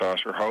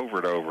saucer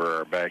hovered over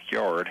our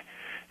backyard,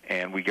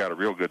 and we got a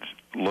real good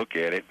look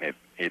at it.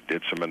 It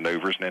did some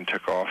maneuvers and then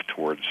took off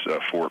towards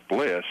Fort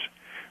Bliss,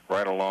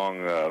 right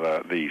along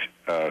the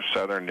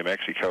southern New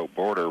Mexico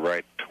border,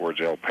 right towards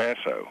El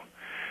Paso,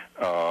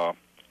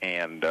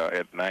 and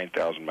at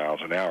 9,000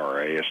 miles an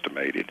hour, I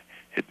estimated.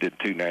 It did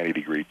two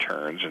 90-degree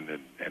turns,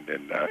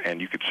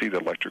 and you could see the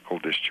electrical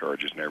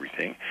discharges and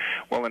everything.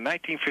 Well, in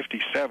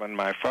 1957,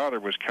 my father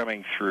was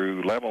coming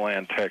through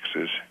Levelland,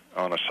 Texas,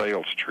 on a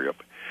sales trip,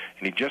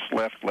 and he just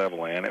left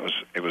Levelland.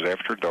 It was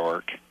after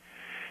dark,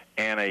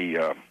 and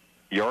a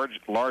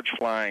large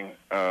flying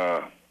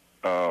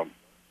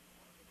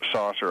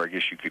saucer, I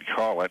guess you could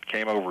call it,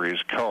 came over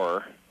his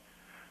car,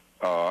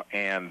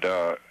 and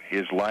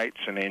his lights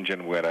and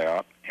engine went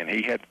out, and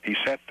he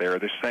sat there.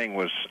 This thing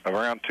was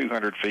around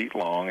 200 feet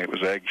long. It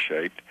was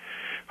egg-shaped,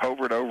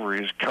 hovered over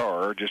his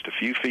car just a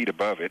few feet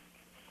above it,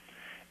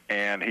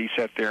 and he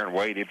sat there and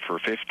waited for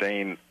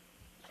 15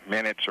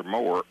 minutes or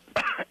more,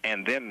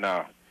 and then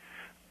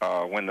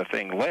when the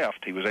thing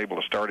left, he was able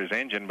to start his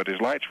engine, but his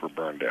lights were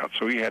burned out,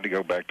 so he had to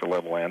go back to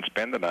Levelland,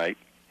 spend the night,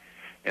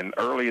 and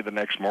early the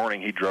next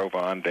morning he drove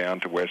on down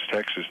to West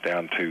Texas,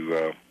 down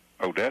to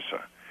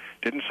Odessa.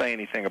 Didn't say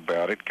anything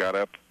about it, got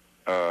up,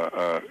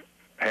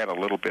 had a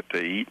little bit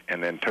to eat,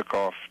 and then took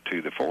off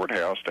to the Ford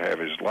house to have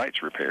his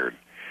lights repaired.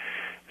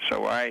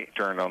 So I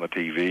turned on the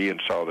TV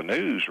and saw the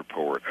news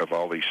report of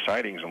all these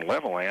sightings in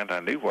Levelland.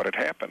 I knew what had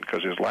happened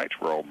because his lights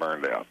were all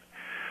burned out.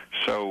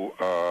 So,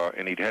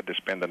 and he'd had to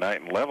spend the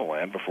night in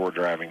Levelland before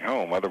driving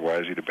home.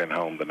 Otherwise, he'd have been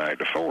home the night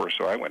before.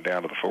 So I went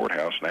down to the Ford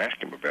house and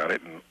asked him about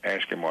it and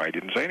asked him why he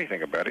didn't say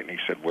anything about it. And he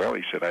said, well,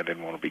 he said, I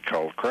didn't want to be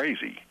called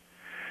crazy.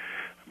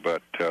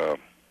 But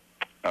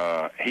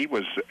he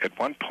was, at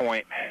one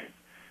point,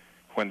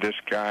 when this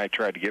guy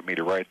tried to get me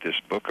to write this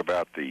book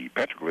about the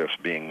petroglyphs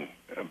being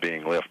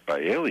left by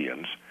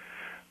aliens,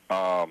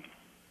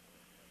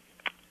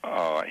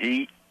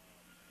 he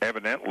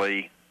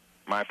evidently,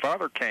 my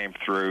father came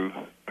through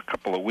a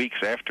couple of weeks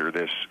after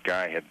this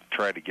guy had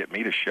tried to get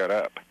me to shut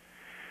up.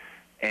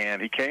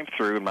 And he came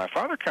through, and my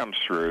father comes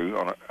through,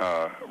 on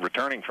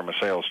returning from a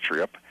sales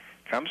trip,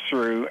 comes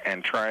through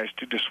and tries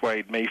to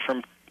dissuade me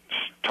from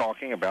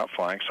talking about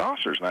flying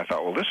saucers. And I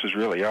thought, well, this is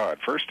really odd.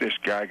 First this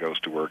guy goes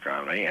to work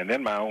on me, and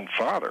then my own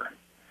father.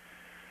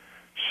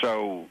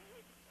 So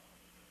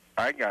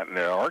I got in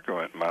an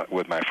argument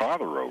with my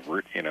father over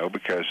it,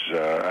 because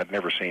I'd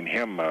never seen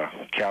him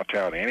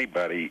kowtow to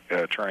anybody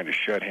trying to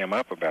shut him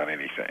up about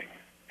anything.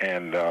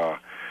 And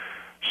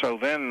so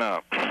then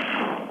a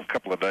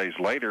couple of days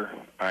later,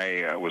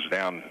 I was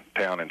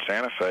downtown in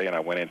Santa Fe, and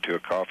I went into a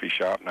coffee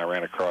shop, and I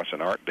ran across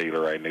an art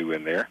dealer I knew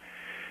in there.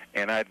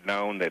 And I'd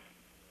known that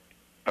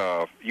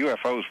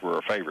UFOs were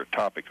a favorite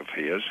topic of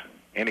his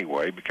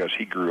anyway, because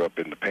he grew up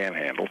in the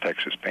Panhandle,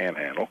 Texas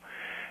Panhandle,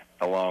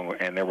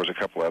 and there was a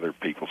couple other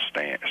people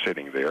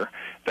sitting there.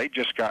 They'd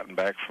just gotten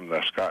back from the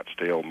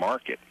Scottsdale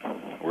market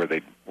where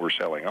they were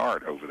selling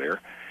art over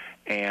there.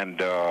 And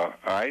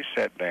I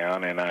sat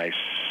down and I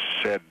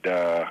said,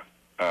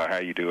 how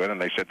you doing?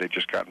 And they said they'd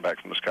just gotten back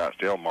from the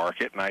Scottsdale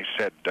market. And I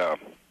said,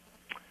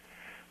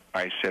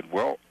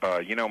 well,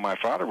 my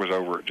father was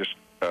over at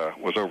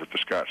the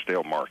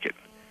Scottsdale market.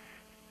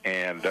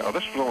 And this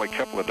was only a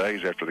couple of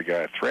days after the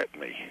guy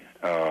threatened me.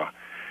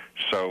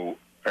 So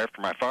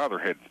after my father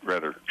had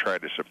rather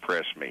tried to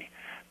suppress me,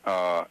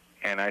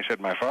 and I said,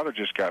 my father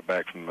just got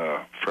back from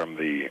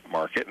the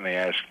market, and they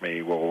asked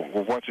me, well,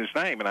 what's his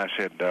name? And I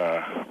said,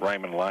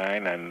 Raymond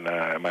Line, and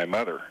my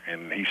mother.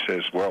 And he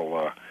says,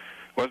 well,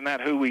 wasn't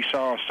that who we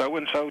saw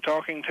so-and-so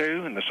talking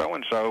to? And the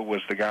so-and-so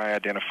was the guy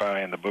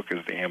identified in the book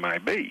as the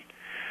MIB.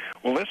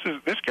 Well,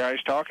 this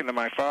guy's talking to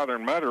my father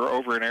and mother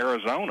over in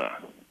Arizona.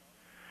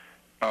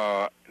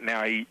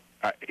 Now,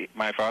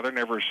 my father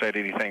never said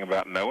anything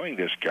about knowing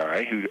this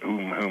guy,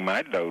 whom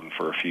I'd known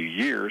for a few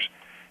years,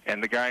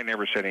 and the guy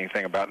never said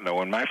anything about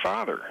knowing my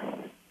father.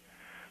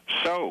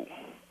 So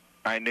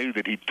I knew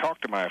that he'd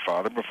talked to my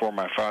father before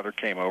my father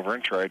came over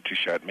and tried to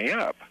shut me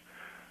up.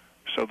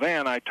 So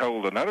then I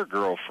told another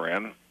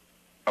girlfriend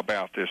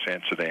about this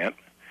incident,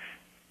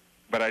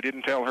 but I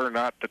didn't tell her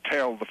not to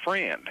tell the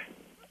friend.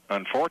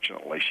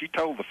 Unfortunately, she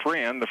told the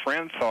friend. The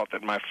friend thought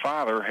that my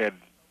father had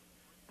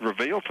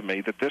revealed to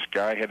me that this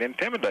guy had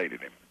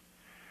intimidated him.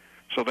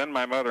 So then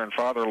my mother and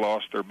father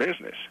lost their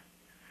business,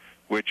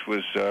 which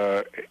was,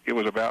 it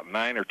was about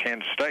 9 or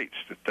 10 states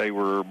that they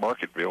were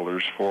market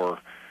builders for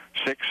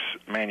 6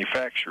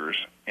 manufacturers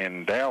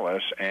in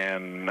Dallas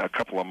and a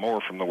couple of more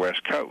from the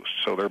West Coast.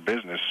 So their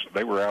business,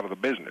 they were out of the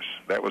business.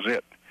 That was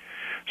it.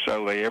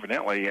 So they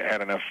evidently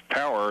had enough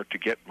power to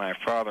get my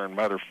father and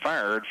mother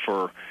fired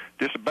for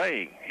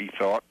disobeying, he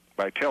thought,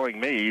 by telling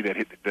me that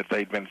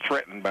they'd been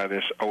threatened by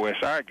this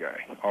OSI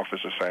guy, Office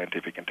of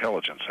Scientific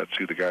Intelligence. That's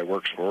who the guy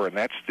works for, and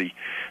that's the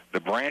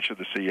branch of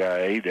the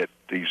CIA that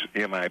these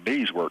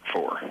MIBs work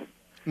for.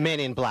 Men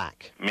in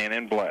Black. Men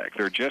in Black.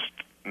 They're just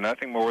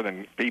nothing more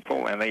than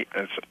people, and they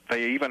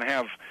even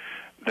have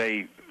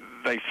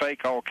they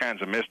fake all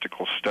kinds of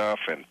mystical stuff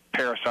and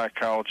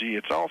parapsychology.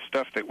 It's all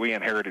stuff that we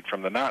inherited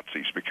from the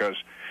Nazis, because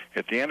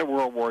at the end of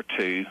World War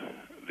II,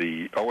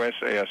 the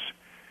OSS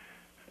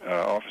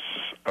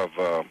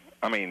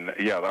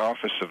the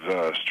Office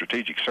of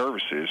Strategic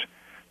Services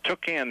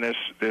took in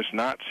this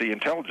Nazi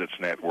intelligence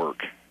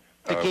network.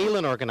 The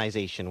Galen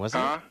organization,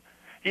 wasn't it?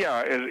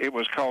 Yeah, it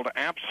was called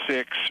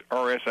AMP6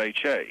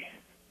 RSHA,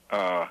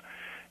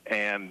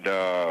 and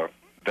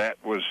that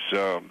was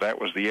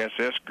the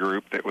SS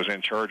group that was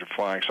in charge of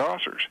flying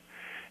saucers,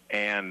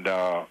 and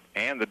the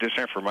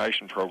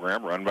disinformation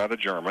program run by the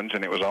Germans,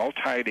 and it was all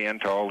tied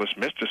into all this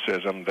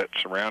mysticism that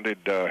surrounded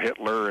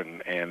Hitler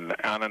and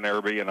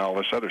Ahnenerbe and all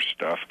this other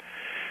stuff.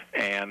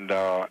 And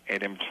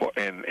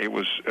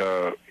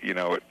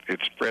it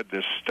spread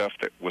this stuff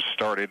that was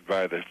started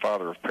by the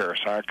father of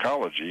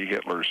parapsychology,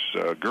 Hitler's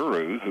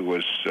guru, who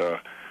was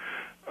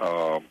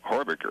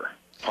Horbiger.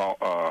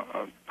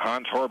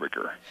 Hans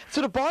Horbiger.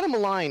 So the bottom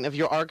line of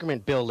your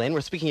argument, Bill Lynn,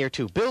 we're speaking here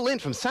to Bill Lynn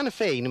from Santa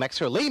Fe, New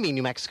Mexico, Lamy,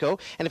 New Mexico.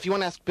 And if you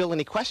want to ask Bill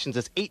any questions,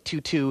 it's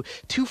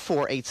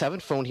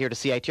 822-2487, phone here to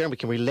CITR, and we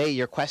can relay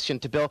your question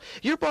to Bill.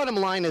 Your bottom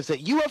line is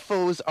that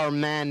UFOs are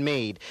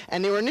man-made,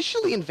 and they were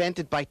initially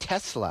invented by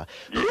Tesla.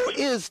 Yes. Who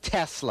is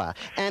Tesla,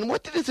 and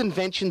what did his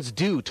inventions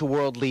do to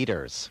world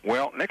leaders?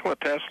 Well, Nikola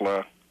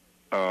Tesla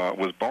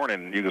was born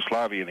in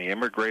Yugoslavia, and he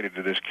immigrated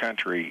to this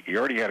country. He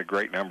already had a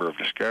great number of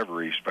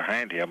discoveries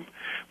behind him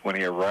when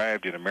he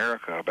arrived in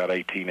America about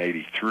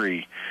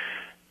 1883.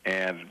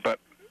 But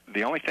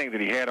the only thing that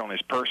he had on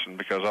his person,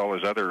 because all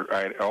his other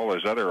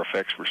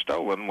effects were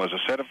stolen, was a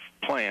set of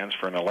plans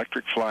for an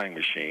electric flying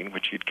machine,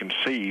 which he'd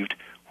conceived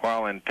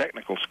while in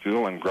technical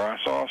school in Graz,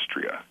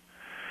 Austria,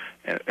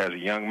 as a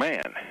young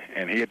man.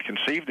 And he had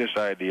conceived this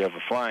idea of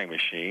a flying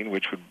machine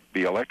which would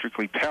be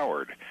electrically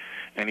powered.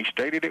 And he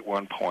stated at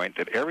one point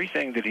that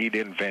everything that he'd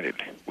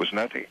invented was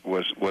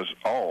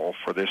all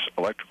for this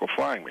electrical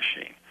flying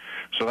machine.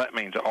 So that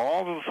means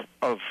all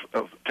of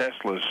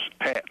Tesla's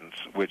patents,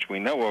 which we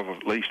know of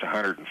at least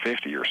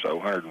 150 or so,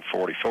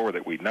 144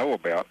 that we know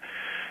about,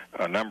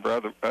 a number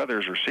of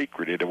others are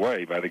secreted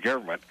away by the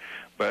government,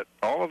 but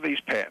all of these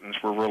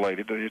patents were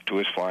related to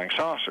his flying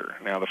saucer.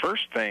 Now, the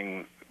first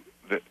thing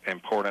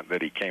important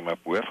that he came up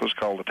with was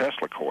called the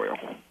Tesla coil,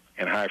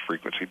 and high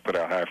frequency, put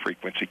out high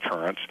frequency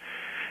currents,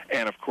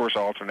 and of course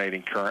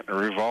alternating current and a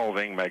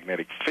revolving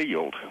magnetic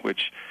field,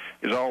 which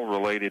is all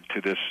related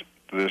to this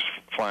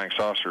flying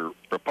saucer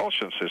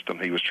propulsion system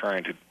he was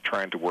trying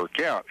to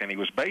work out, and he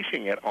was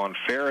basing it on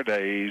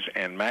Faraday's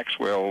and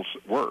Maxwell's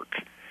work,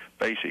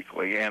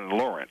 basically, and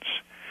Lorentz.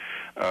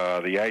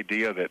 The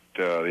idea that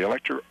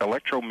the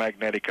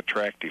electromagnetic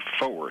attractive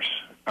force,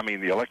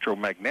 the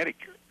electromagnetic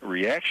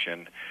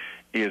reaction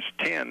is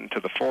 10 to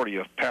the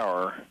 40th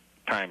power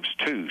times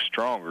 2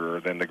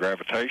 stronger than the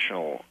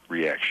gravitational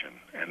reaction,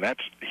 and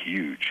that's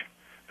huge.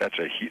 That's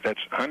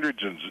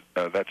thousands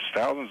of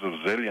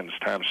zillions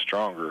times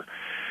stronger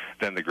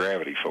than the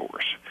gravity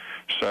force.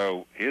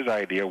 So his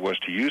idea was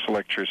to use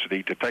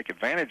electricity to take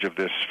advantage of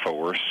this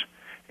force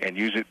and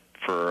use it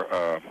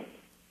for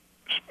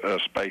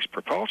space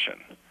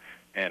propulsion,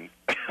 and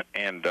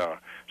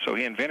so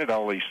he invented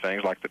all these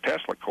things like the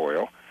Tesla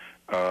coil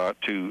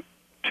to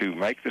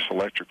make this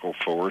electrical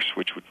force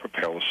which would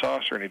propel the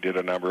saucer, and he did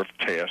a number of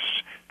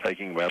tests,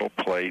 taking metal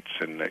plates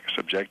and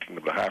subjecting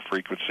them to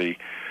high-frequency,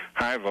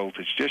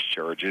 high-voltage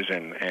discharges,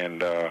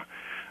 and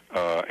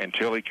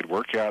until he could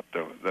work out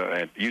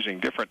and using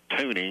different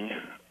tuning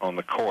on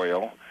the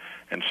coil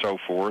and so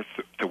forth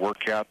to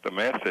work out the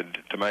method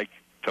to make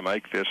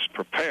this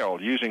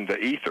propel using the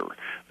ether.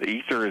 The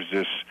ether is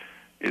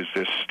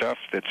this stuff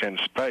that's in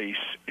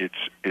space.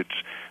 It's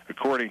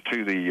according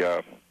to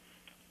the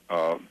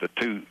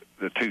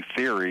two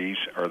theories,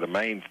 or the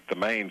main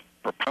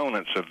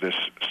proponents of this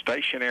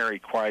stationary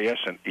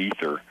quiescent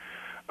ether,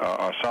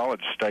 a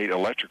solid-state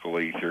electrical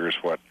ether is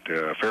what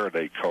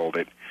Faraday called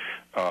it.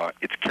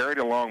 It's carried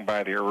along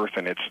by the Earth,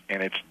 and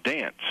it's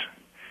dense.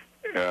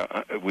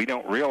 We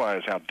don't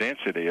realize how dense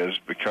it is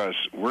because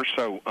we're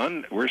so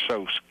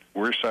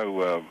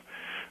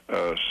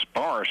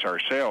sparse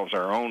ourselves.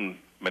 Our own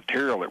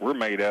material that we're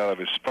made out of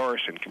is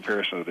sparse in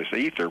comparison to this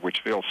ether, which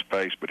fills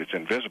space, but it's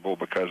invisible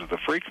because of the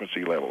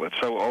frequency level. It's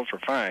so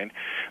ultra-fine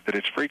that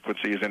its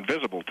frequency is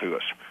invisible to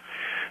us.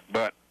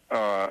 But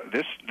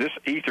this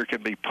ether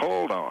can be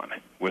pulled on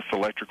with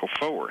electrical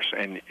force,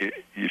 and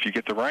if you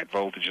get the right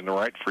voltage and the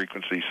right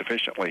frequency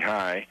sufficiently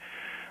high,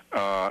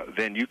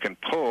 then you can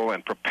pull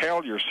and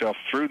propel yourself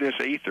through this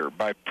ether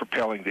by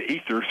propelling the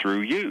ether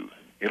through you.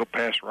 It'll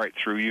pass right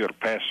through you. It'll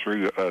pass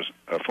through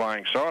a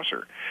flying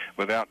saucer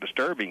without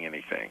disturbing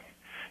anything.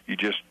 You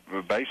just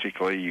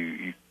basically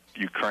you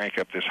crank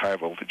up this high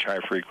voltage, high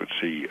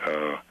frequency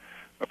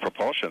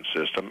propulsion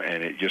system,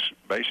 and it just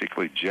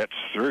basically jets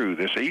through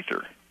this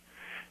ether,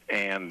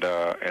 and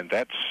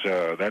that's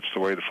the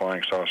way the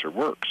flying saucer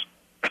works.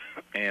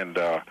 And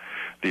the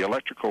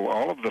electrical,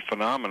 all of the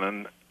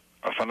phenomena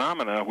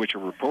which are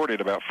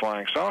reported about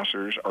flying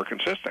saucers are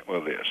consistent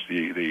with this,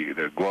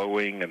 the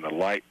glowing and the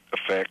light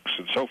effects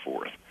and so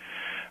forth.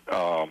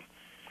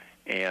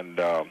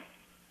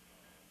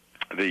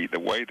 the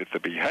way that they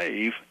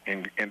behave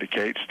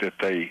indicates that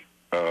they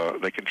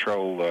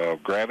control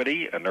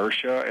gravity,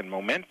 inertia, and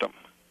momentum,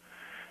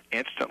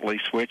 instantly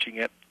switching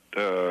it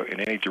in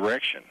any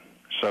direction,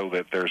 so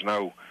that there's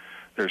no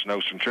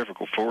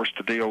centrifugal force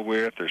to deal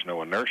with, there's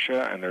no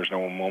inertia, and there's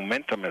no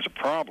momentum as a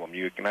problem.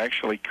 You can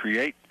actually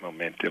create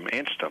momentum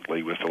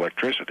instantly with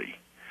electricity.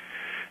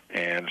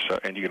 And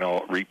you can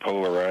all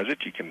repolarize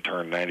it. You can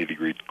turn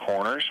 90-degree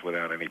corners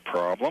without any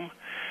problem.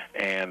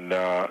 And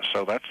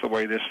so that's the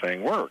way this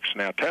thing works.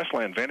 Now,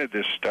 Tesla invented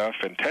this stuff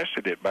and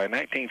tested it. By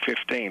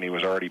 1915, he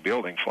was already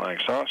building flying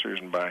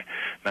saucers, and by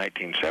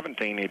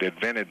 1917, he'd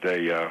invented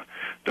a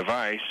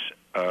device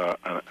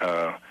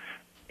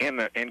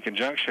in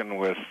conjunction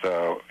with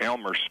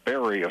Elmer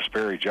Sperry of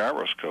Sperry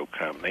Gyroscope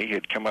Company. He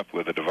had come up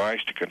with a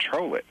device to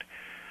control it.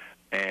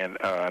 And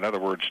in other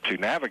words, to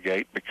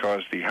navigate,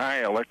 because the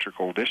high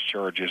electrical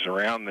discharges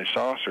around the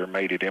saucer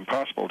made it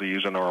impossible to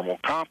use a normal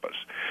compass.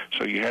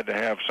 So you had to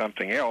have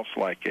something else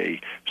like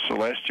a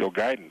celestial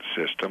guidance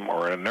system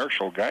or an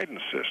inertial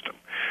guidance system.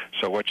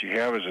 So what you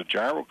have is a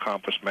gyro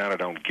compass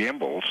mounted on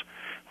gimbals,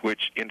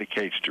 which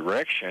indicates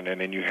direction, and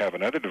then you have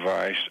another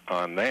device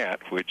on that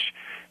which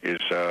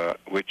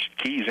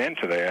keys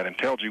into that and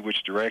tells you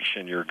which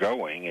direction you're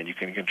going, and you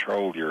can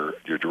control your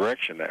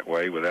direction that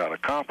way without a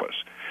compass.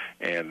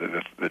 And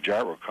the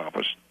gyro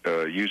compass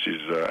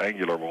uses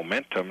angular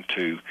momentum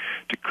to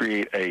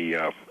create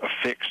a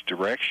fixed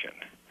direction,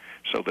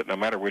 so that no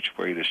matter which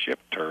way the ship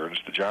turns,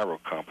 the gyro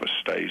compass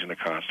stays in a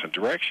constant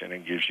direction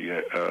and gives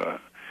you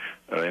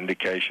an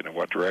indication of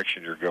what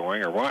direction you're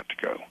going or want to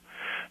go.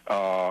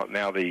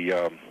 Now,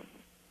 this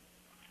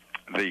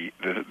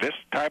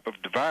type of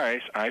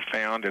device I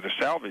found at a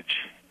salvage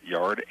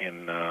yard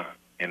in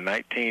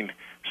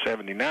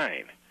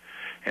 1979,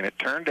 and it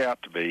turned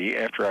out to be,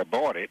 after I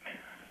bought it,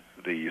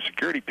 the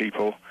security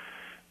people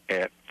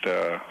at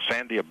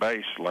Sandia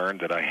Base learned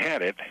that I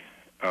had it.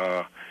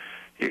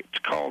 It's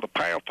called a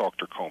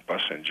Peiltochter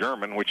compass in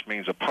German, which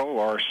means a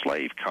polar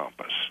slave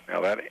compass.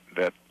 Now, that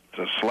the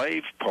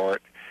slave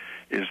part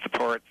is the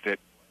part that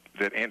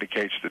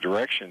indicates the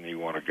direction you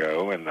want to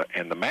go,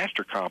 and the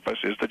master compass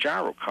is the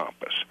gyro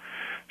compass.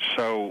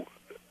 So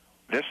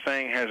this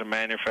thing has a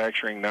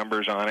manufacturing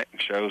numbers on it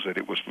and shows that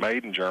it was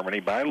made in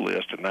Germany by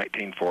List in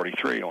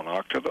 1943. On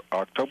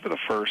October the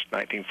 1st,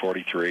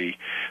 1943,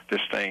 this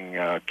thing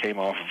came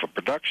off of a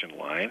production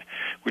line,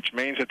 which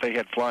means that they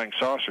had flying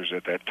saucers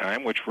at that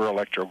time, which were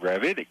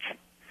electrogravitic.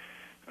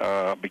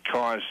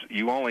 Because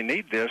you only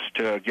need this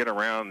to get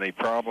around the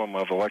problem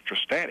of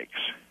electrostatics.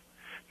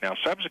 Now,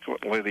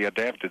 subsequently, they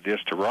adapted this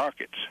to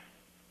rockets,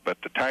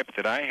 but the type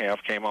that I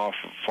have came off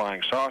of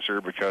flying saucer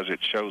because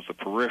it shows the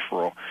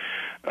peripheral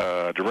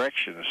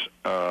directions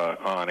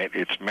on it.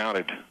 It's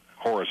mounted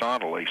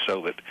horizontally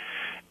so that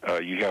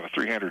you have a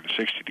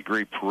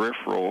 360-degree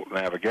peripheral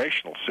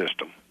navigational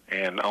system,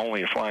 and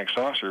only a flying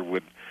saucer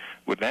would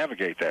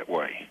navigate that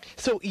way.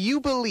 So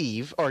you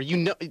believe, or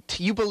you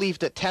believe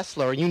that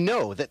Tesla, or you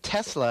know that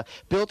Tesla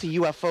built a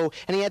UFO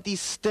and he had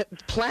these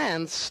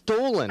plans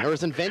stolen, or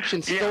his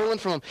invention stolen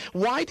from him.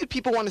 Why did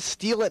people want to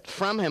steal it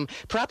from him?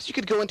 Perhaps you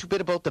could go into a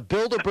bit about the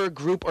Bilderberg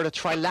Group or the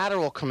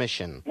Trilateral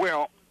Commission.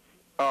 Well,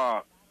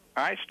 I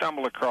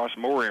stumbled across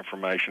more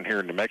information here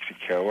in New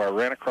Mexico. I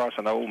ran across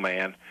an old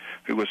man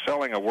who was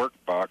selling a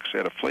workbox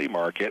at a flea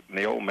market, and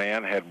the old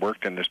man had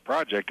worked in this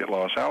project at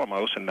Los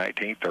Alamos in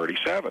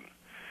 1937.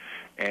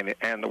 And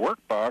the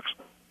workbox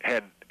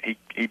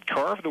he'd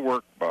carved the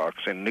workbox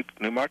in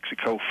New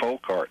Mexico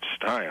folk art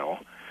style.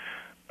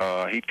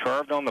 He'd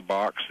carved on the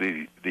box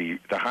the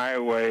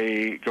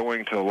highway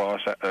going to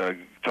Los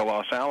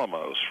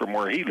Alamos from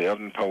where he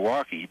lived in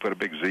Pewaukee. He put a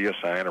big Zia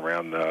sign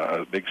around,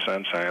 a big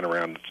sun sign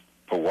around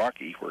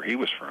Pewaukee, where he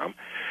was from,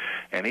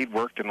 and he'd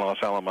worked in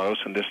Los Alamos,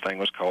 and this thing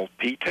was called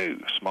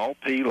P2, small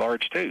p,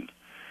 large 2.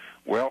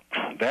 Well,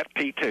 that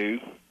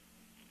P2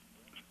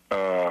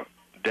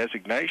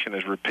 designation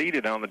is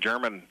repeated on the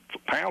German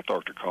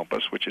Peiltochter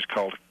compass, which is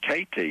called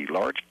KT,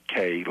 large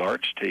K,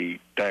 large T,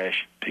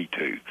 dash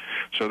P2.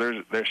 So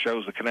there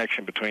shows the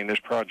connection between this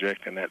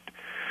project and that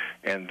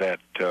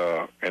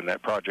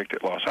project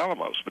at Los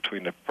Alamos,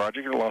 between the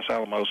project at Los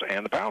Alamos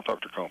and the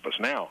Peiltochter compass.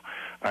 Now,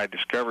 I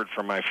discovered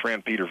from my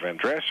friend Peter Van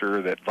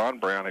Dresser that von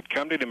Braun had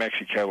come to New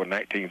Mexico in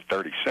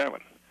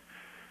 1937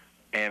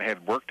 and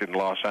had worked in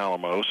Los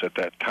Alamos at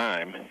that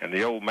time, and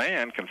the old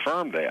man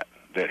confirmed that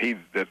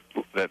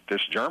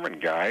this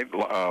German guy,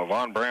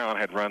 von Braun,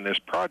 had run this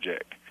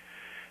project.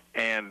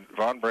 And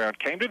von Braun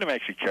came to New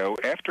Mexico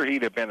after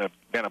he'd have been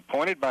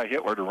appointed by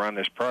Hitler to run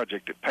this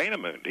project at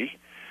Peenemünde,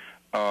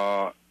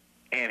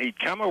 and he'd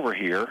come over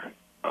here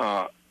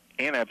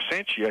in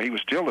absentia. He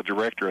was still the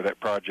director of that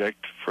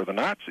project for the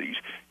Nazis.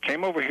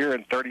 Came over here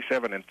in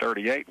 37 and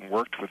 38 and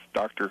worked with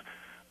Dr.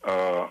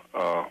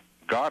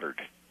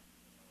 Goddard,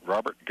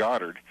 Robert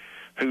Goddard,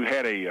 who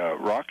had a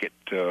rocket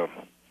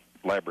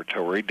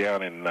laboratory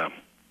down in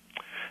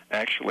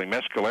actually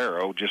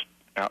Mescalero, just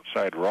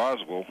outside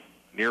Roswell,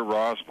 near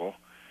Roswell,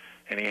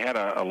 and he had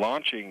a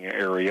launching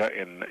area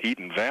in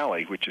Eden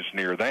Valley, which is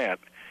near that.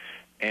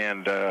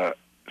 And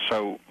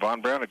So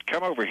von Braun had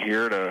come over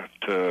here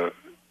to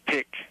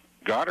pick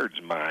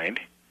Goddard's mind.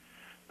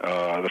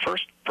 The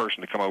first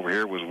person to come over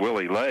here was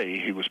Willy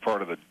Ley, who was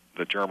part of the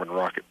German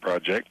rocket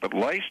project. But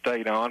Ley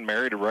stayed on,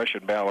 married a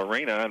Russian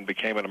ballerina, and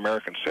became an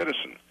American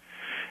citizen.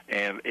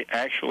 And it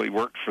actually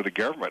worked for the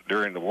government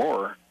during the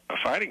war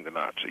fighting the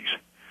Nazis.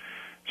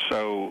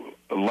 So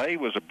Ley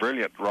was a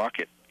brilliant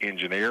rocket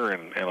engineer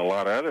and a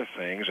lot of other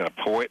things, and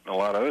a poet and a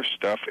lot of other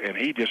stuff, and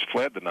he just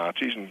fled the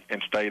Nazis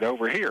and stayed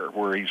over here,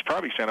 where he's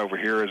probably sent over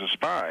here as a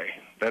spy.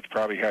 That's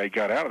probably how he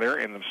got out of there,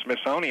 and the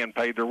Smithsonian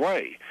paid their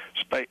way,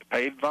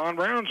 paid von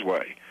Braun's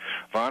way.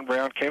 Von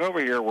Braun came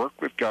over here,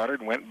 worked with Goddard,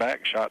 and went back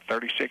and shot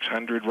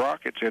 3,600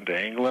 rockets into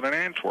England and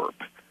Antwerp.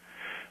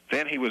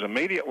 Then he was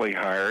immediately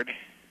hired,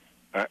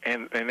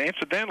 and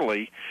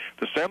incidentally,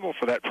 the symbol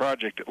for that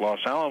project at Los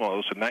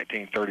Alamos in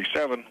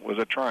 1937 was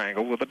a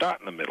triangle with a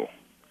dot in the middle,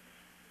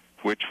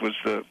 which was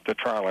the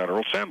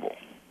trilateral symbol.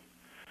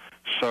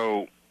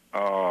 So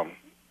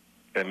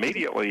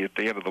immediately at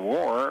the end of the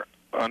war,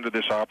 under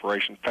this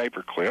Operation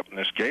Paperclip and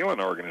this Galen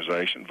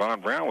organization,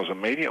 von Braun was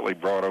immediately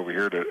brought over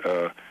here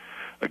to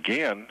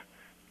again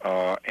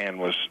and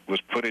was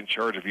put in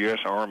charge of U.S.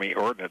 Army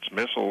Ordnance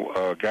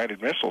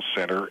Guided Missile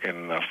Center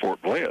in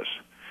Fort Bliss,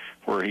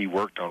 where he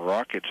worked on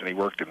rockets and he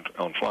worked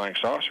on flying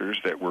saucers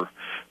that were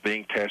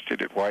being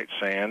tested at White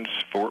Sands,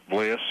 Fort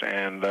Bliss,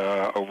 and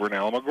over in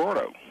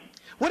Alamogordo.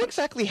 What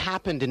exactly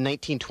happened in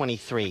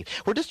 1923?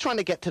 We're just trying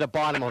to get to the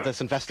bottom of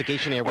this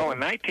investigation here. Well, in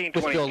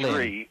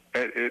 1923,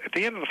 at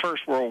the end of the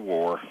First World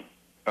War,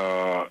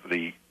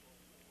 the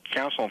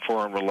Council on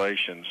Foreign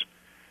Relations,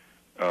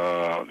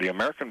 the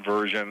American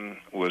version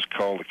was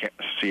called the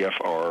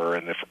CFR,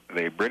 and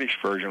the British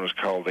version was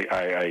called the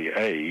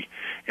IAA,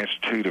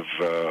 Institute of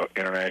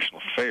International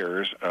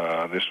Affairs.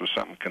 This was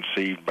something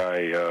conceived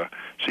by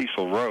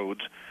Cecil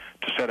Rhodes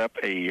to set up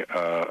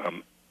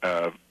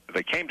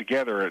they came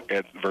together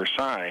at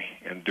Versailles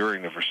and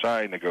during the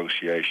Versailles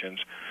negotiations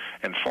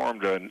and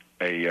formed a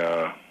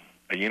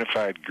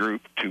unified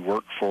group to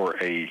work for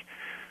a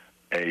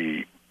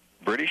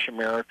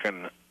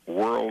British-American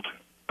world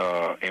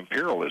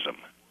imperialism.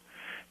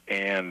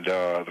 And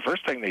the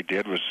first thing they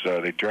did was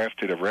they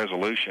drafted a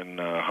resolution.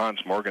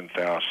 Hans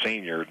Morgenthau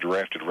Sr.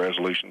 drafted a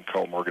resolution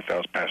called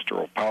Morgenthau's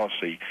Pastoral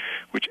Policy,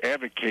 which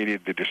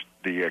advocated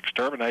the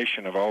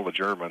extermination of all the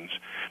Germans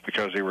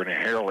because they were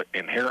an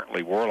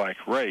inherently warlike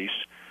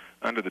race.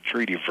 Under the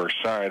Treaty of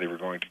Versailles, they were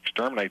going to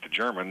exterminate the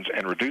Germans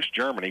and reduce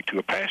Germany to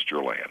a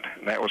pasture land,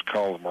 and that was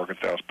called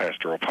Morgenthau's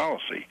Pastoral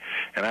Policy.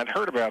 And I'd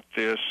heard about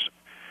this,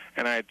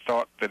 and I had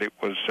thought that it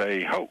was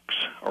a hoax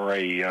or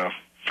a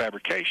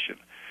fabrication.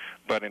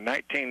 But in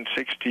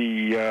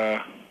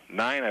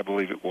 1969, I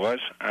believe it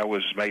was, I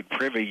was made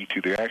privy to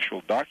the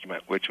actual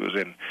document, which was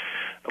in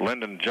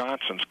Lyndon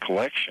Johnson's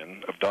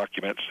collection of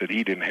documents that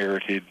he'd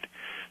inherited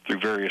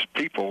through various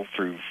people,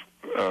 through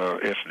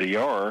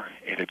FDR.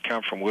 It had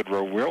come from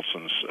Woodrow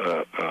Wilson's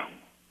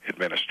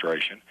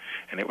administration,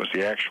 and it was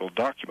the actual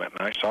document.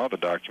 And I saw the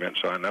document,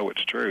 so I know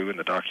it's true. And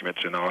the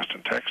document's in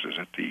Austin, Texas,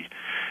 at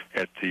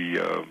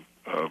the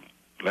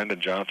Lyndon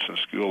Johnson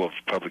School of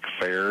Public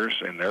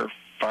Affairs, and their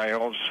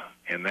files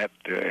in that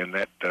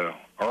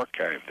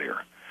archive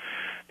there,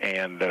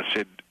 and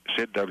Sid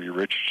W.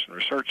 Richardson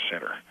Research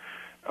Center.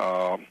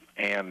 So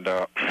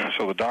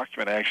the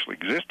document actually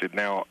existed.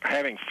 Now,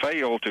 having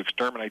failed to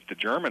exterminate the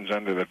Germans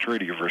under the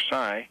Treaty of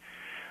Versailles,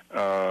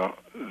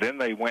 then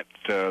they went,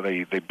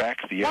 they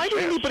backed the SS. Why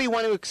did anybody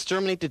want to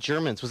exterminate the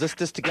Germans? Was this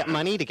just to get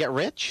money, to get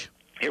rich?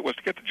 It was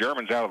to get the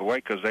Germans out of the way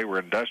because they were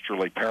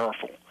industrially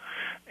powerful.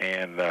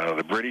 And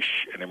the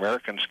British and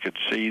Americans could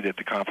see that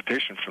the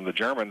competition from the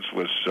Germans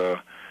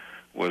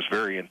was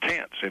very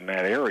intense in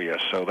that area.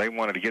 So they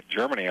wanted to get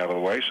Germany out of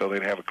the way so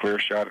they'd have a clear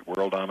shot at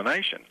world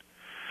domination.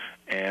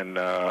 And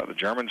the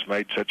Germans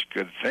made such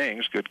good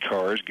things, good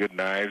cars, good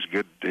knives,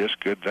 good this,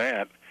 good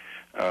that.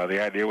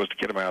 The idea was to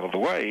get them out of the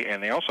way.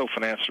 And they also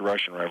financed the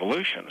Russian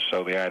Revolution.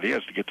 So the idea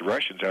is to get the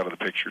Russians out of the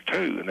picture,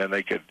 too. And then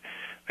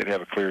they'd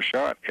have a clear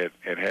shot at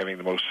having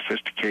the most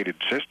sophisticated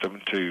system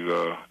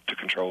to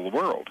control the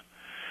world.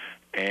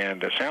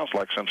 And it sounds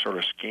like some sort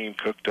of scheme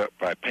cooked up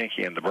by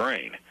Pinky and the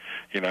Brain,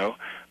 you know.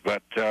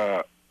 But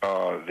the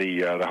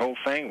whole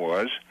thing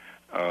was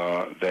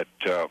that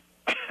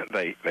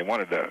they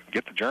wanted to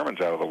get the Germans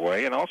out of the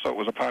way, and also it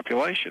was a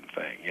population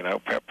thing, you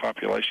know,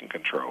 population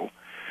control.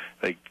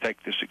 They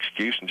take this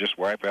excuse and just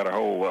wipe out a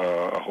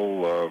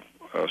whole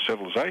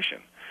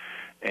civilization.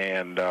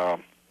 And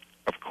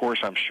of course,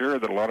 I'm sure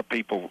that a lot of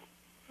people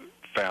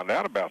found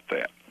out about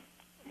that.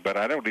 But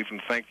I don't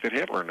even think that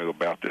Hitler knew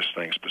about this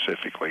thing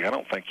specifically. I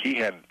don't think he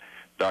had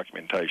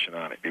documentation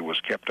on it. It was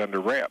kept under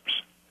wraps,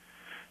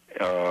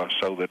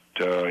 so that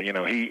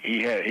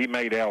he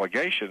made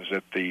allegations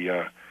that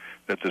the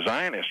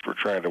Zionists were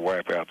trying to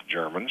wipe out the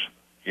Germans,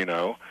 you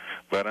know.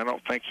 But I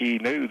don't think he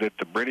knew that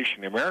the British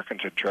and the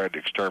Americans had tried to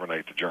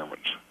exterminate the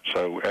Germans.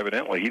 So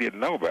evidently he didn't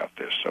know about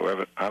this.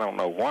 So I don't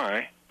know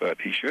why, but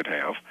he should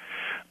have.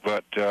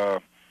 But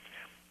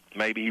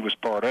maybe he was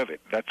part of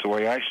it. That's the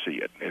way I see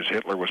it, is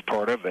Hitler was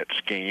part of that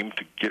scheme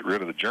to get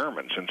rid of the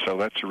Germans. And so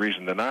that's the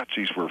reason the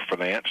Nazis were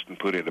financed and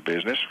put into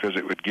business, because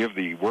it would give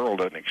the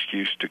world an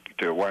excuse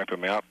to wipe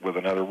them out with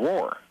another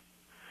war.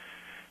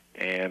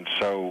 And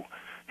so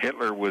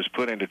Hitler was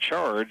put in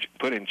charge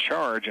in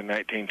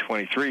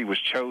 1923, was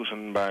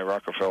chosen by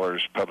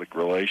Rockefeller's public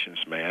relations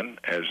man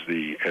as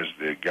the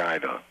guy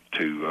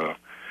to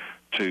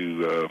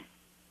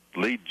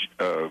lead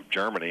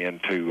Germany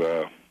into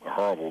a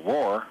horrible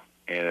war,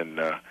 and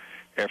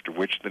after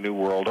which the New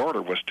World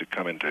Order was to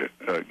come into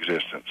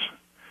existence.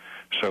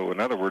 So, in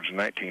other words, in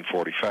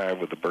 1945,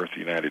 with the birth of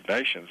the United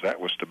Nations, that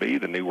was to be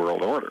the New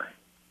World Order,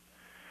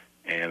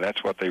 and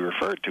that's what they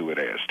referred to it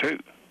as too.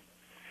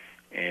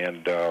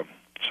 And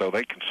so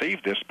they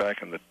conceived this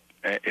back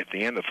at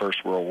the end of the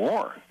First World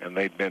War, and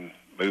they'd been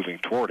moving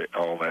toward it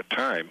all that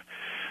time.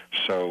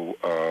 So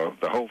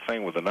the whole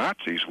thing with the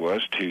Nazis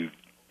was to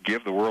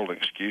give the world an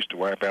excuse to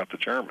wipe out the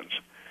Germans.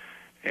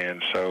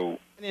 And so...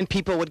 And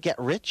people would get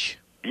rich?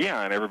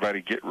 Yeah, and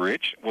everybody get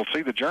rich. Well,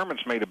 see, the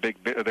Germans made a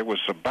big bit. There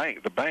was the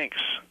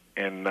banks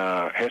in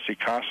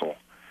Hesse-Kassel.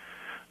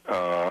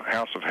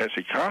 House of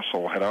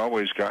Hesse-Kassel had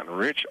always gotten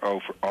rich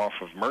off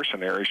of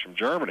mercenaries from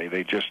Germany.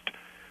 They just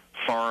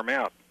farm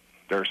out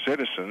their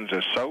citizens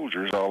as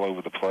soldiers all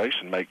over the place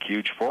and make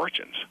huge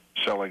fortunes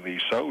selling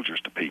these soldiers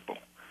to people.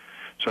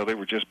 So they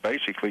were just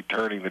basically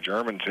turning the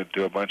Germans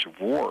into a bunch of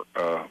war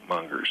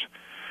mongers.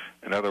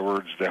 In other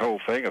words, the whole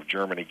thing of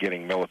Germany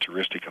getting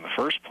militaristic in the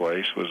first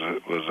place was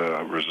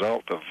a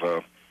result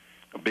of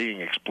being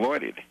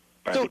exploited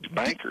by these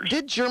bankers.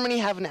 Did Germany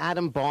have an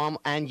atom bomb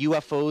and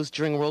UFOs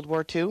during World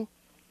War II?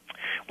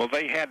 Well,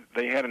 they had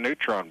a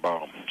neutron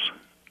bombs.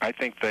 I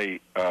think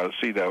they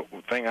see the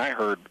thing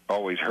I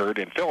always heard,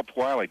 and Philip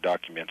Wiley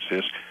documents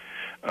this.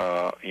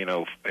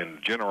 In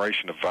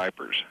Generation of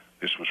Vipers,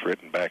 this was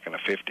written back in the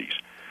 50s.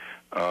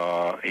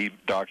 He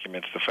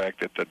documents the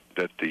fact that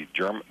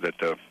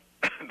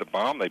the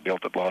bomb they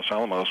built at Los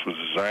Alamos was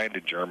designed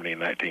in Germany in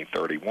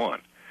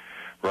 1931,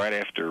 right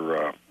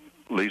after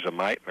Lisa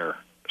Meitner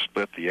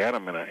split the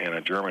atom in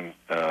a German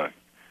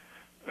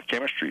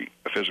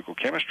physical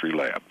chemistry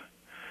lab.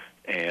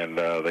 And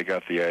they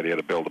got the idea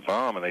to build a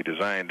bomb, and they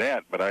designed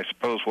that. But I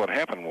suppose what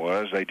happened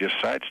was they just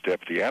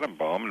sidestepped the atom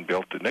bomb and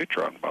built the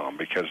neutron bomb,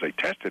 because they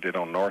tested it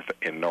in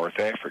North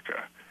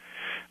Africa.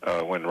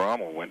 When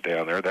Rommel went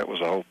down there, that was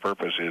the whole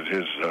purpose.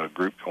 His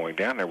group going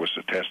down there was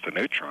to test the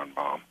neutron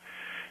bomb,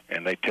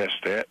 and they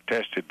tested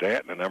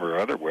that and a number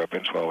of other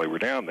weapons while they were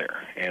down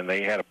there. And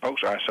they had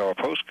I saw a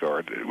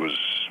postcard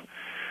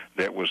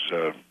that was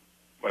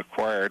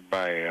acquired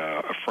by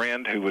a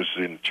friend who was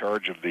in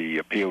charge of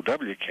the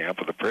POW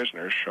camp of the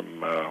prisoners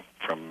from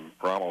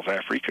Rommel's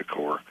Afrika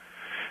Corps.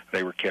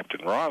 They were kept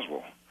in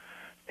Roswell,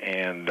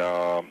 and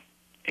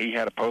he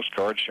had a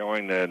postcard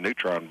showing the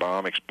neutron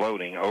bomb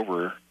exploding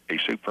over a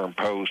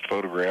superimposed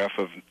photograph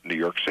of New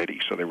York City.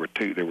 So there were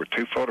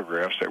two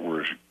photographs that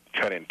were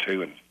cut in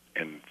two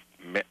and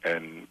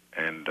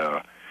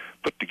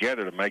put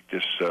together to make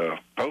this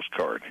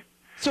postcard.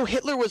 So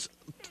Hitler was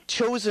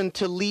chosen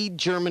to lead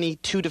Germany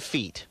to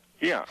defeat.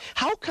 Yeah.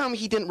 How come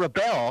he didn't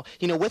rebel,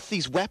 with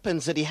these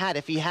weapons that he had,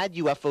 if he had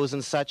UFOs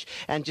and such,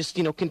 and just,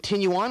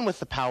 continue on with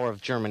the power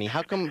of Germany?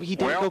 How come he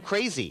didn't go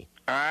crazy?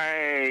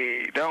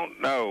 I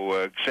don't know,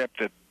 except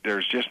that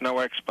there's just no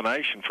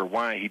explanation for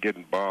why he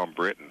didn't bomb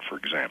Britain, for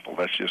example.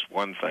 That's just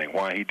one thing.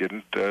 Why he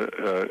didn't,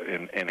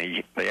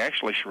 they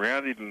actually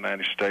surrounded the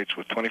United States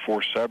with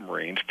 24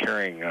 submarines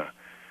carrying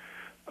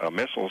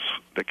missiles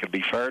that could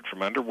be fired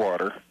from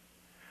underwater,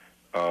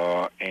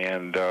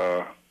 and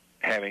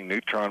having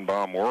neutron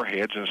bomb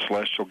warheads and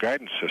celestial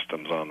guidance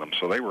systems on them.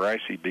 So they were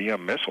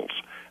ICBM missiles.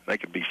 They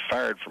could be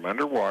fired from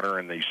underwater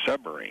in these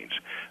submarines.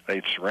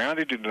 They'd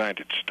surrounded the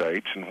United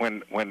States, and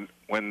when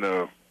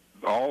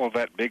all of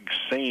that big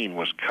scene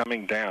was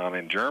coming down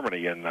in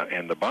Germany in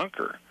the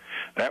bunker,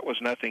 that was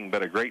nothing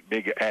but a great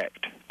big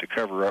act to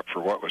cover up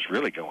for what was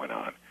really going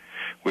on,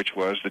 which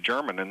was the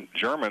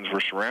Germans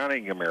were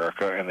surrounding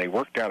America, and they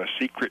worked out a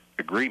secret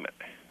agreement.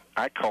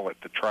 I call it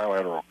the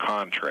trilateral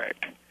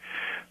contract,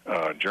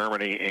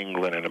 Germany,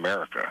 England, and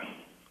America,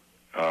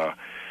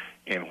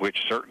 in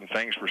which certain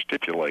things were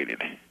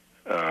stipulated,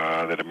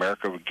 that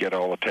America would get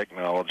all the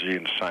technology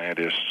and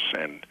scientists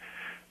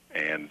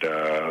and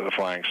the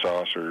flying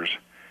saucers,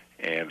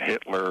 and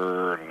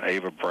Hitler and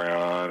Eva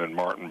Braun and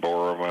Martin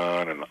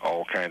Bormann and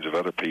all kinds of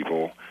other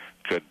people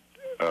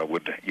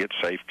would get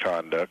safe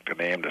conduct and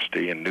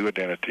amnesty and new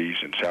identities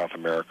in South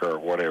America or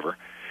whatever.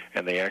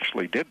 And they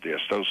actually did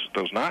this.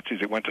 Those Nazis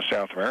that went to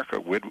South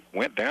America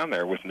went down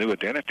there with new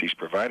identities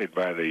provided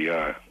by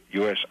the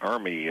U.S.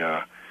 Army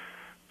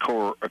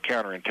Corps,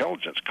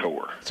 Counterintelligence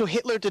Corps. So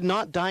Hitler did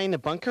not die in a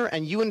bunker,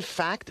 and you, in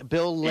fact,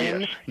 Bill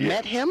Lynn,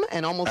 met him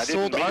and almost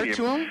sold art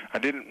to him? I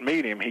didn't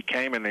meet him. He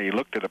came and he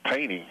looked at a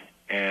painting.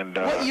 And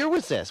what year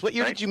was this? What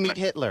year did you meet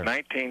Hitler?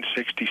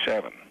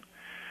 1967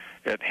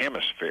 at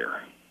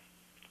Hemisphere.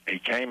 He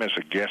came as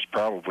a guest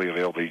probably of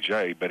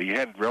LBJ, but he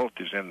had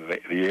relatives in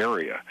the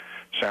area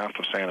south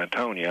of San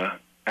Antonio.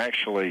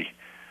 Actually,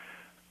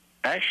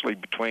 actually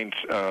between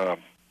San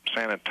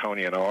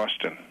Antonio and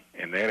Austin,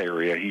 in that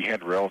area, he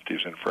had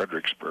relatives in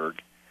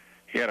Fredericksburg.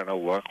 He had an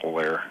old uncle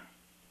there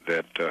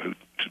that who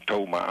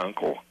told my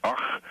uncle,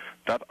 "Ach,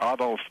 that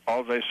Adolf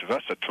always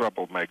was a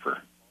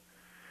troublemaker."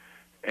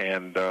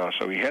 And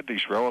so he had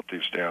these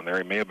relatives down there.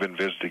 He may have been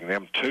visiting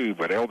them too,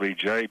 but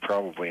LBJ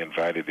probably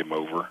invited him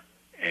over.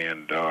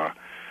 And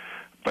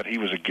but he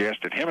was a guest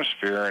at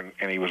Hemisphere,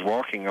 and he was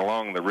walking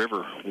along the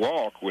river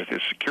walk with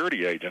his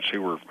security agents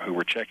who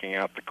were checking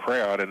out the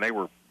crowd, and they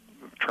were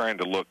trying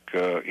to look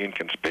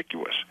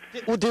inconspicuous.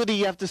 Well, did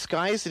he have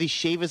disguise? Did he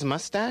shave his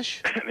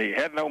mustache? He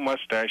had no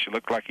mustache. It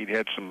looked like he'd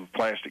had some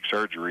plastic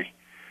surgery,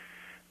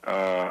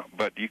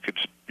 but you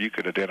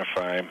could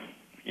identify him.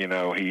 You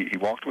know, he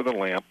walked with a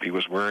limp. He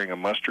was wearing a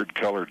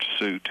mustard-colored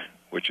suit,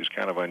 which is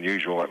kind of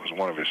unusual. That was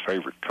one of his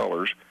favorite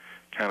colors,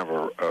 kind of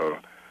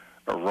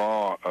a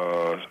raw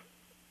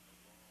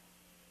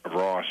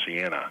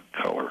sienna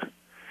color,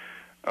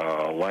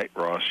 light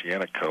raw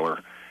sienna color.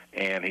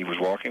 And he was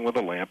walking with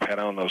a limp, had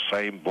on those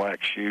same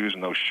black shoes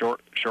and those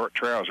short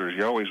trousers.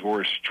 He always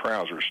wore his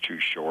trousers too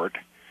short.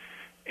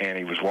 And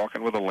he was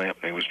walking with a limp,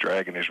 and he was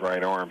dragging his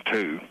right arm,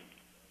 too.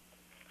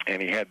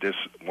 And he had this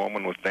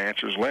woman with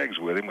dancer's legs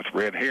with him with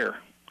red hair.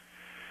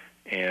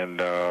 And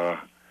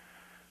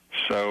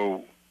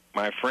so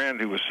my friend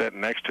who was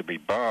sitting next to me,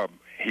 Bob,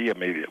 he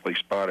immediately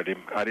spotted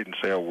him. I didn't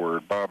say a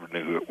word. Bob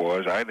knew who it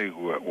was. I knew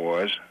who it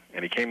was.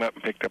 And he came up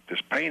and picked up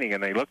this painting,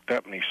 and they looked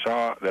up, and he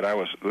saw that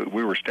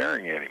we were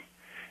staring at him.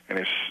 And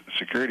his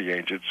security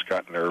agents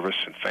got nervous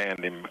and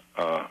fanned him,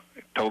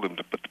 told him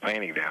to put the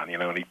painting down,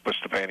 and he puts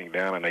the painting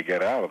down, and they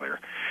get out of there.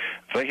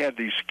 They had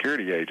these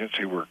security agents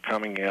who were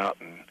coming out,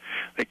 and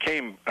they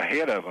came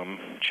ahead of him,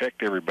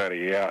 checked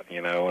everybody out,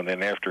 and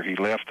then after he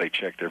left, they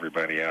checked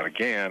everybody out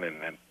again,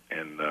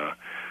 and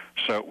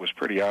so it was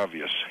pretty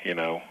obvious,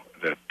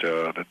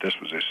 that this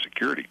was his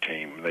security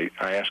team.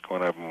 I asked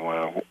one of them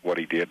what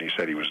he did, and he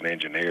said he was an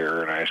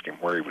engineer, and I asked him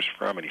where he was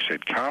from, and he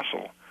said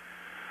Kassel.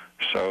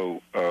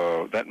 So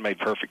that made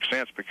perfect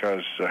sense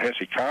because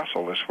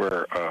Hesse-Kassel is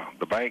where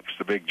the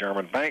big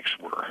German banks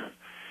were,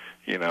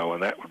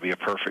 and that would be a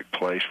perfect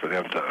place for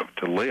them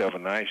to live.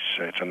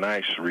 It's a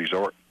nice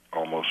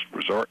almost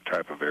resort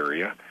type of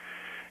area,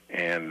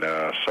 and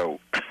so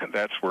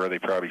that's where they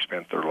probably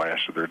spent their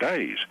last of their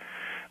days,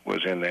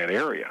 was in that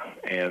area.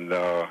 And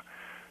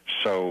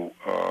so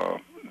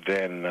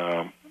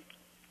then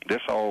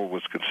this all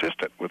was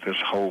consistent with this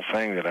whole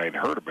thing that I'd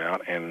heard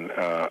about, and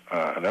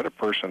another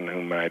person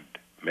whom I'd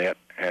met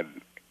had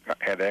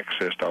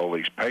access to all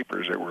these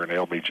papers that were in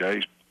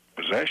LBJ's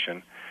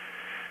possession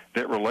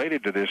that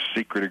related to this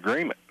secret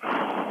agreement.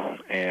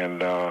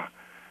 And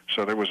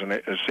so there was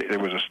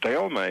a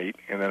stalemate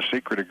and a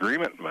secret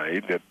agreement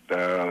made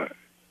that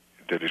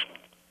is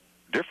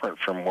different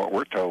from what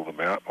we're told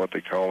about, what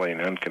they call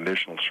an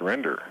unconditional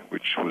surrender,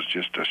 which was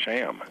just a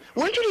sham.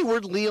 Weren't any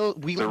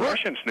the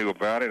Russians knew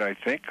about it, I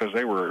think, because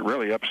they were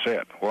really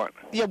upset. What?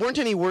 Yeah, weren't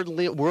any world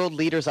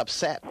leaders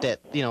upset that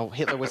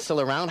Hitler was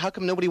still around? How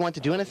come nobody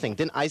wanted to do anything?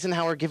 Didn't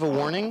Eisenhower give a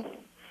warning?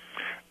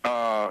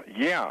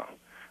 Yeah.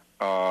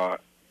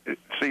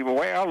 See, the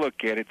way I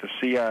look at it, the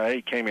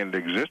CIA came into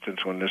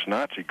existence when this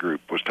Nazi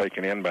group was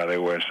taken in by the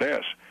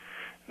OSS.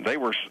 They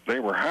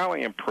were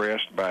highly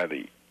impressed by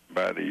the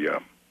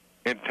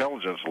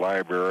intelligence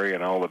library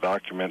and all the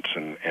documents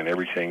and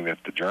everything that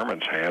the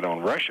Germans had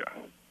on Russia.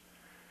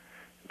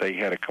 They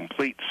had a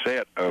complete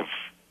set of,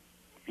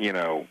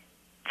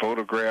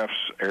 photographs,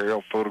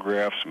 aerial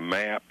photographs,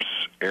 maps,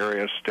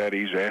 area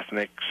studies,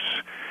 ethnics,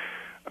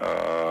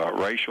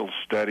 racial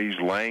studies,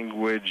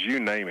 language, you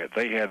name it.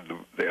 They had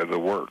the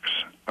works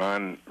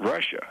on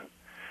Russia.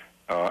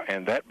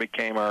 And that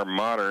became our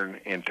modern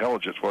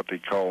intelligence, what they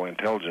call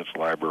intelligence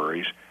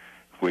libraries,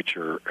 which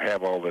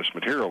have all this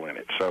material in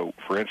it. So,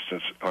 for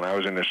instance, when I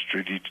was in the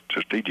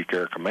Strategic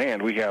Air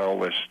Command, we had all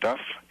this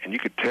stuff, and you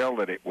could tell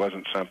that it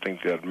wasn't something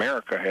that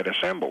America had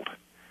assembled.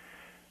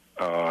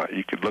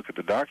 You could look at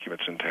the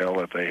documents and tell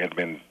that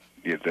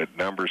that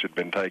numbers had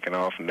been taken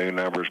off and new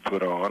numbers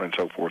put on and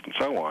so forth and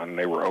so on, and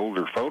they were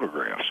older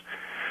photographs.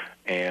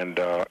 And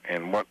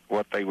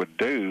what they would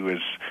do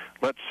is,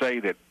 let's say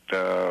that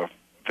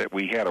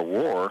we had a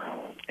war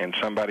and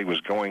somebody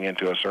was going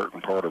into a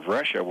certain part of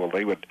Russia, well,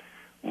 they would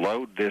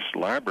load this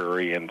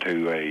library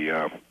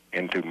into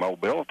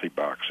mobility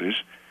boxes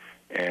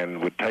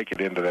and would take it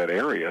into that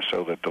area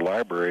so that the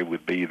library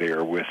would be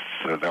there with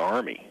the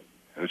Army,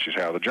 which is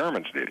how the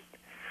Germans did it.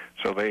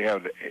 So they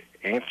have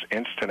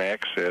instant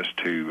access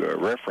to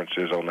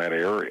references on that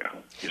area,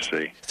 you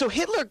see. So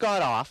Hitler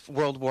got off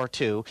World War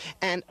II,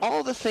 and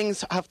all the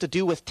things have to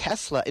do with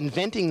Tesla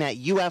inventing that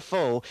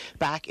UFO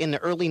back in the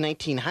early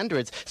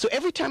 1900s. So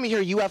every time you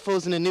hear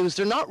UFOs in the news,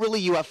 they're not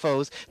really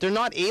UFOs. They're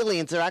not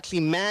aliens. They're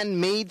actually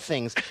man-made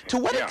things. To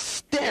what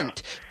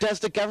extent does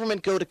the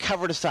government go to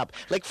cover this up?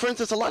 Like, for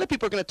instance, a lot of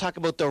people are going to talk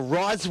about the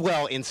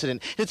Roswell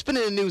incident. It's been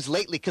in the news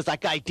lately because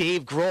that guy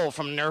Dave Grohl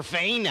from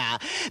Nirvana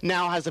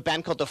now has a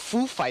band called the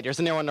Foo Fighters,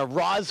 and they're on a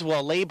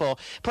Roswell label.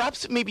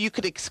 Perhaps maybe you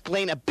could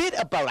explain a bit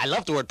about, I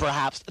love the word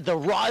perhaps, the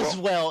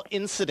Roswell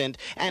incident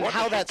and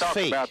how that's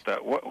fake.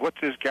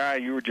 What's this guy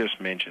you were just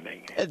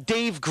mentioning?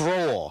 Dave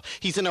Grohl.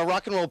 He's in a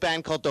rock and roll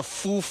band called the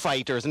Foo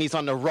Fighters, and he's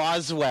on the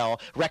Roswell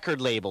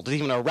record label. There's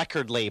even a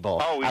record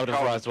label out of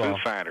Roswell.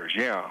 Foo Fighters,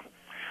 yeah.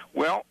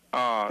 Well,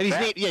 and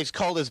he's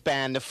called his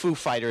band the Foo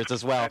Fighters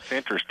as well. That's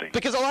interesting.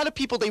 Because a lot of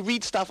people, they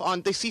see stuff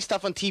on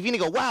TV and they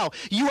go, wow,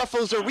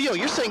 UFOs are real.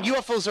 You're saying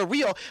UFOs are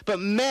real, but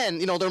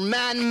they're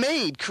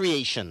man-made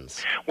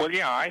creations. Well,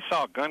 yeah, I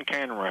saw a gun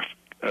camera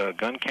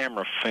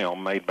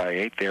film made by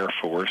 8th Air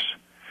Force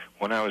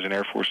when I was in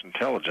Air Force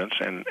Intelligence,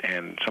 and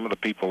some of the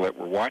people that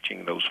were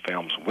watching those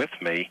films with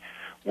me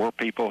were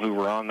people who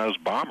were on those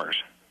bombers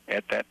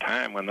at that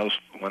time when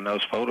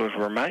those photos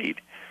were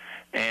made.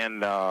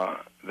 And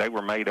they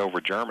were made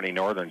over Germany,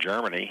 northern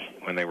Germany,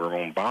 when they were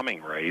on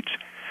bombing raids.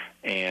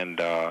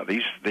 And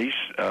these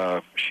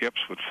ships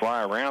would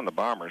fly around the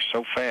bombers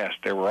so fast.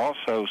 There were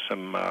also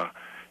some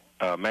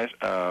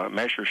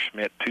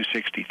Messerschmitt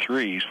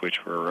 263s,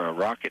 which were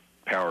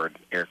rocket-powered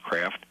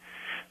aircraft.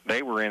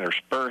 They were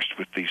interspersed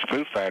with these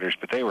Foo Fighters,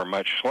 but they were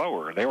much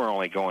slower. They were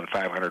only going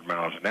 500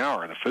 miles an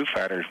hour. The Foo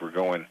Fighters were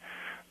going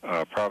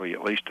probably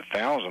at least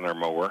 1,000 or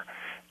more.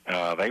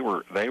 They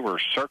were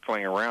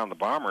circling around the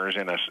bombers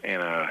in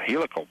a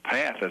helical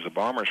path as the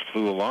bombers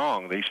flew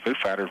along. These Foo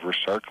Fighters were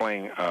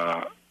circling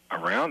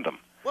around them.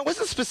 Well, I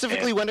wasn't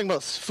specifically wondering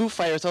about Foo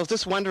Fighters. I was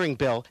just wondering,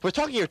 Bill. We're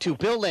talking here to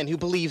Bill Lynn, who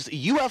believes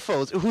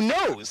UFOs, who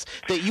knows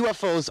that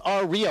UFOs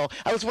are real.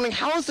 I was wondering,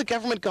 how has the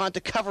government gone to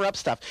cover up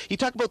stuff? You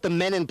talk about the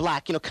men in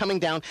black, coming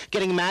down,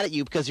 getting mad at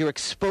you because you're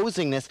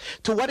exposing this.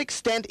 To what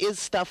extent is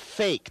stuff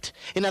faked?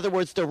 In other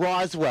words, the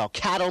Roswell,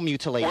 cattle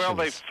mutilations. Well,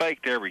 they've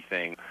faked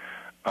everything.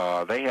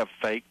 They have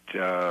faked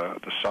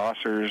the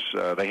saucers.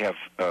 They have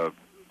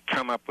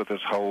come up with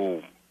this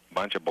whole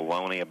bunch of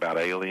baloney about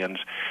aliens.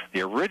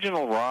 The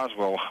original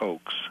Roswell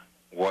hoax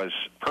was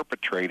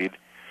perpetrated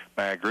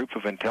by a group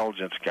of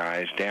intelligence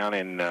guys down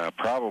in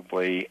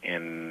probably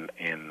in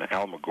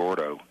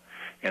Alamogordo,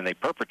 and they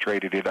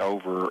perpetrated it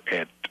over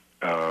at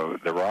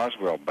the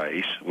Roswell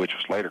base, which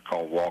was later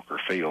called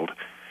Walker Field.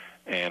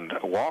 And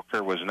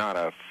Walker was not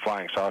a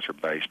flying saucer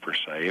base per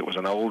se. It was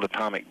an old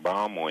atomic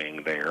bomb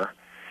wing there.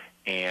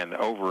 And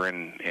over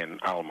in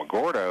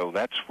Alamogordo,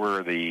 that's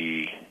where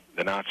the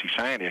Nazi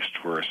scientists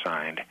were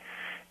assigned,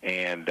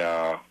 and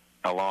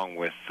along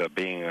with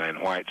being in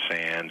White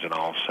Sands and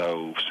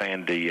also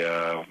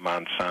Sandia,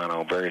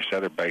 Monsanto, various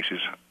other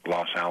bases,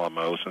 Los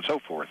Alamos, and so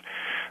forth.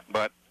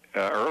 But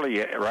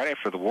right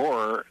after the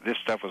war, this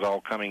stuff was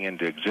all coming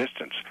into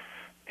existence,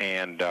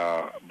 and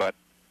but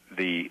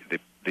these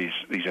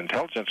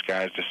intelligence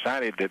guys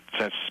decided that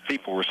since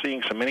people were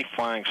seeing so many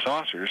flying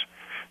saucers.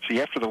 See,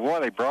 after the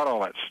war, they brought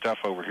all that stuff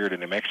over here to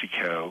New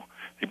Mexico.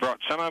 They brought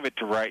some of it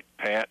to Wright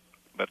Pat,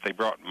 but they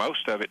brought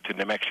most of it to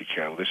New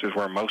Mexico. This is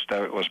where most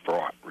of it was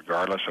brought,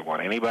 regardless of what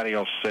anybody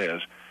else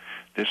says.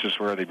 This is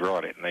where they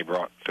brought it, and they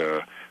brought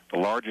the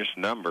largest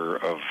number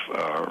of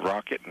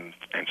rocket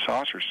and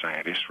saucer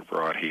scientists were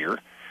brought here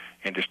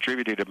and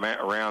distributed them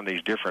around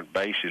these different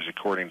bases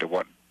according to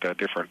what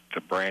different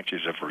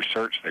branches of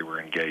research they were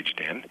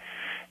engaged in.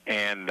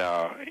 And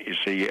you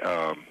see,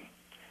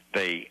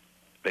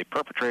 they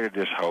perpetrated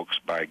this hoax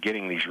by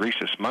getting these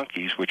rhesus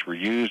monkeys, which were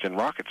used in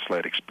rocket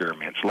sled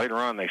experiments. Later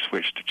on, they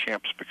switched to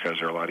chimps because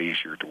they're a lot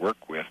easier to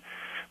work with.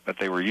 But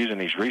they were using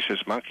these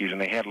rhesus monkeys,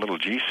 and they had little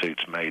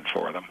G-suits made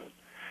for them.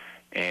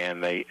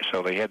 And they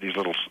had these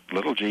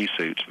little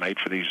G-suits made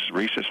for these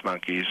rhesus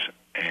monkeys,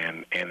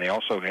 and they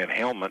also had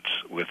helmets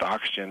with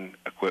oxygen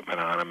equipment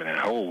on them, and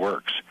the whole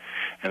works.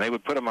 And they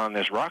would put them on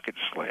this rocket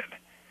sled,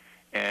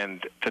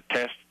 and to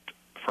test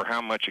for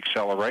how much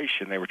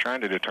acceleration. They were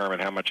trying to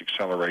determine how much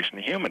acceleration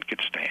a human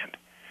could stand.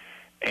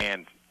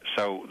 And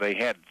so they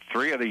had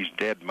 3 of these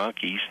dead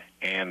monkeys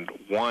and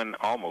 1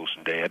 almost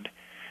dead,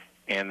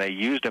 and they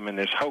used them in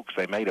this hoax.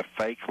 They made a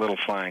fake little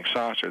flying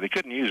saucer. They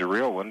couldn't use a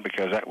real one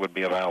because that would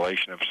be a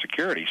violation of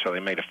security, so they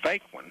made a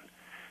fake one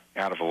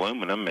out of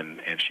aluminum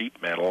and sheet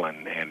metal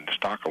and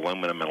stock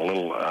aluminum and a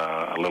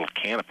little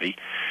canopy.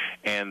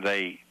 And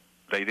they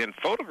then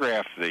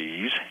photographed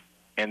these,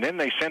 and then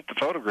they sent the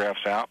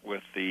photographs out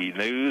with the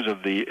news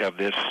of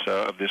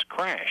this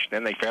crash.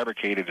 Then they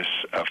fabricated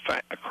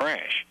a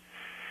crash,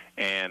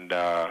 and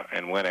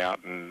went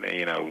out and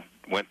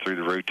went through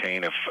the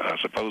routine of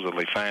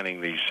supposedly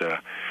finding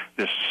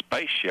this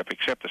spaceship.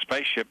 Except the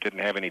spaceship didn't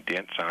have any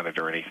dents on it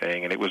or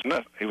anything, and it was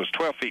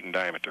 12 feet in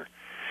diameter.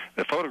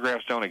 The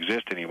photographs don't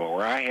exist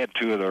anymore. I had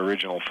 2 of the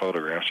original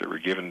photographs that were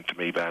given to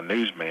me by a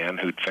newsman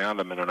who'd found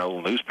them in an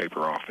old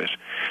newspaper office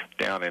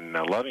down in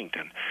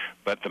Lovington.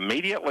 But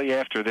immediately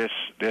after this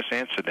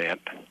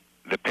incident,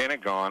 the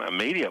Pentagon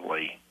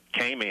immediately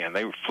came in.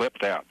 They were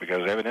flipped out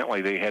because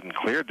evidently they hadn't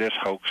cleared this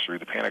hoax through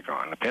the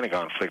Pentagon. The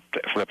Pentagon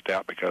flipped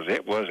out because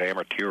it was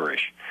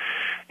amateurish.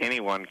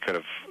 Anyone could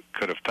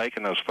have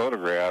taken those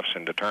photographs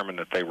and determined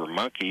that they were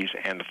monkeys,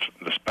 and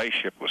the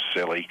spaceship was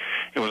silly.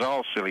 It was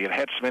all silly. It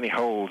had so many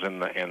holes in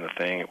the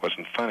thing. It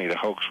wasn't funny. The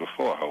hoax was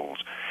full of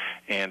holes.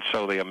 And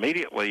so they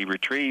immediately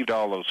retrieved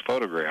all those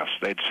photographs.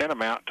 They'd sent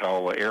them out to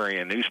all the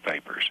area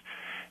newspapers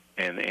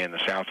in the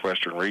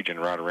southwestern region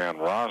right around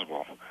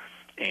Roswell.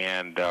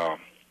 And the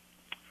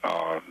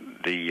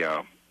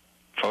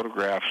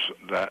photographs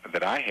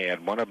that I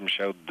had, one of them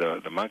showed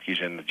the monkeys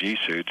in the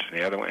G-suits, and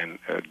the other one,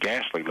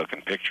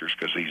 ghastly-looking pictures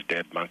because these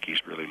dead monkeys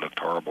really looked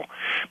horrible.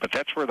 But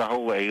that's where the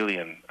whole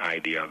alien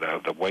idea,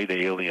 the way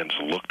the aliens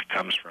looked,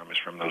 comes from, is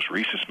from those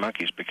rhesus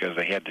monkeys, because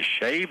they had to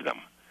shave them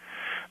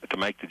to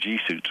make the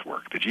G-suits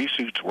work. The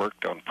G-suits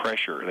worked on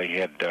pressure. They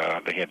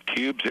had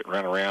tubes that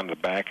run around the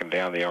back and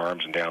down the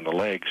arms and down the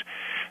legs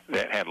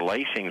that had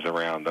lacings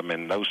around them,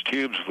 and those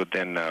tubes would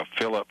then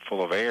fill up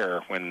full of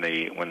air when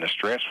the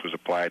stress was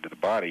applied to the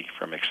body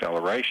from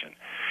acceleration.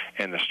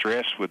 And the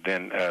stress would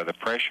then, the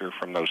pressure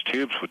from those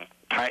tubes would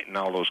tighten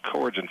all those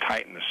cords and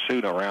tighten the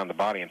suit around the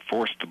body and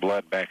force the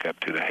blood back up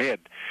to the head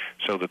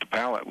so that the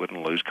pilot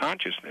wouldn't lose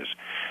consciousness.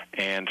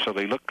 And so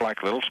they looked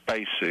like little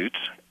space suits,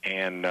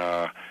 and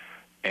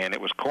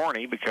it was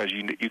corny because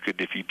you could,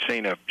 if you'd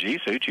seen a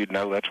G-suit, you'd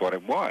know that's what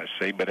it was.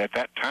 See, but at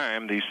that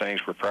time, these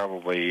things were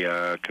probably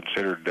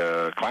considered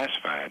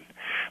classified.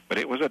 But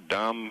it was a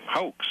dumb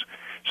hoax.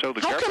 So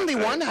how come they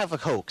want to have a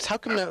hoax? How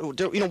come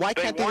why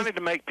can't they wanted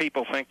to make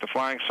people think the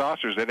flying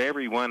saucers that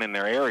everyone in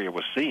their area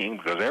was seeing,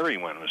 because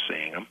everyone was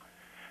seeing them.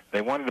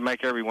 They wanted to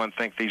make everyone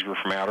think these were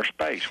from outer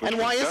space. And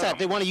why is that?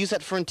 They want to use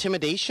that for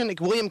intimidation? Like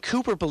William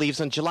Cooper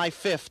believes on July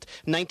 5th,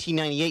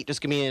 1998, there's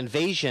going to be an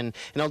invasion,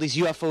 and all these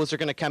UFOs are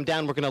going to come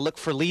down. We're going to look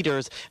for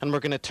leaders, and we're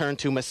going to turn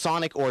to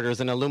Masonic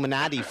orders and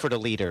Illuminati for the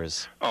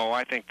leaders. Oh,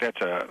 I think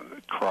that's a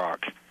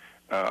crock.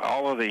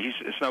 All of these,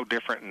 it's no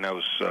different than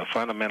those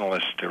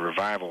fundamentalist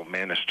revival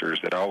ministers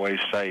that always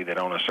say that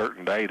on a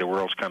certain day the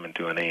world's coming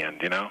to an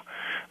end,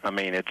 I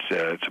mean,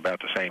 it's about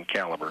the same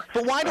caliber.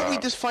 But why don't we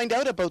just find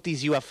out about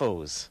these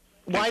UFOs?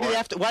 Why do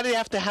they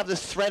have to have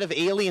this threat of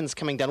aliens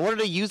coming down? What are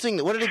they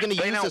using? What are they going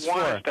to use this for? They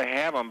don't want us to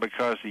have them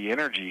because the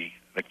energy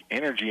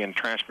and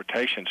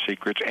transportation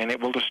secrets, and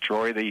it will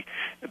destroy the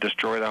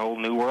whole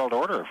New World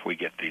Order if we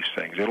get these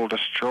things. It'll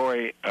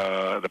destroy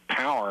the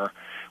power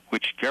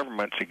which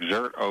governments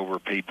exert over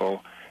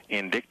people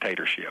in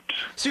dictatorships.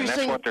 So and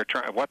that's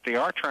what they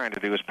are trying to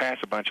do is pass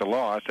a bunch of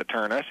laws to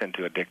turn us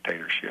into a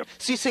dictatorship.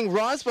 So you're saying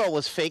Roswell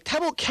was faked. How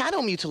about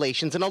cattle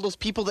mutilations and all those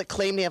people that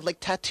claim they have like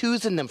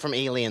tattoos in them from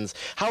aliens?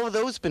 How have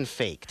those been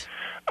faked?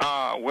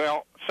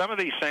 Well, some of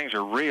these things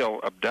are real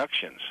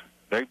abductions.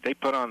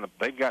 They've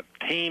got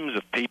teams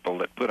of people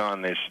that put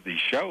on these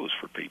shows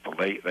for people.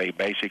 They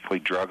basically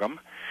drug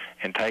them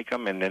and take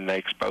them, and then they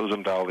expose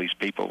them to all these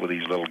people with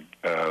these little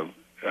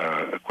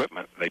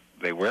equipment.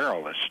 They wear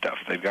all this stuff.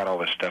 They've got all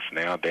this stuff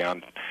now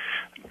down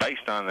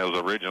based on those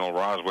original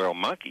Roswell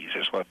monkeys.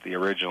 Is what the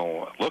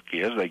original look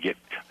is.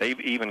 They've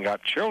even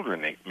got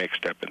children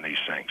mixed up in these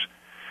things.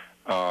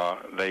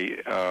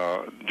 They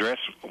dress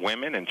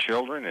women and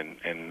children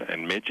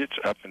and midgets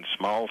up in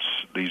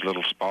these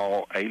little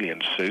small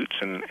alien suits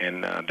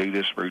and do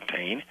this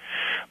routine.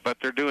 But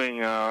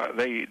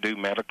they do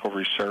medical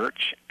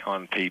research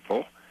on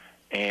people.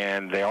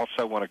 And they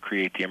also want to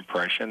create the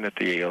impression that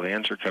the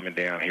aliens are coming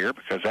down here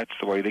because that's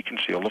the way they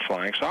conceal the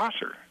flying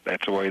saucer.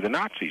 That's the way the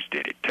Nazis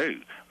did it,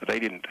 too. But they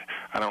didn't,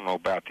 I don't know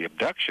about the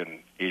abduction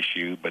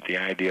issue, but the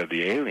idea of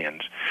the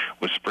aliens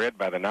was spread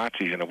by the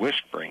Nazis in a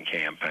whispering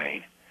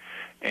campaign.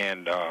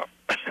 And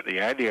the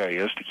idea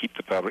is to keep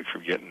the public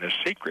from getting this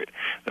secret.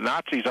 The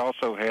Nazis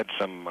also had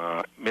some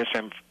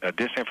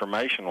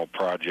disinformational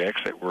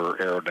projects that were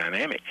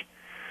aerodynamic,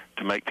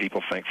 to make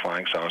people think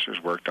flying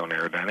saucers worked on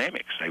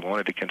aerodynamics. They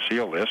wanted to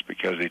conceal this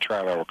because the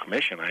Trilateral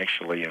Commission,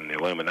 actually, and the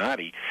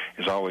Illuminati,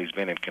 has always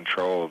been in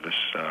control of this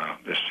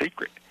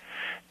secret.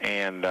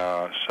 And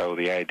so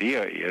the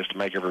idea is to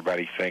make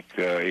everybody think,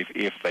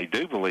 if they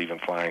do believe in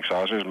flying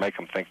saucers, make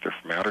them think they're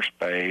from outer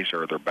space,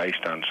 or they're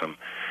based on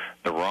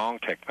the wrong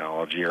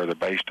technology, or they're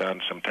based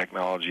on some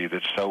technology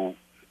that's so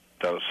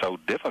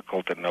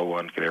difficult that no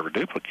one could ever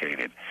duplicate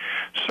it.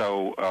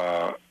 So,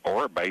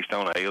 or based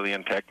on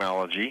alien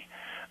technology.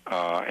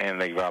 And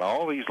they've got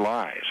all these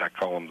lies. I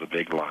call them the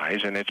big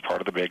lies, and it's part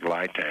of the big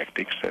lie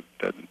tactics that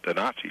the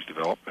Nazis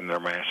developed in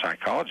their mass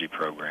psychology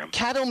program.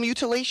 Cattle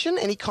mutilation?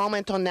 Any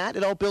comment on that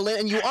at all, Bill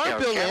Lynn? And you are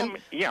Bill Lynn.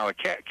 Yeah,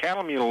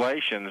 cattle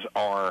mutilations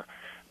are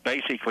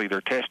basically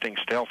they're testing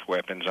stealth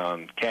weapons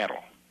on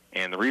cattle.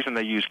 And the reason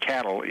they use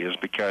cattle is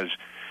because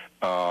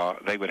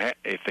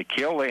if they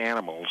kill the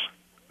animals,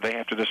 they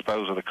have to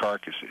dispose of the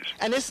carcasses.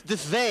 And this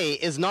they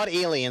is not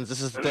aliens.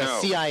 This is the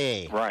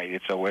CIA. Right.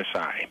 It's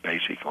OSI,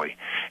 basically.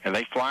 And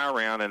they fly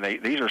around, and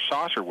these are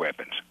saucer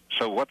weapons.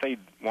 So what they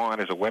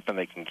want is a weapon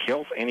they can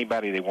kill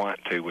anybody they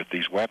want to with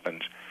these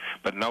weapons,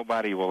 but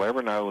nobody will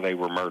ever know they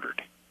were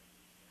murdered.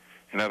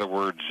 In other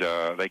words,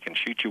 they can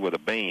shoot you with a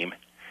beam.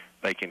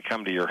 They can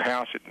come to your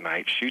house at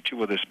night, shoot you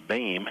with this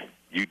beam.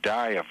 You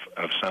die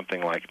of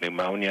something like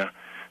pneumonia,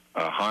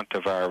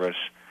 hantavirus,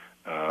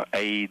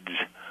 AIDS,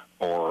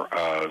 or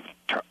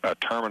a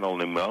terminal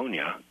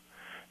pneumonia,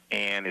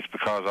 and it's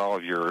because all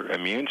of your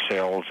immune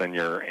cells and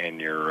your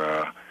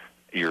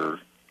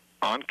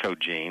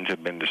oncogenes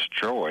have been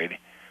destroyed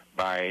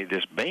by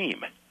this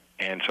beam.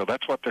 And so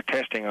that's what they're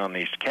testing on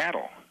these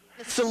cattle.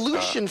 The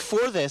solution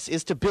for this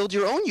is to build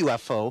your own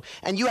UFO,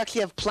 and you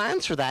actually have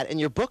plans for that in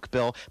your book,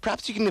 Bill.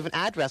 Perhaps you can give an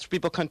address where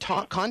people can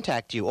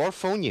contact you or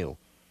phone you.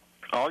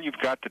 All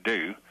you've got to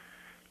do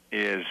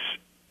is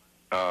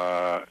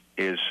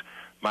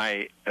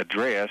my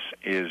address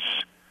is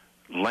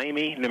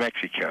Lamy, New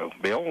Mexico.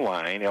 Bill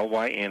Line,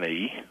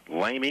 L-Y-N-E,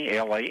 Lamy,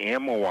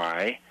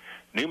 L-A-M-Y,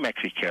 New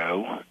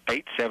Mexico,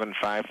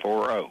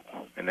 87540.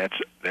 And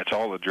that's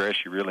all the address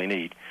you really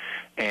need.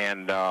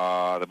 And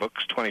the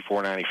book's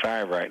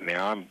 $24.95 right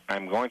now.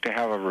 I'm going to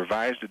have a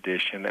revised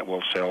edition that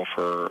will sell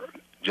for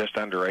just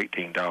under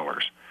 $18.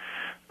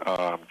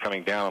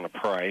 Coming down on the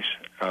price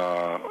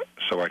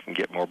so I can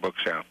get more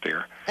books out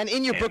there. And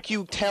in your book,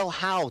 you tell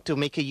how to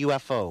make a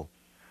UFO.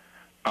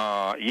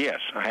 Yes,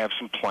 I have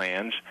some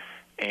plans,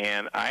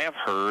 and I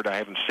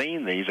haven't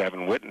seen these, I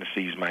haven't witnessed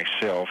these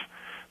myself,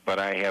 but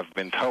I have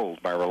been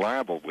told by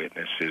reliable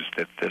witnesses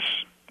that this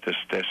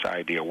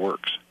idea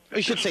works.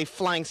 You should say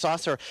flying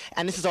saucer,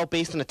 and this is all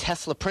based on a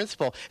Tesla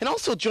principle. And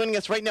also joining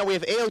us right now, we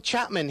have A.O.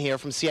 Chapman here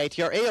from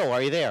CITR. A.O.,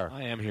 are you there?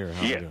 I am here.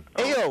 How are you doing?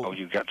 A.O. Oh,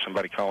 you got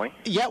somebody calling?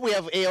 Yeah, we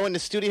have A.O. in the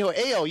studio.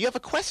 A.O., you have a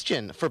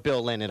question for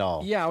Bill Lynn at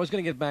all? Yeah, I was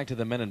going to get back to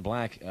the Men in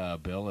Black,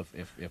 Bill,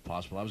 if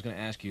possible. I was going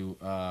to ask you,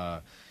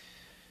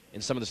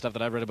 in some of the stuff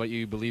that I've read about you,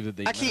 you believe that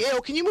they... Actually,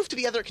 A.O., can you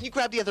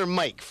grab the other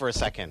mic for a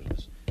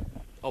second?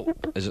 Oh,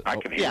 is it? I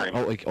can hear him.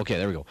 Oh, okay,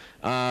 there we go.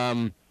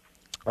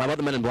 About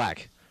the Men in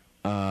Black.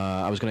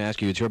 I was going to ask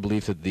you, it's your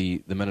belief that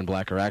the Men in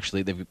Black are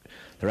actually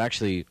they're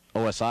actually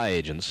OSI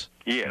agents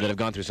that have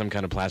gone through some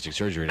kind of plastic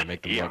surgery to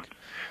make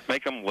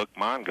them look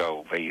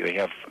Mongo. They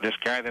have this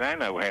guy that I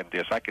know had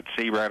this. I could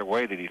see right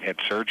away that he'd had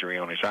surgery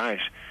on his eyes.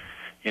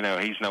 You know,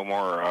 he's no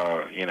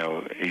more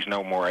he's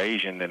no more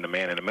Asian than the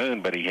Man in the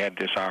Moon, but he had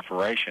this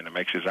operation that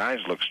makes his eyes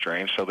look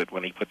strange, so that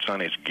when he puts on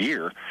his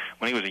gear,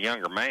 when he was a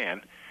younger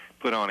man,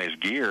 put on his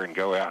gear and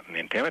go out and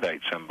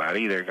intimidate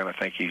somebody, they're going to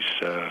think he's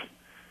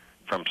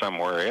from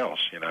somewhere else,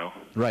 you know.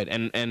 Right,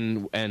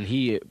 and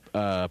he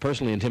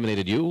personally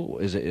intimidated you?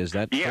 Is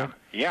that yeah, true?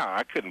 Yeah,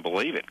 I couldn't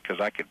believe it, because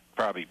I could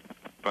probably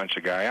punch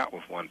a guy out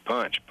with one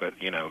punch, but,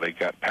 you know, they've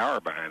got power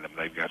behind them.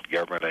 They've got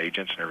government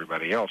agents and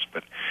everybody else,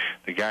 but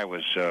the guy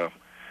was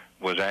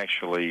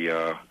actually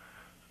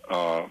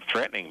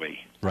threatening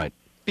me. Right.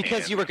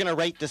 Because you were going to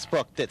write this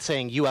book that's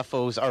saying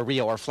UFOs are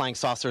real or flying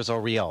saucers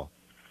are real.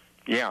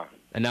 Yeah.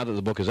 And now that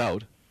the book is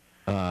out,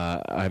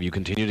 have you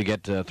continued to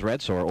get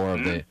threats, or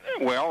have they...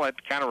 Well, it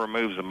kind of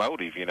removes the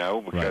motive, you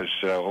know, because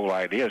the whole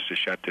idea is to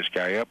shut this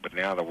guy up, but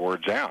now the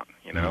word's out,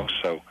 you know,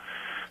 so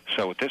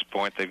at this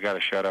point they've got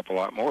to shut up a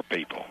lot more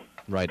people.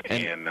 Right.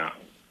 And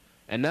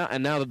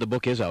now that the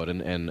book is out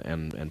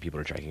and people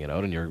are checking it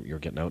out and you're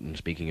getting out and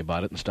speaking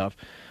about it and stuff.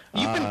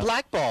 You've been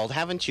blackballed,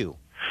 haven't you?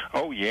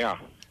 Oh, yeah.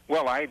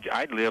 Well,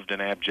 I lived in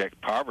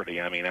abject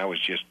poverty. I mean, I was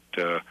just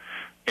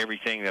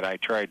everything that I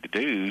tried to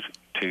do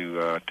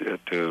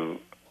to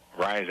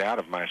rise out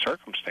of my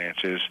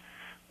circumstances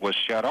was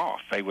shut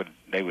off. They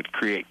would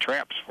create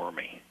traps for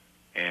me,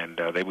 and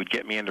they would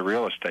get me into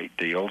real estate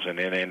deals, and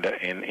then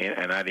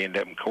and I'd end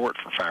up in court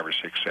for 5 or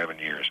 6, 7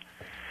 years.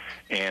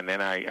 And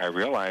then I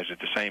realized that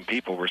the same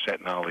people were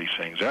setting all these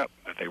things up,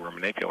 that they were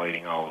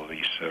manipulating all of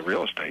these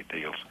real estate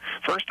deals.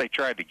 First, they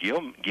tried to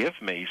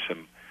give me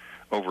some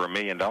over $1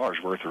 million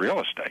worth of real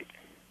estate,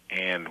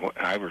 and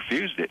I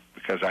refused it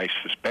because I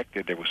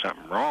suspected there was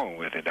something wrong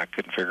with it. I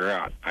couldn't figure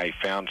out. I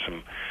found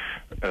some.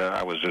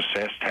 I was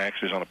assessed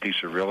taxes on a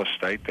piece of real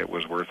estate that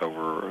was worth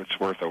over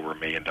 $1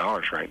 million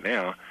right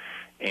now,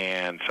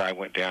 and so I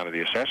went down to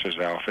the assessor's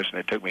office, and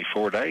it took me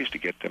 4 days to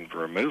get them to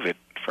remove it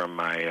from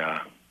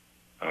my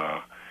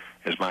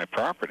as my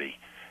property,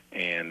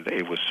 and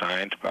it was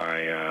signed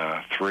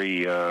by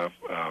 3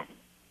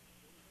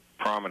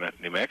 prominent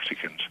New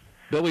Mexicans.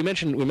 Bill, we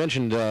mentioned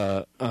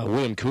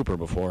William Cooper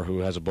before, who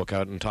has a book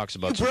out and talks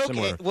about you some broke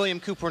similar... William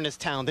Cooper in his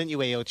town, didn't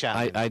you, A.O.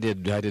 Chapman? I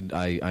did.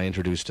 I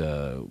introduced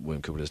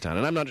William Cooper to his town,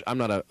 and I'm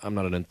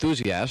not an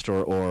enthusiast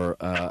or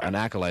an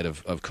acolyte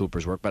of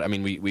Cooper's work, but I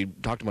mean we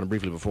talked about him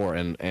briefly before,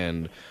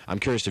 and I'm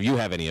curious if you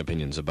have any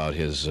opinions about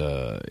his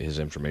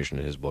information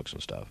in his books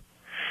and stuff.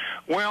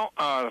 Well,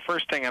 the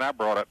first thing that I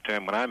brought up to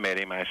him when I met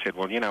him, I said,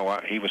 well, you know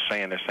what, he was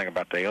saying this thing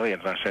about the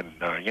aliens. I said,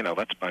 you know,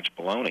 that's a bunch of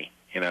baloney.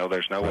 You know,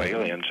 there's no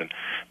aliens. And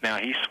now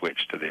he's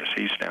switched to this.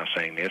 He's now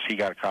saying this. He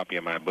got a copy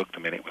of my book the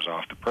minute it was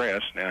off the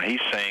press. Now he's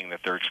saying that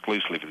they're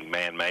exclusively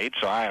man-made,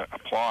 so I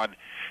applaud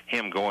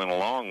him going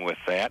along with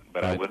that,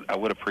 but I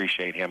would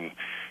appreciate him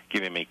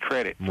giving me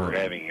credit for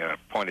having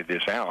pointed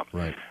this out.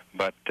 Right.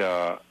 But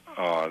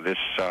this...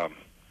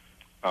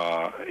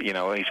 you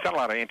know, he's got a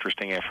lot of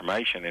interesting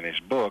information in his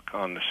book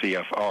on the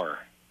CFR,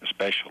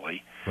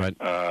 especially. Right.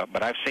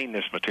 But I've seen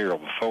this material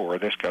before.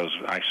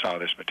 I saw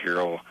this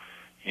material,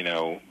 you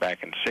know,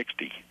 back in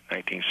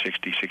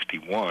 1960,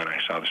 61. I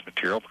saw this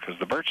material because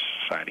the Birch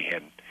Society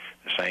had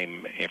the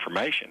same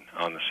information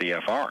on the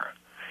CFR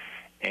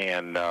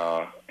and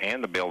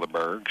the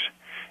Bilderbergs.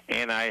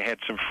 And I had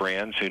some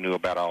friends who knew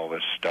about all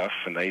this stuff,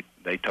 and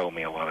they told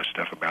me a lot of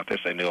stuff about this.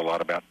 They knew a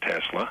lot about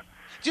Tesla.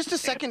 Just a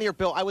second here,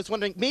 Bill. I was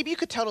wondering, maybe you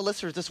could tell the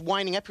listeners just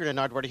winding up here to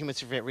Nardwuar, the Human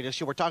Survey Radio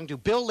Show. We're talking to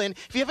Bill Lynn.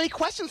 If you have any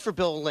questions for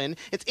Bill Lynn,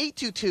 it's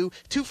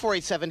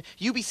 822-2487,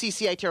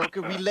 UBC-CITR. We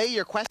could relay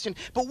your question.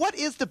 But what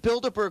is the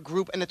Bilderberg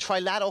Group and the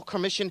Trilateral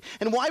Commission,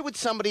 and why would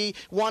somebody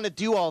want to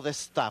do all this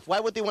stuff? Why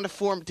would they want to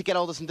form to get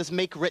all this in this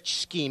make-rich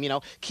scheme,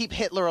 keep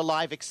Hitler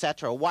alive,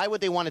 etc.? Why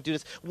would they want to do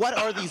this? What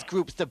are these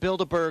groups, the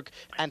Bilderberg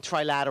and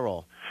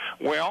Trilateral?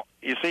 Well,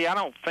 you see, I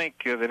don't think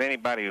that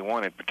anybody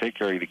wanted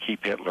particularly to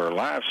keep Hitler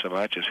alive so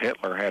much as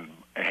Hitler had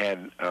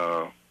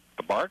the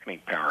bargaining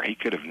power. He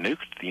could have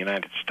nuked the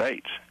United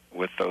States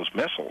with those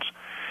missiles.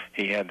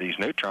 He had these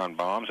neutron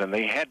bombs, and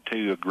they had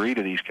to agree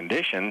to these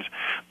conditions,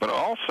 but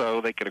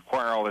also they could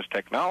acquire all this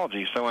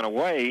technology. So in a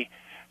way,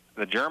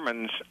 the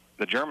German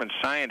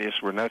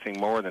scientists were nothing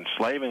more than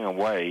slaving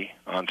away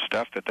on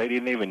stuff that they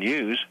didn't even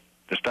use.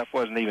 The stuff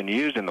wasn't even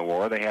used in the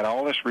war. They had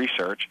all this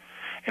research,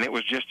 and it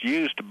was just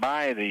used to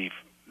buy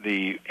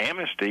the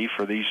amnesty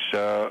for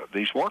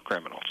these war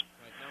criminals.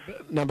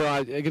 Now, Bill,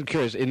 I get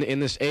curious. In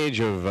this age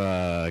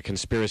of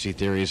conspiracy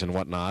theories and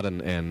whatnot,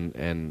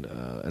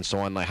 and so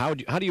on, like how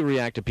do you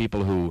react to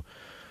people who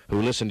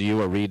listen to you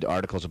or read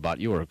articles about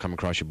you or come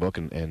across your book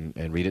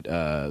and read it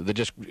that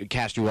just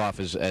cast you off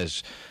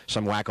as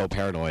some wacko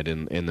paranoid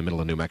in the middle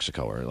of New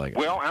Mexico or like?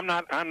 Well, I'm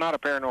not a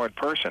paranoid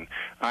person.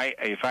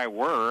 If I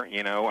were,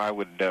 I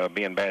would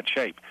be in bad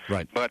shape.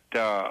 Right. But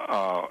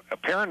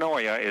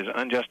paranoia is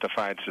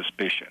unjustified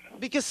suspicion.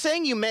 Because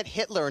saying you met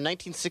Hitler in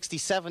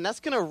 1967, that's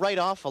going to write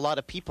off a lot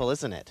of people,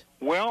 isn't it?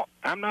 Well,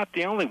 I'm not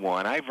the only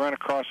one. I've run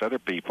across other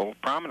people,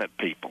 prominent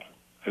people,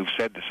 who've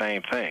said the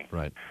same thing.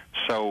 Right.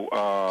 So,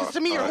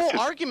 to me, your whole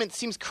argument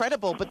seems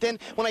credible, but then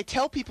when I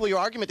tell people your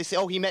argument, they say,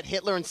 "Oh, he met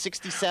Hitler in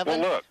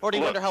 '67," or they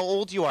wonder how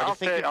old you are.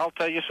 I'll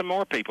tell you some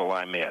more people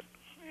I met,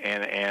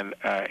 and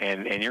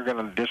you're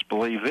going to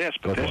disbelieve this,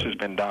 but this has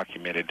been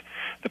documented.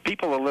 The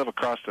people who lived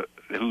across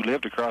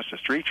the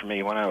street from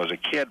me when I was a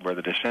kid were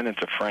the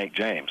descendants of Frank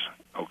James.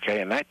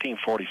 Okay, in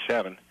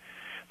 1947,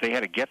 they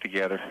had a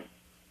get-together,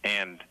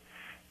 and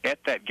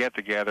at that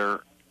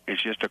get-together,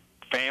 it's just a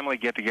family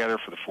get-together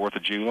for the 4th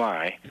of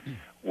July,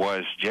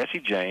 was Jesse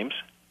James,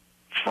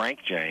 Frank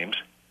James,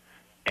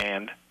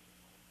 and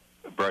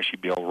Brushy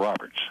Bill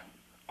Roberts,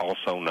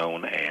 also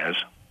known as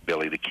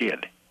Billy the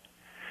Kid.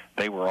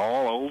 They were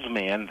all old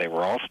men. They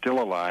were all still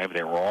alive.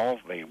 They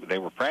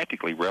were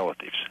practically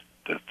relatives,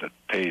 to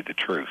tell you the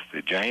truth.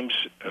 The James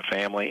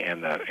family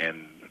and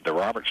the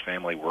Roberts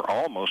family were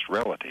almost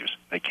relatives.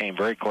 They came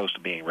very close to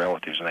being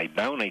relatives, and they'd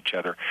known each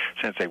other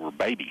since they were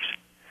babies.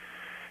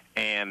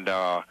 And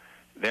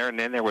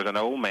then there was an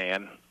old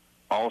man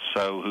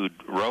also who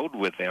rode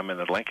with them in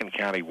the Lincoln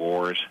County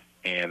Wars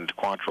and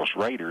Quantrill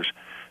Raiders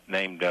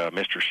named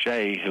Mr.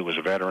 Shea, who was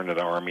a veteran of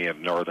the Army of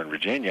Northern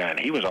Virginia, and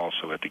he was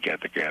also at the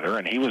get-together,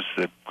 and he was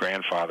the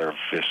grandfather of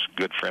this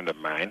good friend of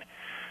mine,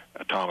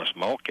 Thomas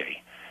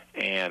Mulcahy.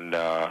 And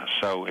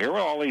so here were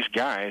all these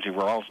guys who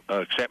were all,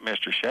 except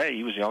Mr. Shea,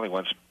 he was the only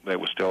one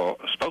that was still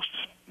supposed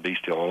to be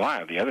still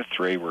alive. The other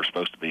three were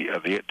supposed to be,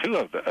 two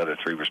of the other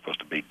three were supposed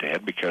to be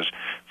dead because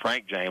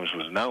Frank James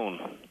was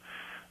known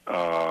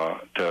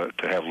to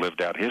have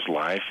lived out his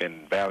life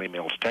in Valley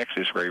Mills,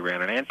 Texas, where he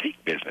ran an antique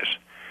business.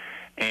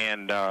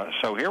 And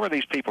so here were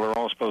these people who are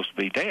all supposed to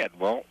be dead.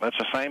 Well, that's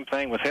the same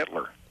thing with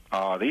Hitler.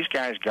 These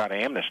guys got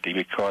amnesty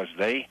because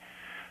they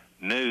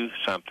knew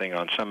something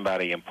on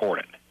somebody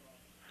important.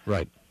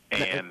 Right.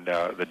 And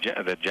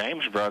the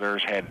James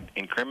brothers had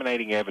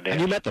incriminating evidence.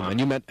 And you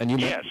met them.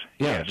 Yes.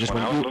 Yeah. Just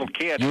when I was a little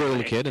kid. You were a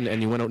little kid,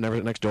 and you went out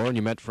next door, and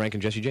you met Frank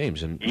and Jesse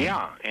James. And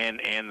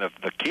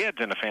the kids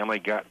in the family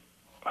got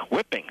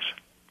whippings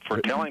for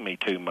telling me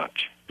too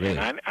much. Really?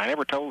 And I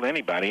never told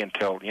anybody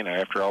until,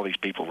 after all these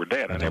people were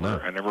dead. I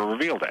never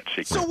revealed that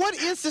secret. So what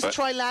is this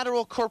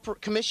Trilateral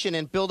Corporate Commission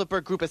and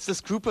Bilderberg Group? It's this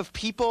group of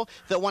people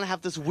that want to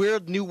have this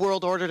weird new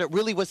world order that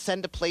really was set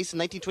into place in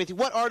 1923.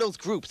 What are those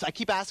groups? I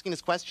keep asking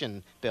this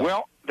question, Bill.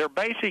 Well, they're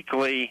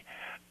basically,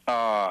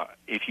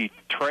 if you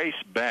trace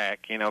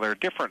back, there are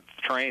different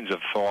trains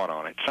of thought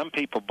on it. Some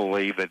people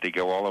believe that they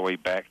go all the way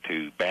back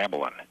to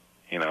Babylon,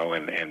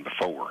 and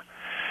before.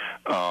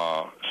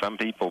 Some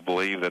people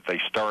believe that they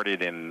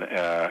started in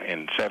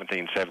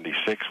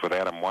 1776 with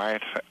Adam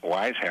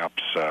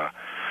Weishaupt's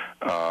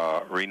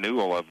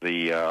renewal of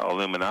the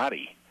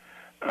Illuminati,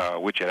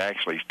 which had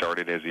actually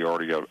started as the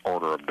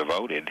Order of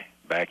Devoted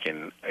back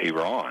in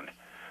Iran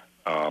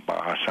by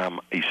Hassan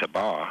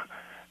Isabah,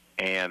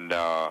 and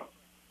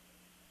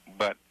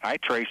but I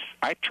trace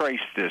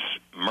this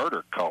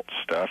murder cult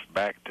stuff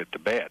back to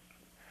Tibet,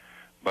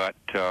 but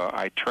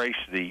I trace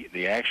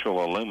the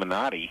actual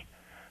Illuminati.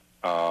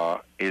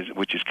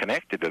 Which is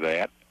connected to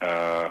that,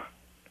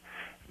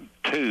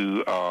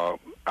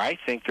 I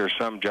think there's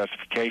some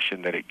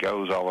justification that it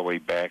goes all the way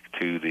back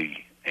to the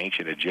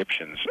ancient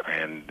Egyptians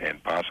and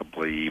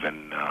possibly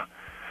even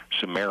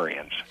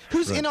Sumerians.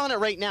 Who's in on it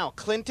right now?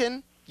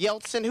 Clinton?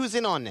 Yeltsin? Who's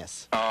in on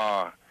this?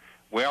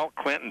 Well,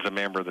 Clinton's a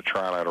member of the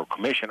Trilateral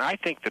Commission. I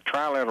think the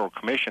Trilateral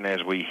Commission,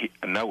 as we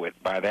know it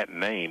by that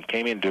name,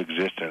 came into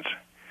existence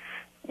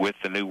with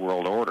the New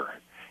World Order.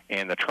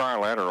 and the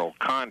trilateral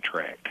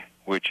contract,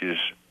 which is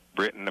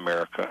Britain,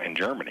 America, and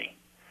Germany.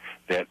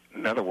 That,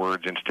 in other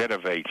words, instead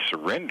of a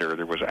surrender,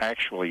 there was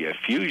actually a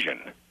fusion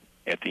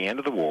at the end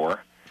of the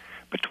war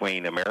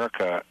between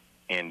America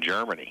and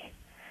Germany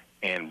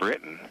and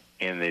Britain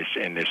in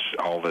this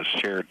all this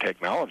shared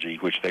technology,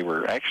 which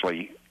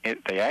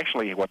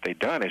what they'd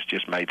done is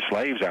just made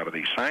slaves out of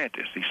these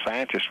scientists. These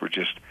scientists were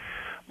just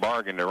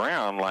bargained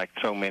around like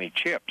so many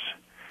chips,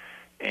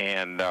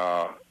 and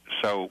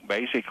so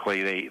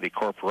basically the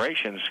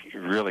corporations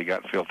really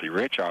got filthy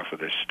rich off of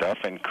this stuff,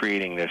 and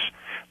creating this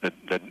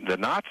the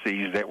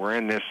Nazis that were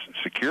in this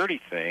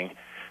security thing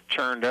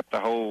churned up the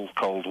whole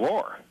Cold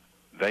War.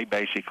 They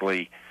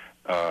basically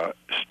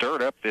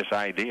stirred up this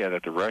idea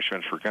that the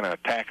Russians were going to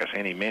attack us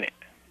any minute,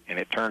 and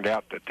it turned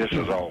out that this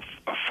was all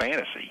a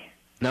fantasy.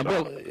 Now,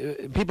 Bill,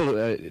 people,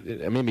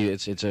 maybe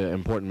it's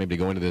important maybe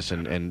to go into this,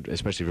 and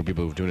especially for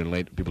people who tune in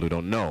late, people who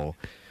don't know.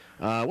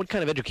 What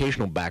kind of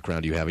educational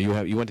background do you have? You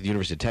went to the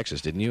University of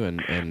Texas, didn't you?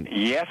 And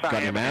yes, got I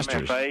have your an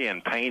master's. MFA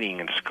in painting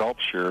and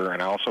sculpture,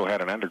 and I also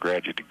had an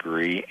undergraduate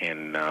degree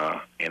in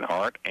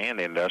art and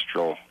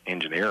industrial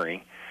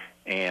engineering,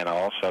 and I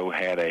also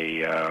had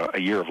a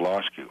year of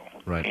law school.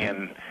 Right.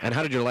 And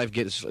how did your life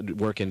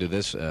work into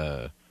this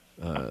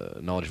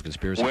knowledge of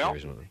conspiracy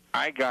theories?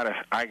 I got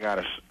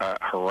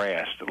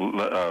harassed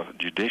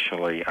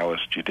judicially. I was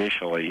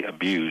judicially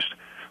abused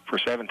for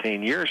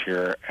 17 years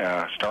here,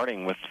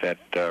 starting with that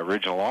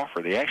original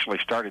offer. They actually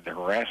started the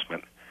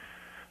harassment.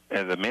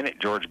 The minute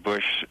George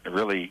Bush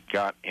really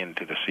got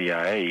into the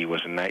CIA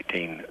was in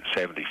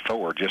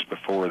 1974, just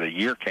before the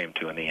year came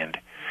to an end,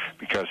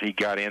 because he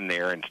got in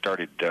there and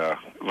started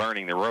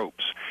learning the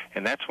ropes.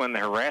 And that's when the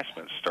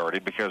harassment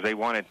started, because they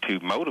wanted to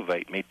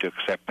motivate me to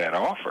accept that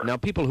offer. Now,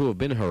 people who have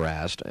been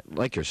harassed,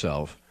 like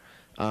yourself,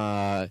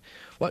 I'm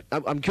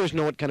curious to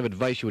know what kind of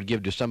advice you would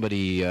give to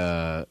somebody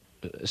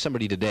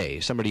today,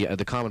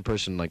 the common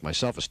person like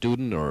myself, a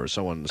student or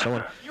someone.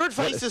 Your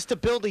advice is to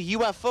build a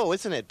UFO,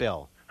 isn't it,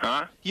 Bill?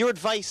 Huh? Your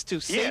advice to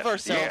save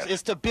ourselves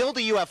is to build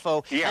a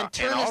UFO and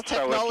turn this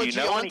technology if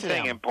you know onto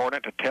anything them.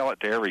 important, to tell it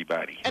to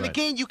everybody. And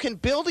again, you can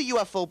build a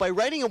UFO by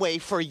writing away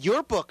for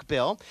your book,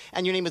 Bill,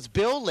 and your name is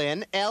Bill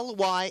Lynn,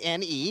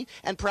 Lyne,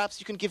 and perhaps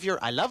you can give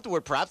I love the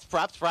word perhaps,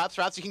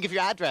 you can give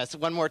your address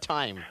one more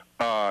time.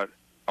 All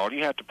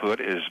you have to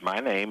put is my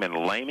name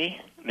in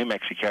Lamy, New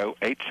Mexico,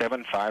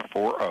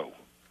 87540.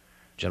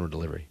 General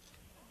delivery.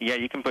 Yeah,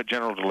 you can put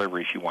general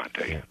delivery if you want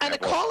to. Yeah. And a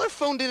caller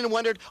phoned in and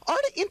wondered, are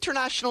the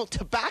international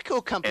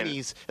tobacco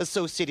companies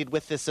associated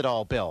with this at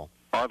all, Bill?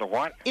 Are the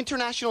what?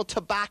 International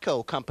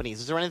tobacco companies.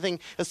 Is there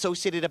anything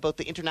associated about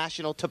the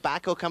international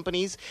tobacco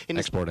companies?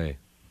 Export A.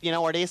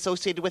 Are they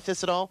associated with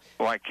this at all?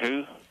 Like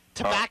who?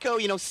 Tobacco,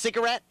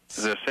 cigarettes?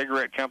 The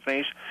cigarette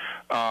companies.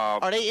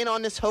 Are they in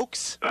on this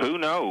hoax? Who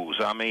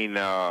knows? I mean,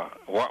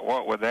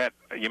 what would that...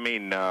 You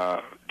mean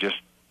just...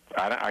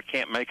 I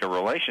can't make a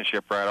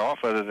relationship right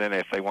off, other than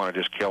if they want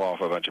to just kill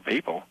off a bunch of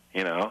people,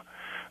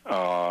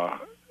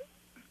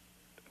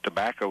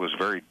 Tobacco is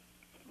very,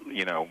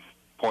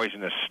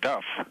 poisonous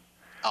stuff.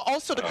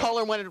 Also, the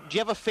caller wondered, do you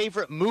have a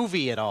favorite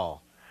movie at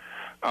all?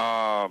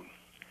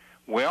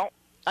 Well...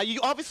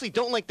 you obviously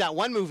don't like that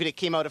one movie that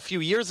came out a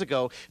few years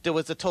ago that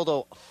was a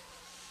total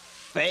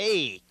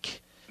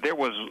fake. There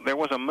was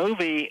a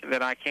movie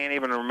that I can't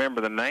even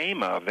remember the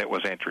name of that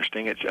was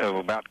interesting. It's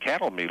about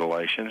cattle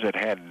mutilations. It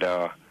had...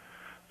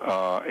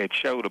 it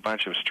showed a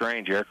bunch of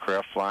strange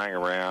aircraft flying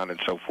around and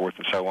so forth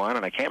and so on,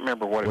 and I can't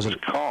remember what it was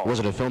called. Was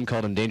it a film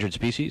called Endangered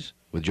Species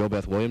with Jo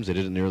Beth Williams? They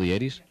did it in the early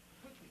 80s?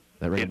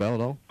 That ring a bell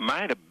at all?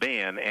 Might have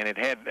been, and it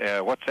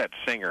had, what's that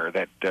singer,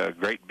 that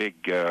great big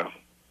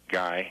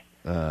guy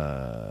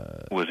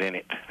was in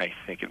it. I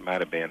think it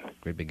might have been.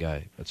 Great big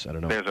guy. I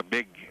don't know. There's a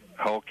big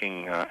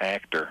hulking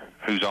actor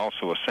who's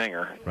also a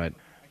singer. Right.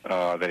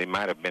 That he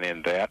might have been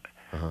in that.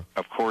 Uh-huh.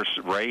 Of course,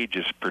 Rage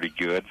is pretty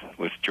good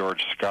with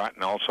George Scott,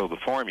 and also The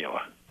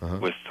Formula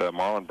with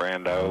Marlon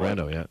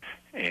Brando.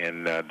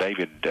 And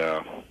David,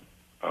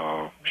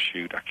 I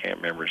can't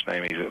remember his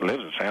name. He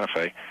lives in Santa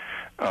Fe.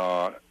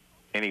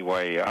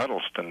 David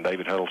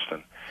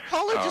Huddleston.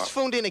 Caller just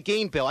phoned in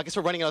again, Bill. I guess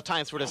we're running out of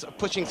time, so we're just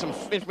pushing some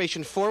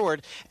information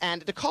forward.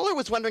 And the caller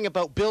was wondering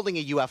about building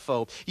a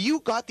UFO.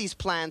 You got these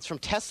plans from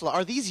Tesla.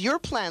 Are these your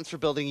plans for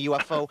building a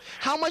UFO?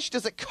 How much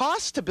does it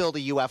cost to build a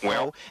UFO?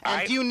 Well,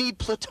 do you need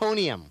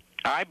plutonium?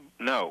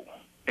 No.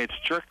 It's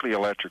strictly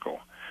electrical.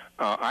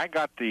 I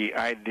got the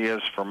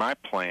ideas for my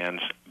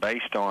plans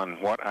based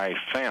on what I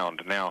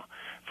found. Now,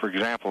 for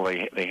example,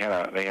 they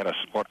had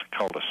what's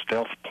called a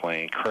stealth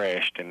plane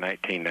crashed in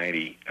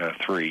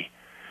 1993,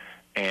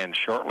 and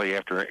shortly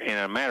after, in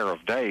a matter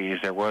of days,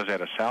 there was at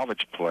a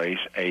salvage place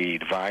a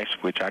device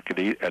which I could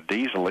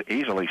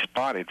easily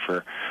spotted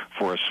for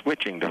a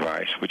switching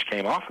device, which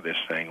came off of this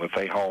thing, which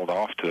they hauled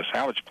off to a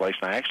salvage place,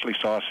 and I actually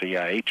saw a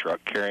CIA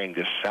truck carrying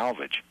this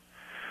salvage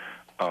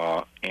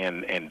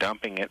and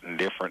dumping it in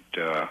different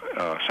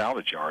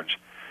salvage yards.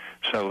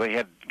 So they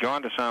had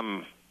gone to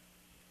some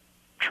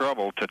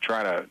trouble to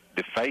try to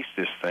deface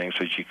this thing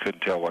so that you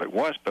couldn't tell what it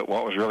was. But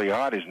what was really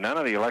odd is none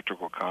of the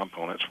electrical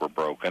components were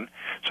broken.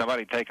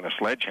 Somebody had taken a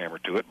sledgehammer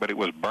to it, but it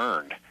was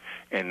burned,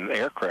 and the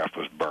aircraft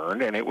was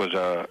burned, and it was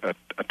a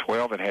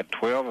 12. It had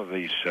 12 of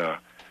these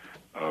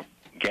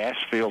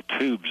gas-filled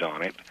tubes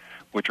on it,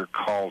 which are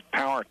called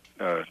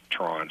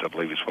powertrons, I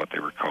believe is what they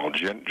were called,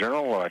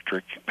 General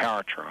Electric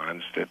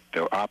powertrons that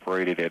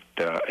operated at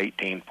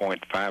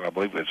 18.5, I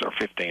believe it was, or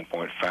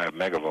 15.5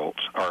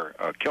 megavolts, or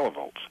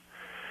kilovolts,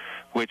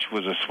 which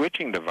was a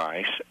switching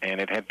device,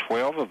 and it had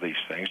 12 of these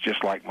things,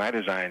 just like my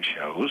design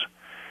shows,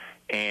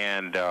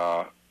 and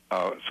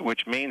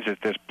which means that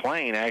this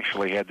plane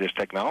actually had this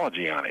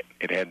technology on it.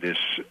 It had this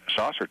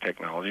saucer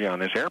technology on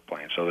this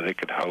airplane so that it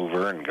could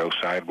hover and go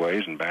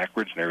sideways and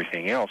backwards and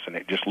everything else, and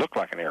it just looked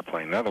like an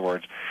airplane. In other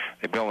words,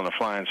 they're building a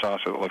flying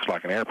saucer that looks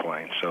like an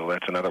airplane, so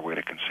that's another way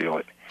to conceal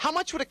it. How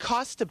much would it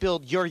cost to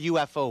build your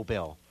UFO,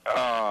 Bill?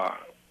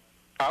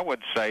 I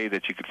would say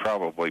that you could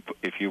probably,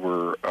 if you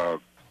were a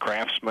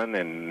craftsman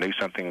and knew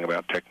something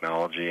about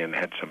technology and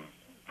had some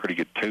pretty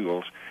good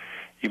tools,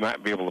 you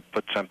might be able to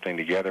put something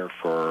together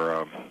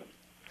for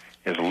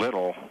as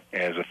little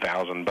as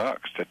 $1,000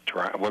 to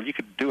try. Well, you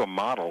could do a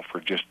model for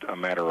just a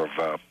matter of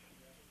a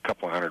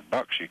couple of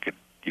 $100.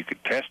 You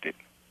could test it,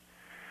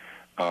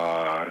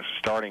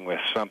 starting with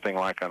something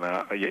like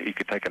you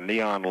could take a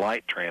neon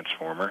light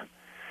transformer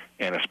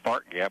and a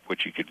spark gap,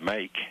 which you could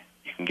make.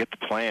 You can get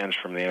the plans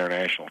from the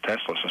International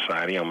Tesla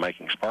Society on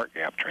making spark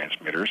gap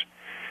transmitters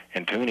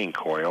and tuning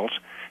coils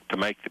to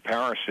make the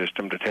power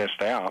system to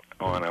test out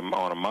on a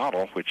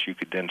model, which you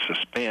could then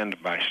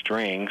suspend by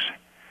strings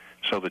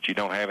so that you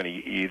don't have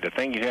any. The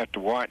thing you have to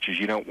watch is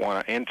you don't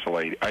want to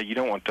insulate. You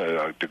don't want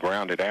to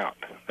ground it out.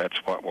 That's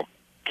what will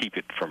keep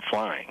it from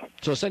flying.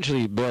 So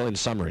essentially, Bill, in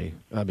summary,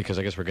 because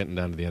I guess we're getting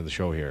down to the end of the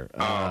show here,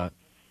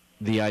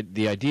 the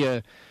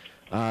idea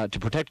to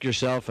protect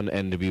yourself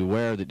and to be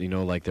aware that,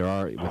 like there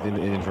are within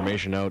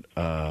information out,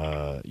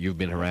 you've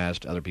been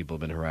harassed, other people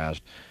have been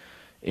harassed.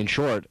 In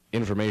short,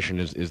 information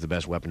is the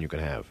best weapon you can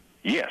have.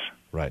 Yes.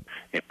 Right.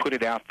 And put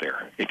it out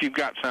there. If you've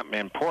got something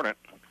important,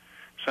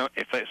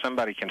 if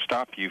somebody can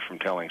stop you from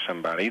telling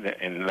somebody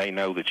and they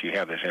know that you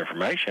have this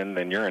information,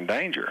 then you're in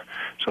danger.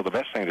 So the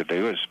best thing to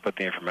do is put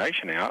the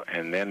information out,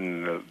 and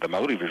then the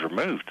motive is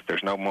removed.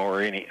 There's no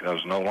longer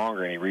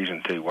any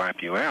reason to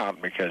wipe you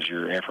out because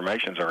your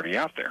information's already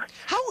out there.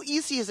 How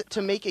easy is it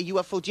to make a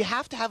UFO? Do you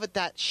have to have it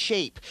that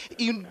shape?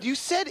 You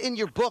said in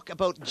your book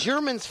about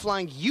Germans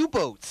flying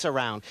U-boats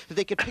around, that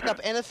they could pick up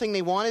anything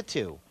they wanted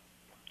to.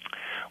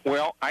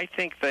 Well, I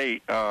think this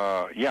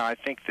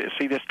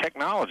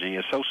technology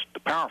is so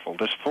powerful,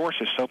 this force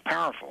is so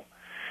powerful,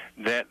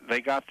 that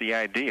they got the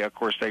idea. Of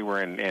course, they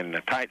were in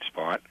a tight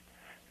spot.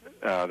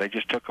 They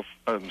just took,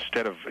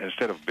 instead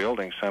of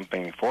building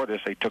something for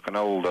this, they took an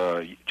old,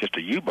 just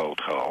a U-boat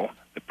hull,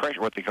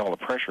 what they call the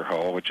pressure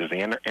hull, which is the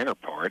inner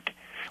part,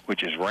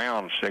 which is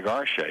round,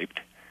 cigar-shaped,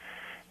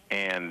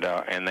 and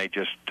they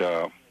just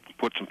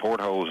put some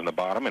portholes in the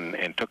bottom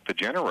and took the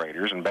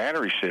generators and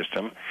battery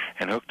system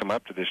and hooked them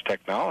up to this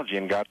technology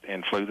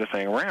and flew the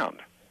thing around.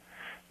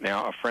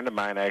 Now, a friend of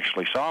mine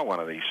actually saw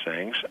one of these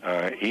things.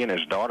 He and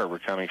his daughter were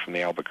coming from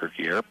the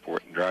Albuquerque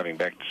airport and driving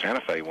back to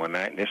Santa Fe one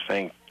night, and this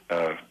thing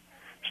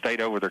stayed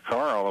over their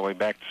car all the way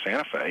back to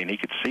Santa Fe, and he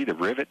could see the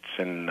rivets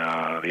and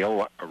the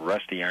old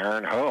rusty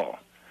iron hull.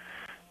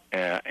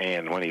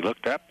 And when he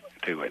looked up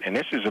to it, and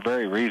this is a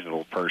very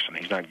reasonable person.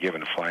 He's not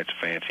giving the flights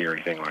a fancy or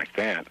anything like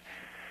that.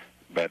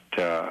 But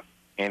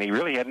and he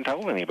really hadn't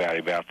told anybody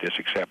about this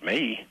except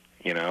me,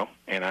 and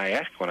when I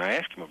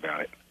asked him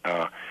about it,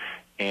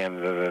 and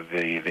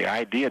the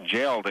idea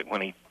gelled that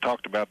when he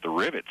talked about the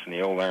rivets in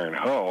the old iron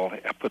hull,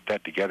 I put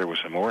that together with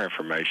some more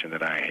information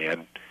that I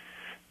had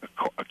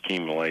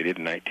accumulated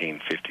in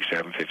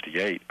 1957,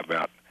 58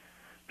 about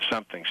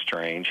something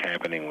strange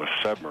happening with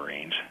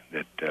submarines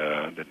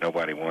that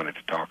nobody wanted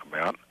to talk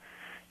about,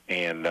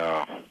 and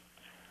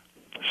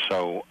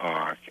so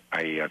I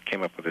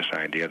came up with this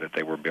idea that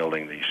they were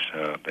building these,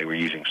 they were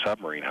using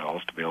submarine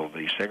hulls to build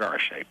these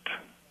cigar-shaped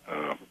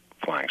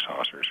flying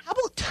saucers. How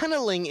about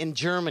tunneling in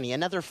Germany,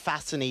 another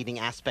fascinating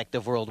aspect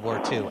of World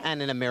War II,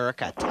 and in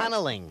America,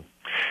 tunneling?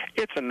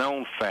 It's a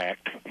known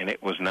fact, and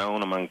it was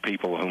known among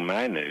people whom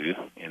I knew,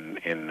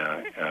 and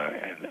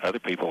other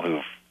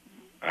people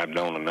I've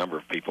known a number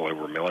of people who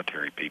were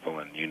military people,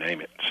 and you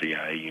name it,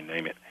 CIA, you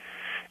name it.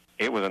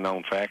 It was a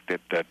known fact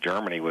that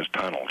Germany was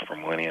tunneled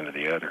from one end to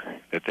the other,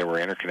 that there were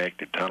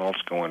interconnected tunnels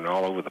going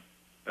all over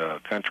the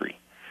country.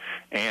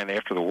 And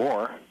after the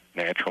war,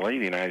 naturally,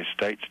 the United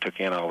States took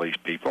in all these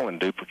people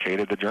and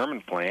duplicated the German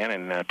plan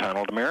and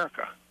tunneled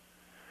America.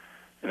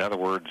 In other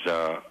words,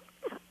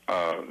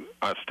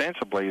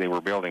 ostensibly they were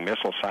building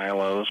missile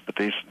silos, but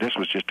this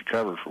was just a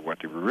cover for what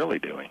they were really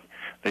doing.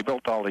 They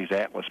built all these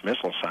Atlas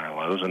missile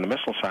silos, and the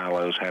missile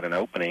silos had an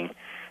opening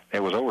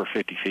that was over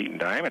 50 feet in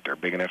diameter,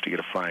 big enough to get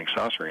a flying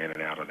saucer in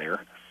and out of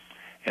there.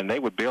 And they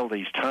would build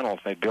these tunnels.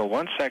 They'd build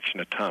one section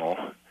of tunnel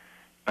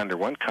under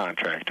one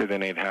contractor,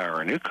 then they'd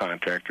hire a new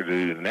contractor to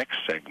do the next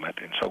segment,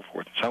 and so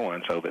forth and so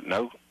on, so that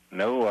no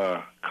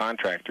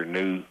contractor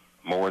knew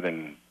more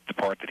than the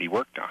part that he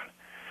worked on.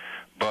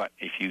 But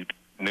if you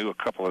knew a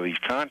couple of these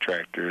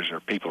contractors or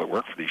people that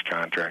work for these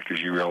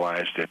contractors, you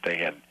realized that they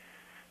had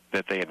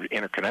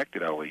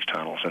interconnected all these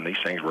tunnels, and these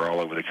things were all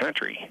over the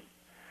country.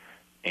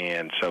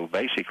 And so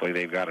basically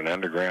they've got an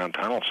underground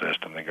tunnel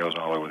system that goes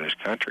all over this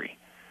country,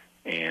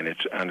 and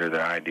it's under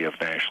the idea of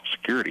national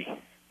security.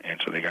 And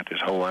so they got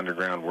this whole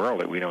underground world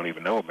that we don't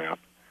even know about.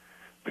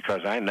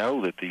 Because I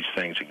know that these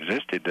things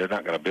existed, they're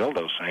not going to build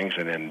those things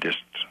and then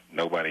just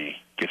nobody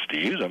gets to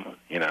use them,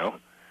 you know.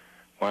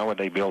 Why would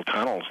they build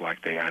tunnels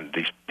like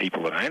these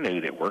people that I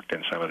knew that worked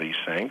in some of these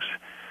things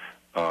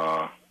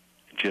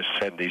just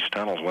said these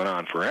tunnels went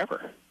on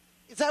forever.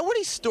 Is that what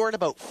he stored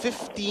about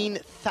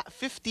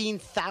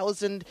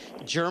 15,000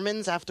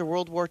 Germans after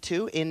World War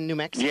II in New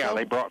Mexico? Yeah,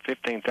 they brought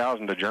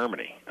 15,000 to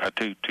Germany,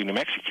 to New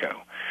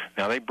Mexico.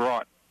 Now, they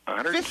brought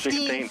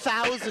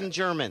 15,000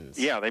 Germans.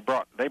 Yeah, they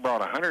brought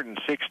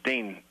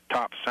 116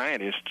 top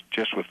scientists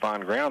just with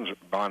von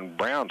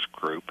Braun's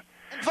group.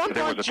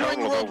 There was a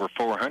total of over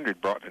 400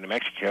 brought to New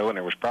Mexico, and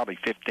there was probably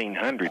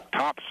 1,500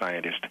 top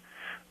scientists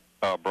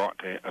brought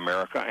to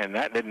America, and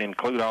that didn't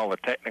include all the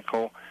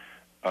technical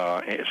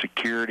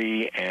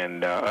security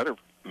and other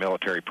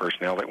military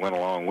personnel that went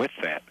along with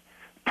that,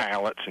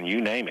 pilots and you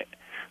name it.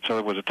 So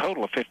there was a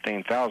total of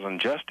 15,000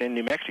 just in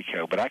New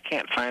Mexico, but I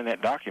can't find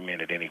that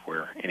documented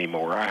anywhere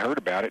anymore. I heard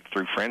about it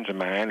through friends of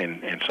mine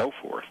and so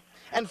forth.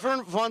 And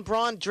von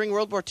Braun, during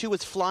World War II,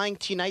 was flying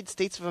to the United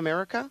States of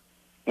America?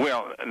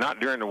 Well, not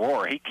during the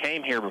war. He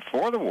came here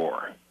before the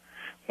war.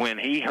 When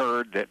he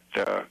heard that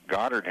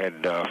Goddard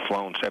had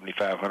flown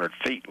 7,500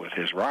 feet with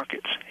his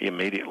rockets, he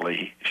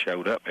immediately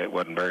showed up. It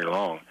wasn't very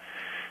long.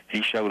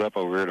 He showed up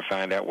over here to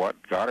find out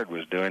what Goddard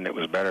was doing that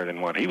was better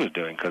than what he was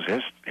doing, because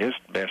his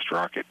best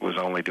rocket was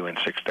only doing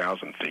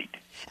 6,000 feet.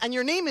 And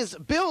your name is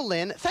Bill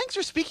Lynn. Thanks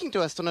for speaking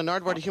to us on the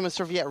Nardwuar the Human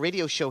Serviette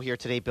radio show here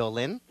today, Bill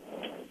Lynn.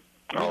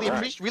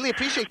 Really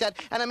appreciate that.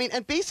 And I mean,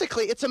 and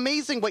basically, it's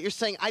amazing what you're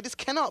saying. I just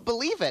cannot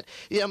believe it.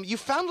 You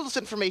found all this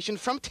information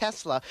from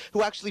Tesla,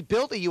 who actually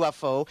built a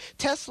UFO.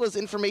 Tesla's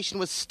information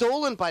was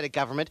stolen by the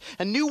government.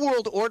 A new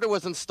world order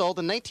was installed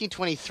in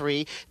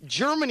 1923.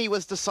 Germany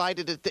was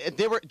decided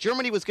that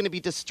Germany was going to be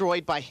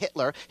destroyed by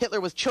Hitler.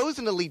 Hitler was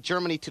chosen to lead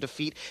Germany to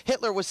defeat.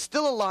 Hitler was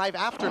still alive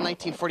after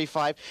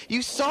 1945.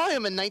 You saw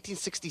him in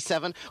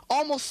 1967.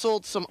 Almost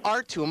sold some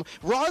art to him.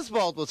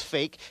 Roswell was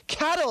fake.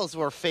 Cattles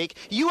were fake.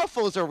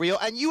 UFOs are real.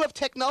 And you have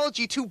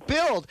technology to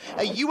build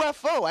a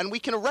UFO. And we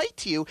can write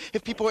to you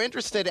if people are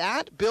interested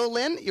at Bill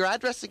Lynn. Your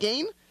address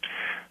again?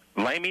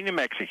 Lamy, New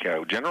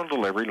Mexico. General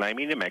delivery,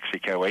 Lamy, New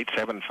Mexico,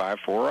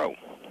 87540.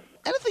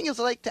 Anything you'd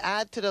like to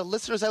add to the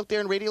listeners out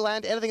there in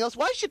Radioland? Anything else?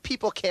 Why should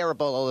people care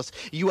about all this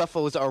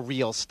UFOs are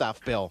real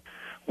stuff, Bill?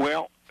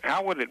 Well,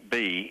 how would it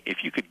be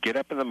if you could get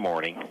up in the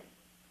morning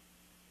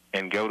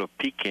and go to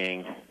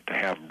Peking to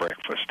have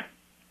breakfast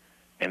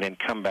and then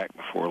come back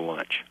before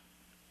lunch?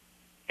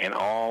 And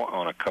all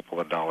on a couple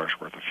of dollars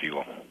worth of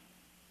fuel.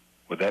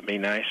 Would that be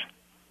nice?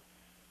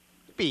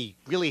 It'd be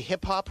really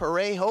hip-hop,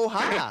 hooray,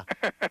 ho-ha.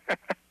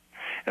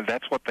 And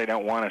that's what they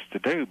don't want us to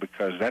do,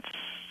 because that's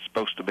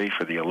supposed to be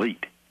for the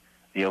elite.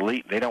 The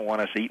elite, they don't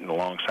want us eating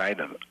alongside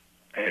of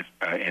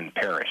in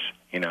Paris.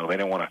 You know, they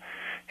don't want to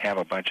have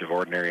a bunch of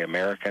ordinary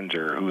Americans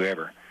or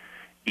whoever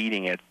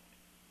eating at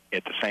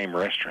the same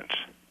restaurants,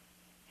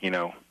 you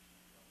know.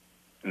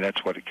 And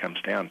that's what it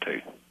comes down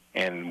to.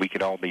 And we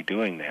could all be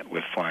doing that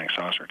with flying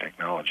saucer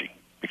technology,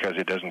 because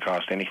it doesn't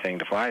cost anything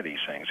to fly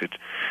these things. It's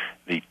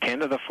the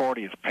 10 to the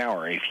 40th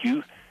power. If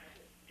you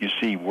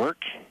see,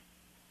 work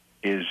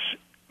is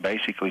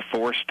basically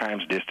force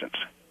times distance.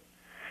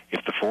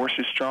 If the force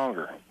is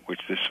stronger, which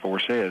this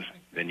force is,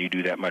 then you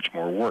do that much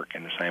more work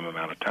in the same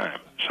amount of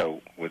time.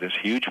 So with this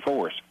huge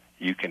force,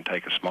 you can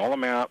take a small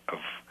amount of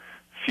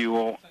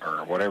fuel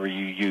or whatever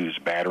you use,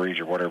 batteries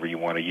or whatever you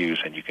want to use,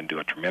 and you can do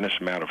a tremendous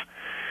amount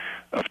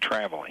of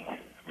traveling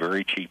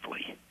very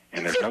cheaply,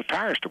 and there's no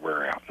tires to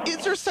wear out.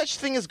 Is there such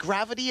thing as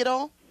gravity at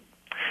all?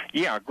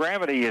 Yeah,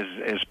 gravity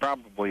is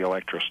probably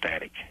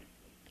electrostatic.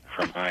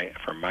 From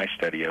my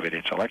study of it,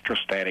 it's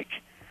electrostatic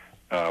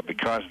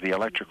because the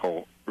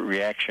electrical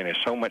reaction is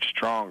so much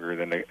stronger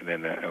than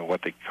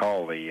what they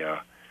call the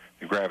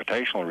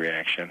gravitational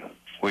reaction,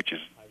 which is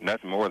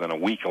nothing more than a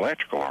weak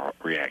electrical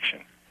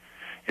reaction.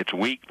 It's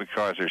weak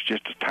because there's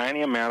just a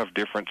tiny amount of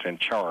difference in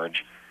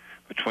charge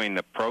between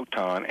the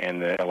proton and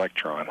the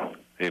electron.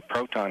 The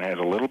proton has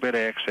a little bit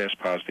of excess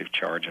positive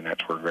charge, and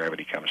that's where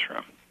gravity comes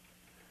from.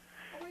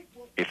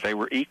 If they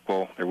were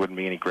equal, there wouldn't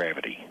be any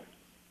gravity.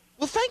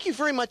 Well, thank you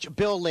very much,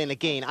 Bill Lynn,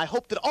 again. I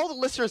hope that all the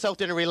listeners out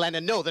there in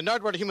Relanda know the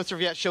Nardwuar the Human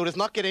Serviette show does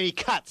not get any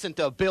cuts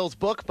into Bill's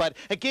book, but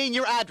again,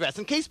 your address,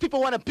 in case people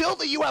want to build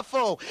a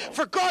UFO.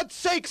 For God's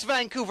sakes,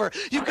 Vancouver,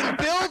 you can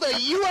build a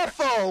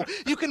UFO.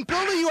 You can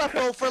build a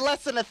UFO for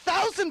less than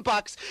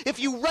 $1,000 if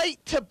you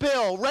write to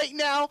Bill right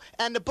now,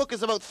 and the book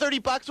is about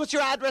 $30. What's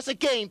your address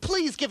again?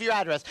 Please give your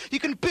address. You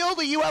can build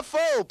a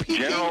UFO.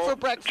 Peking for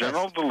breakfast.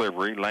 General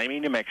delivery,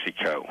 Lamy, New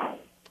Mexico.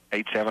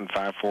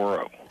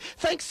 87540.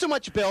 Thanks so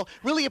much, Bill.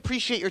 Really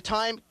appreciate your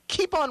time.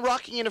 Keep on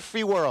rocking in a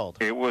free world.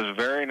 It was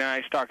very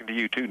nice talking to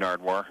you too,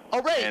 Nardwuar.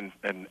 All right.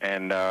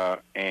 And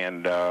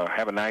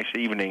have a nice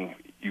evening,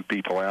 you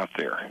people out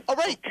there. All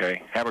right.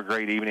 Okay. Have a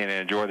great evening and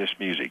enjoy this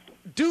music.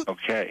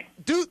 Okay.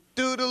 Do.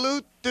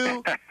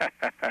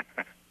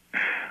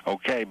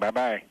 Okay.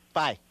 Bye-bye.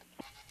 Bye.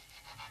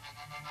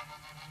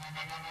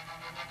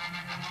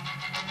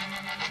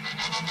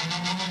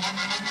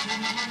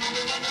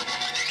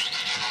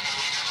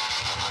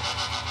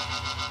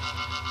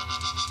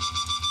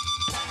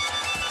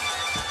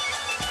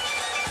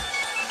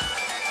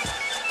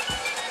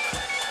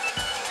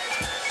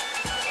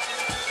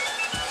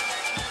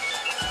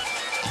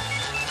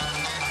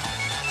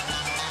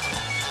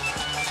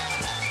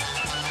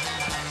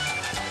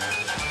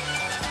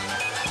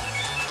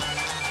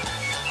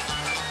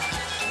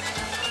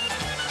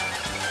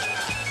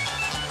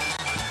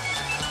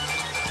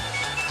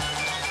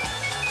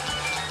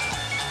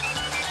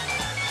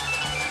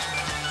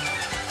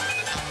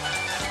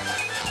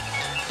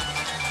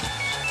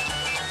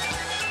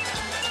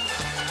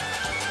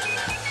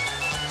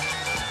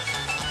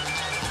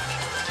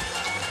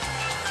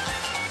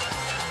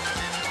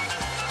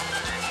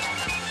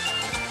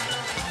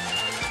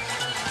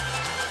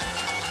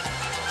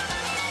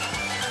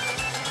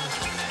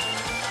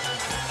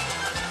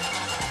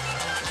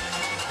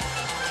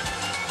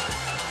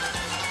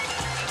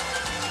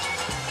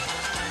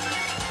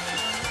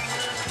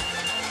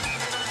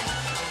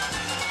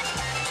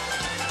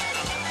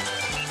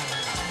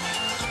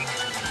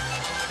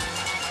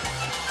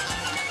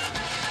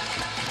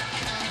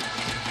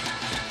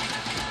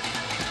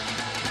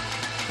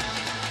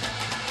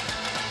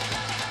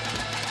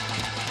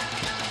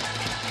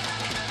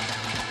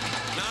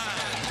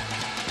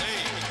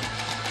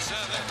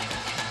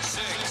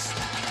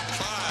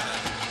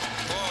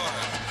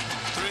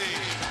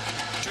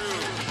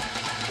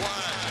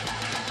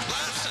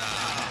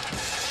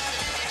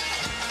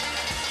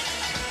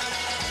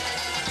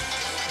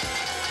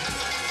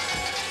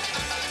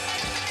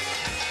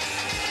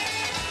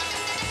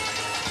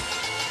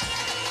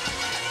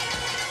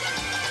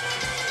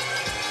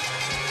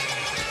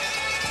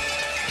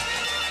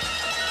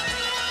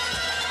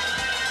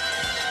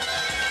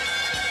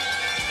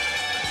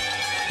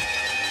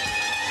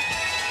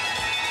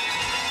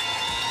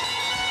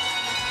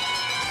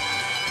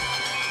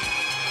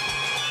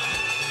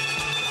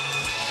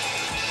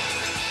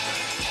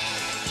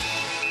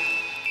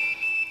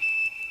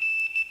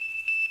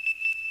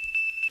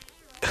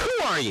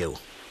 You?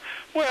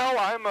 Well,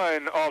 I'm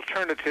an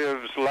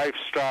alternatives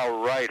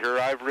lifestyle writer.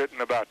 I've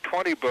written about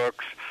 20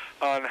 books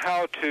on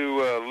how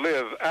to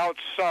live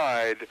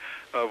outside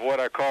of what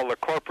I call the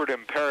corporate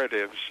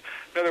imperatives.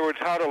 In other words,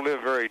 how to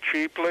live very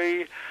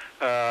cheaply,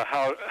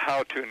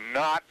 how to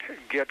not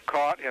get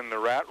caught in the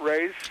rat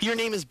race. Your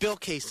name is Bill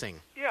Casing.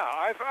 Yeah,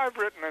 I've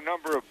written a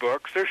number of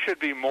books. There should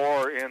be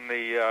more in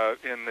the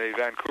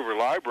Vancouver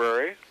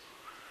Library,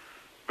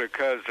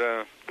 because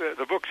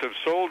the books have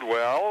sold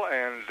well,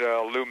 and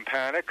Loom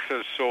Panics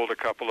has sold a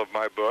couple of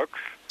my books.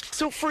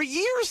 So for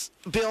years,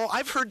 Bill,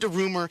 I've heard the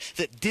rumor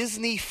that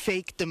Disney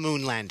faked the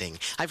moon landing.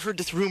 I've heard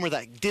this rumor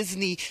that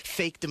Disney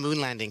faked the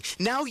moon landing.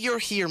 Now you're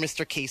here,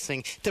 Mr.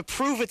 Casing, to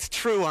prove it's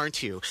true,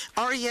 aren't you?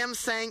 REM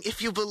saying,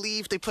 if you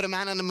believe they put a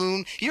man on the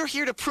moon, you're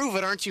here to prove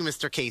it, aren't you,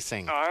 Mr.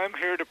 Casing? I'm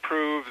here to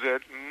prove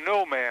that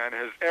no man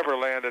has ever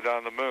landed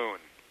on the moon.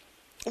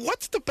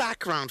 What's the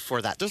background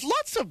for that? There's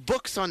lots of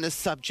books on this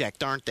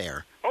subject, aren't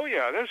there? Oh,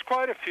 yeah, there's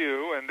quite a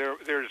few, and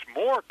there's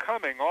more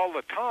coming all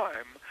the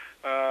time.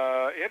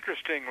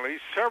 Interestingly,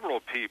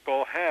 several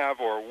people have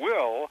or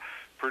will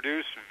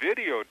produce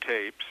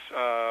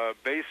videotapes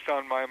based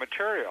on my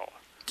material.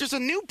 There's a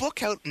new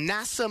book out,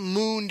 NASA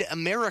Mooned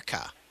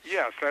America.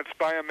 Yes, that's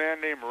by a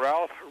man named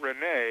Ralph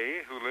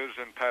Renee, who lives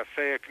in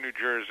Passaic, New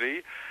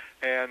Jersey,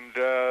 and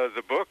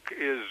the book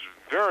is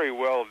very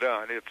well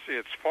done.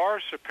 It's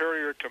far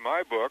superior to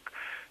my book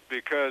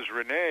because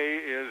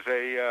Renee is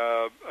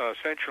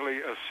essentially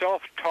a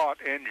self-taught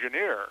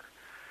engineer,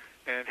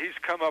 and he's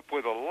come up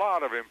with a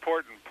lot of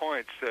important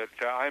points that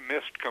I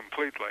missed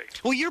completely.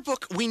 Well, your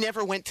book, We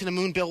Never Went to the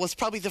Moon, Bill, was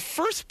probably the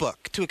first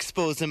book to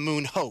expose a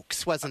moon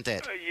hoax, wasn't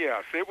it?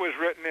 Yes, it was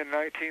written in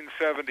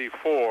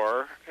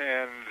 1974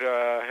 and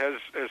has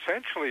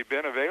essentially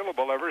been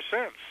available ever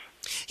since.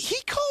 He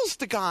calls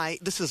the guy,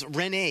 this is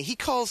Rene, he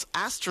calls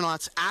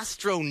astronauts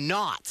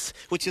astronauts,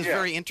 which is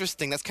very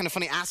interesting. That's kind of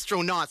funny.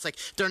 Astronauts, like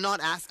they're not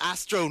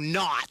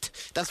astronaut.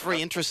 That's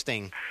very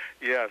interesting.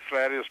 Yes,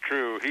 that is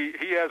true.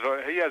 He has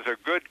a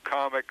good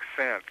comic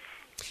sense.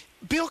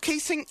 Bill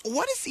Casing,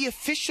 what is the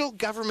official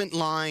government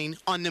line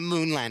on the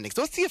moon landings?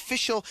 What's the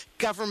official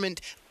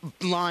government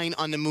line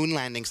on the moon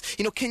landings?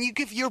 You know, can you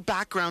give your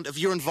background of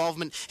your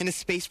involvement in the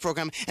space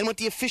program and what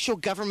the official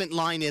government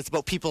line is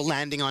about people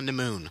landing on the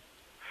moon?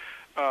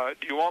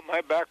 Do you want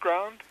my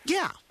background?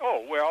 Yeah.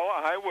 Oh, well,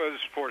 I was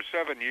for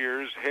 7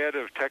 years head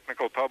of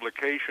technical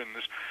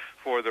publications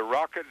for the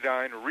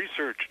Rocketdyne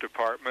Research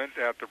Department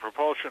at the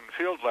Propulsion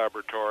Field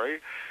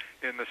Laboratory,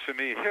 in the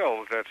Simi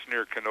Hills. That's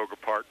near Canoga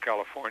Park,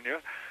 California.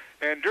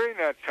 And during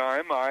that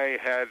time, I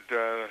had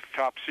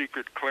top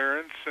secret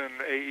clearance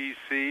and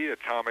AEC,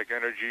 Atomic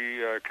Energy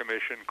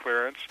Commission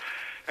clearance.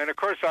 And of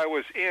course, I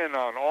was in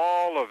on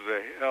all of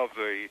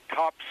the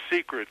top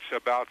secrets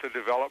about the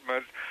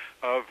development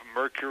of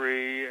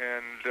Mercury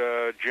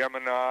and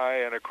Gemini,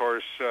 and of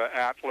course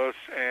Atlas,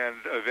 and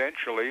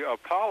eventually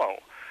Apollo.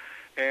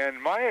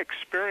 And my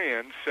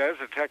experience as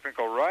a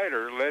technical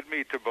writer led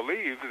me to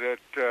believe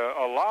that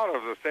a lot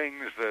of the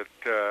things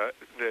that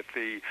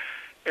the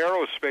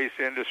aerospace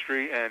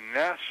industry and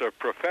NASA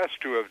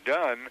professed to have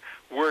done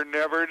were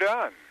never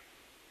done.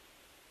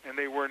 And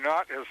they were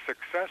not as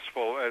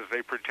successful as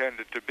they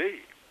pretended to be.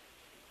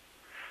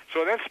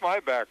 So that's my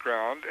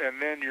background.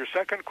 And then your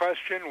second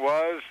question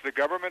was the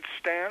government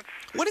stance?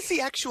 What is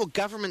the actual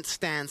government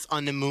stance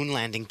on the moon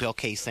landing, Bill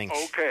Kaysing?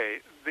 Okay.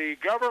 The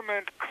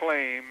government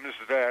claims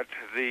that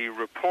the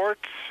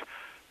reports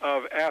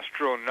of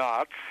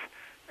astronauts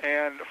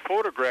and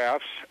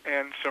photographs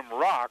and some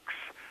rocks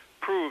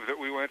prove that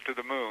we went to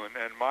the moon.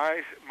 And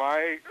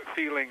my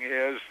feeling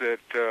is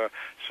that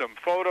some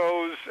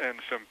photos and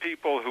some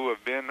people who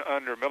have been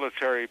under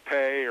military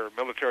pay or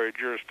military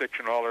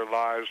jurisdiction all their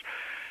lives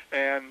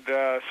and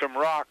some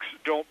rocks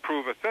don't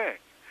prove a thing.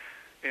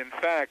 In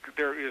fact,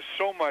 there is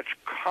so much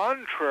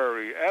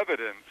contrary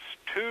evidence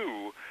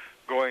to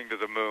going to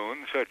the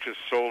moon, such as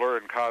solar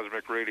and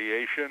cosmic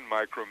radiation,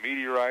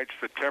 micrometeorites,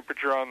 the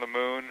temperature on the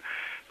moon,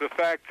 the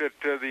fact that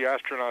the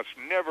astronauts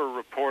never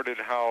reported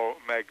how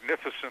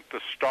magnificent the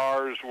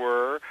stars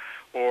were,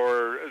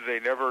 or they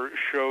never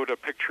showed a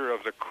picture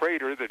of the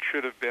crater that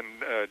should have been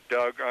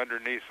dug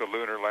underneath the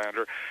lunar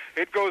lander.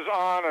 It goes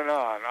on and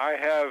on. I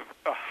have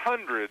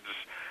hundreds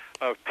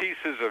of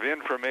pieces of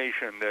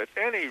information that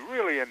any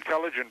really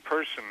intelligent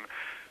person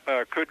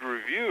could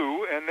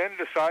review and then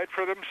decide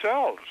for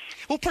themselves.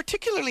 Well,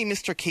 particularly,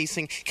 Mr.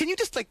 Kaysing, can you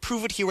just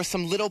prove it here with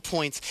some little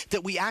points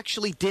that we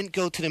actually didn't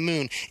go to the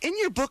moon? In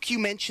your book, you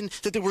mentioned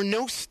that there were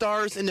no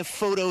stars in the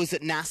photos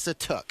that NASA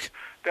took.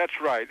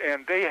 That's right,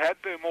 and they had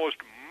the most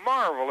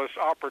marvelous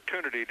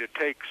opportunity to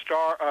take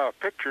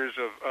pictures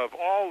of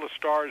all the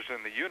stars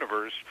in the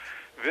universe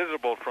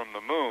visible from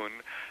the moon.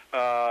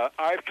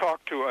 I've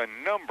talked to a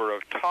number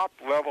of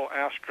top-level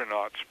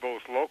astronauts,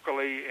 both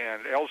locally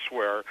and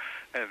elsewhere,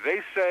 and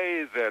they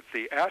say that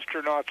the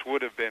astronauts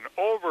would have been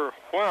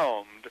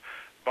overwhelmed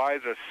by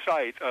the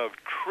sight of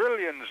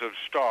trillions of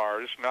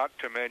stars, not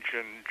to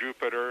mention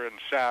Jupiter and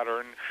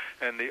Saturn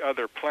and the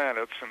other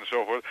planets and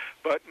so forth,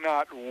 but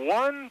not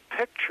one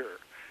picture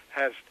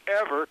has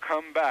ever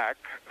come back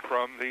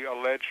from the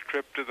alleged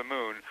trip to the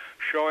moon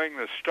showing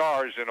the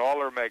stars in all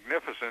their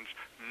magnificence,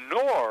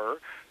 nor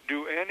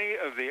do any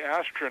of the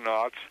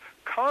astronauts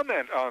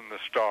comment on the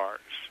stars.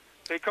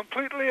 They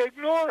completely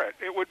ignore it.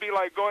 It would be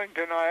like going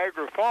to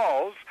Niagara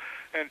Falls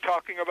and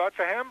talking about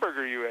the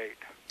hamburger you ate.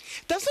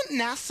 Doesn't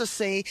NASA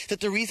say that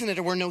the reason that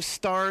there were no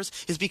stars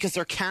is because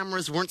their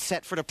cameras weren't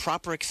set for the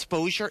proper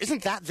exposure?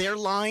 Isn't that their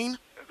line?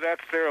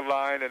 That's their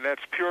line, and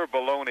that's pure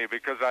baloney,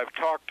 because I've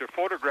talked to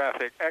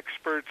photographic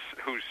experts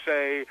who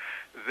say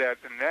that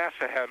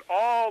NASA had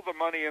all the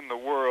money in the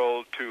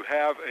world to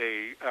have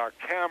a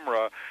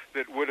camera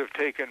that would have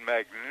taken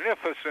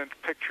magnificent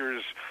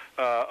pictures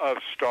of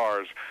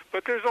stars.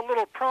 But there's a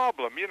little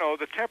problem. You know,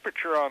 the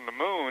temperature on the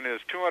moon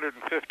is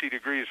 250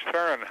 degrees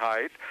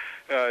Fahrenheit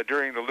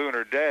during the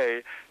lunar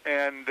day,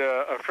 and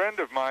a friend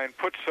of mine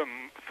put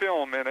some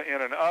film in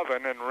an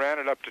oven and ran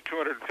it up to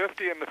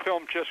 250, and the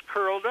film just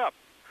curled up.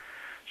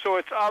 So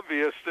it's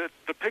obvious that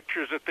the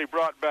pictures that they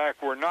brought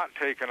back were not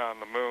taken on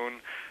the moon,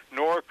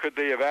 nor could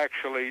they have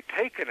actually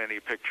taken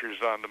any pictures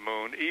on the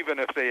moon, even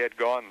if they had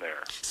gone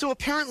there. So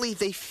apparently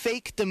they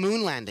faked the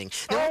moon landing.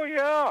 Now, oh,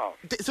 yeah.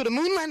 So the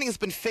moon landing has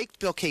been faked,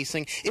 Bill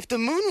Kaysing. If the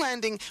moon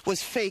landing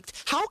was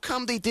faked, how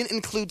come they didn't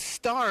include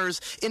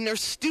stars in their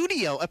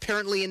studio,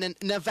 apparently in the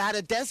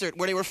Nevada desert,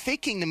 where they were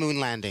faking the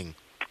moon landing?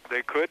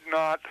 They could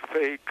not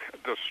fake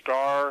the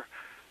star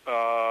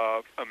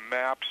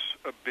maps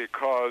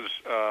because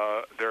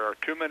there are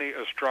too many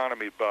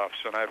astronomy buffs,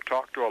 and I've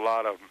talked to a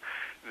lot of them.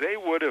 They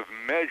would have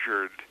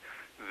measured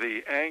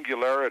the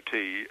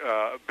angularity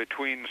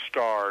between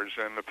stars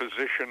and the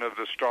position of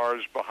the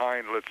stars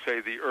behind, let's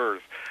say, the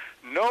Earth.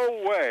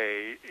 No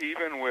way,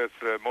 even with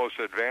the most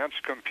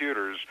advanced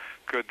computers,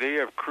 could they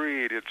have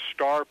created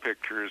star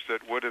pictures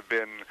that would have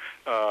been,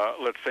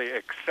 let's say,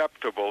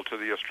 acceptable to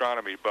the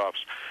astronomy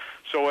buffs.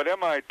 So at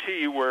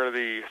MIT, where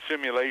the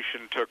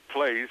simulation took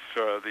place,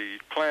 the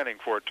planning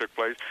for it took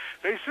place,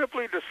 they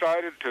simply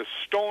decided to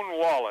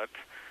stonewall it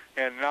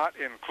and not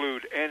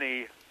include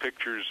any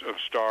pictures of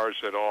stars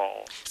at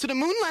all. So the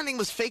moon landing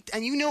was faked,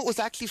 and you know it was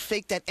actually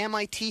faked at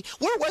MIT.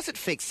 Where was it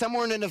faked?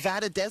 Somewhere in the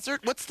Nevada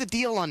desert? What's the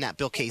deal on that,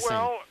 Bill Kaysing?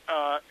 Well,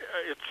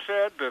 it's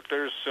said that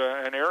there's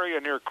an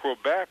area near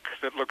Quebec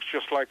that looks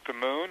just like the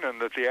moon,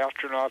 and that the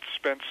astronauts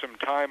spent some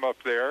time up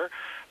there.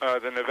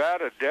 The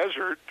Nevada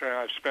desert,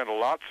 I've spent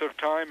lots of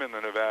time in the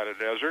Nevada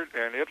desert,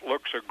 and it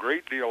looks a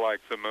great deal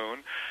like the moon.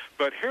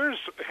 But here's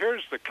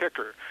the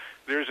kicker.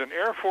 There's an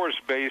Air Force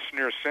base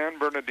near San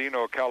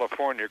Bernardino,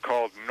 California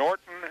called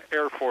Norton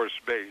Air Force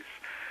Base,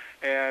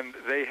 and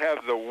they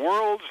have the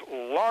world's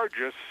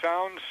largest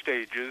sound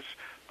stages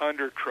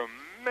under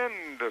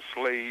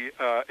tremendously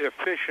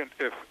efficient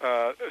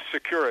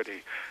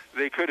security.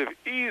 They could have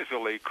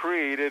easily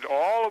created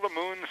all of the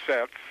moon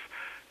sets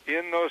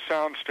in those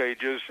sound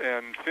stages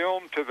and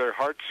filmed to their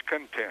heart's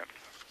content.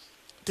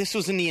 This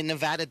was in the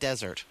Nevada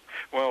desert.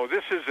 Well,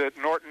 this is at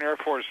Norton Air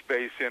Force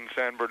Base in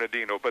San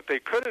Bernardino, but they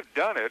could have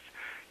done it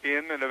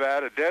in the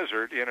Nevada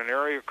desert in an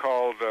area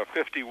called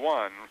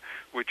 51,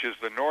 which is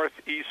the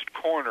northeast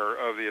corner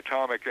of the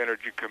Atomic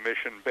Energy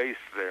Commission base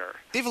there.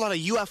 They have a lot of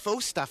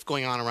UFO stuff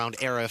going on around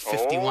Area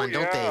 51,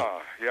 don't they?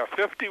 Yeah,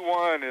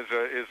 51 is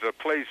a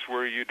place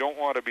where you don't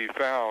want to be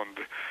found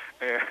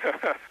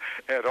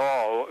at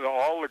all.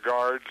 All the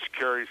guards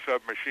carry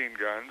submachine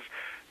guns,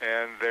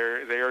 and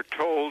they are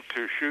told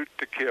to shoot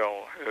to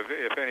kill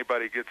if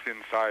anybody gets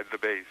inside the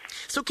base.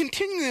 So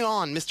continuing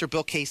on, Mr.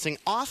 Bill Kaysing,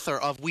 author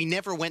of We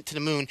Never Went to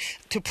the Moon,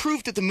 to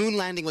prove that the moon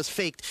landing was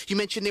faked, you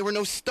mentioned there were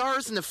no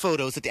stars in the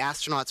photos that the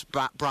astronauts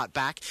brought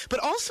back,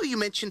 but also you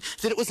mentioned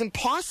that it was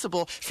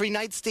impossible for the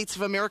United States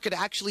of America to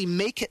actually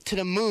make it to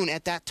the moon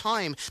at that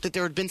time, that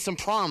there had been some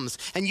problems,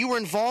 and you were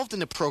involved in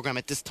the program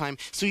at this time,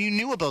 so you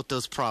knew about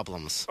those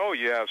problems. Oh,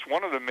 yes.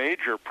 One of the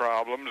major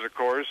problems, of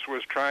course,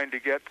 was trying to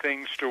get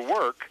things to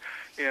work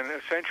in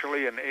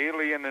essentially an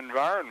alien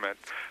environment.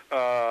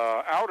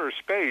 Outer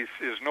space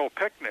is no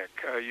picnic.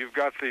 You've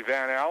got the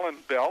Van Allen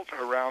belt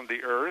around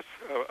the Earth,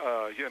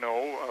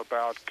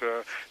 about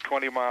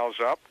 20 miles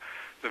up.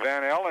 The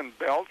Van Allen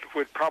belt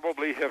would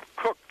probably have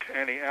cooked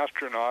any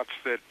astronauts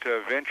that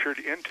ventured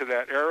into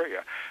that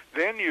area.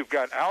 Then you've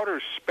got outer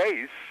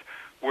space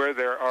where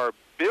there are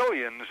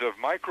billions of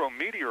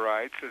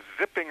micrometeorites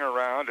zipping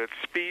around at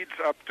speeds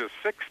up to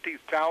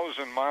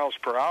 60,000 miles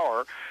per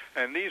hour,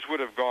 and these would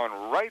have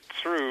gone right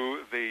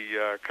through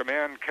the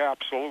command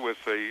capsule with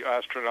the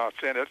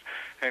astronauts in it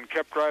and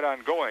kept right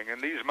on going. And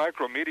these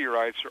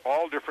micrometeorites are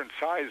all different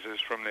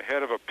sizes, from the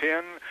head of a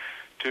pin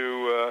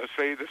to,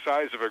 say, the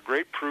size of a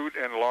grapefruit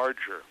and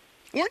larger.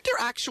 Weren't there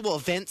actual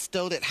events,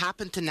 though, that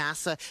happened to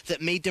NASA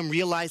that made them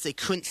realize they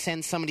couldn't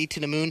send somebody to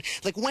the moon?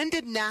 Like, when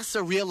did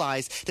NASA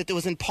realize that it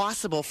was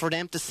impossible for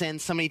them to send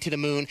somebody to the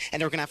moon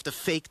and they were going to have to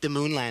fake the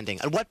moon landing?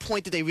 At what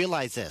point did they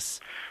realize this?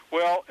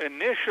 Well,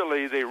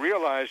 initially they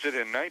realized it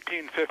in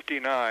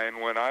 1959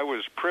 when I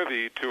was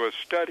privy to a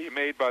study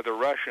made by the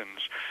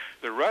Russians.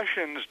 The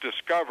Russians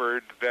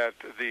discovered that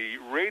the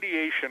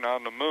radiation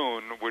on the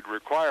moon would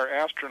require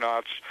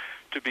astronauts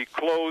to be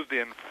clothed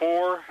in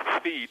 4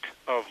 feet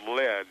of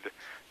lead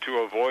to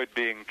avoid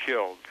being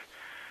killed.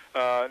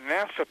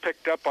 NASA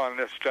picked up on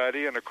this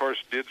study and, of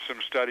course, did some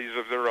studies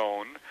of their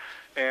own.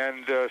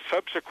 And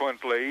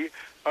subsequently,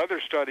 other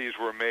studies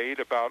were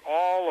made about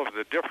all of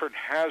the different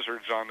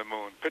hazards on the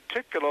moon,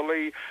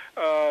 particularly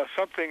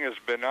something as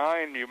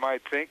benign, you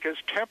might think, as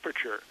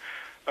temperature.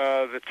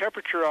 The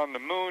temperature on the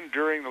moon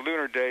during the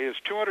lunar day is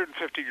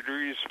 250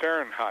 degrees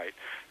Fahrenheit.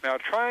 Now,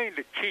 trying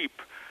to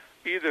keep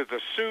either the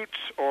suits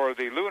or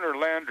the lunar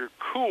lander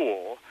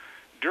cool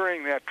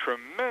during that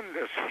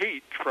tremendous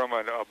heat from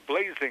a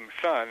blazing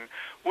sun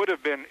would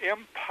have been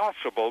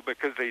impossible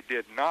because they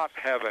did not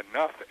have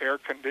enough air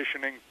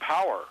conditioning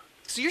power.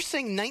 So you're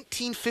saying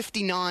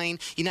 1959,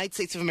 United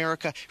States of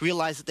America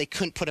realized that they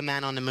couldn't put a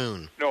man on the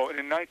moon? No,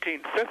 in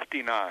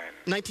 1959.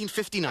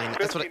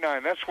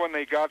 1959. That's when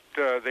they got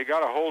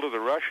a hold of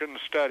the Russian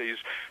studies.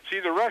 See,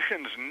 the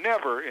Russians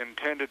never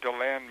intended to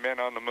land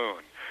men on the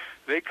moon.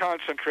 They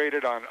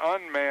concentrated on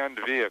unmanned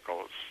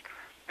vehicles.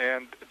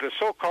 And the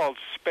so-called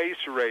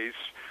space race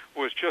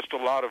was just a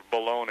lot of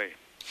baloney.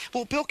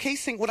 Well, Bill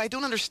Kaysing, what I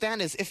don't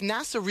understand is if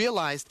NASA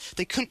realized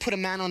they couldn't put a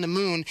man on the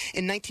moon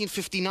in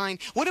 1959,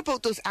 what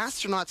about those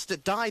astronauts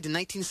that died in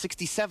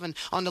 1967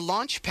 on the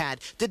launch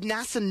pad? Did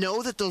NASA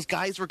know that those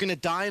guys were going to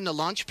die on the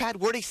launch pad?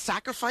 Were they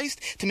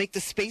sacrificed to make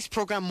the space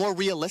program more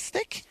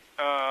realistic?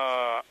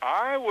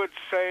 I would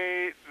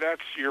say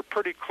you're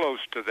pretty close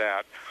to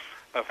that.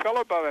 A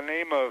fellow by the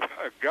name of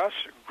Gus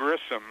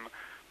Grissom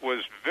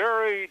was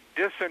very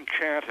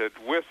disenchanted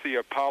with the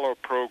Apollo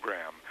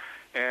program.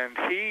 And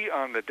he,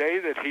 on the day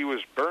that he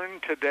was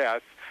burned to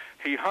death,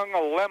 he hung a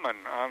lemon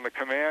on the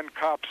command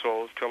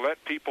capsule to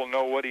let people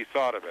know what he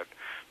thought of it.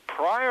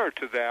 Prior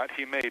to that,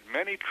 he made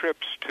many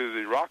trips to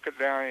the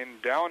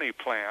Rocketdyne Downey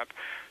plant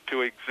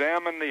to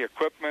examine the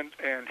equipment,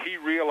 and he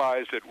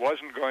realized it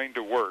wasn't going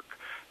to work.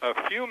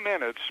 A few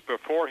minutes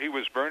before he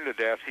was burned to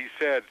death, he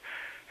said,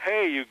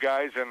 "Hey, you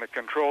guys in the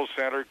control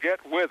center,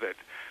 get with it.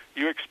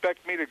 You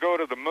expect me to go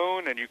to the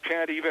moon, and you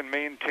can't even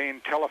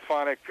maintain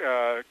telephonic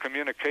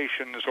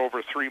communications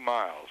over 3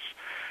 miles."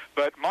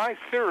 But my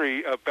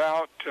theory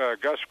about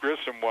Gus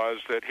Grissom was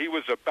that he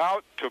was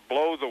about to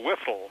blow the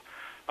whistle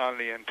on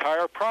the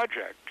entire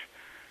project,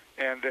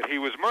 and that he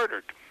was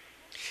murdered.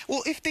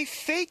 Well, if they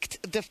faked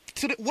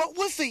what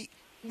was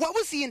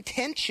the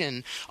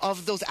intention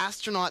of those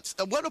astronauts?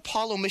 What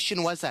Apollo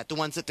mission was that? The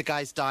ones that the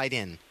guys died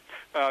in?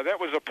 That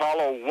was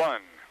Apollo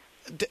 1.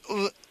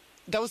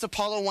 That was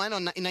Apollo 1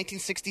 in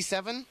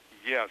 1967?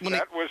 Yes,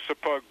 that was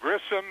supposed.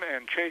 Grissom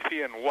and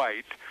Chafee and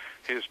White,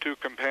 his two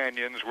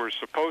companions, were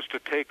supposed to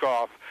take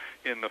off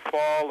in the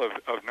fall of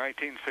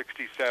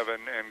 1967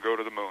 and go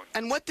to the moon.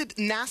 And what did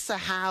NASA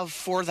have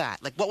for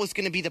that? Like, what was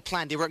going to be the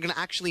plan? They were going to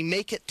actually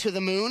make it to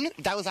the moon?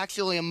 That was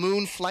actually a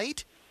moon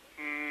flight?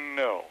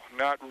 No,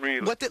 not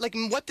really. What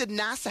did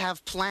NASA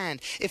have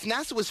planned? If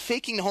NASA was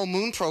faking the whole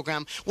moon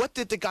program, what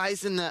did the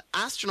guys and the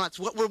astronauts?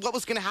 What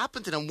was going to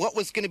happen to them? What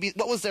was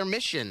their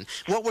mission?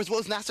 What was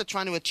NASA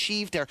trying to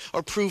achieve there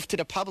or prove to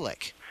the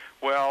public?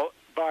 Well,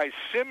 by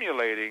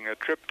simulating a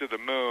trip to the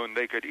moon,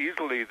 they could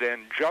easily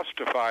then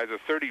justify the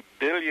 $30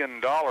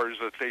 billion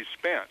that they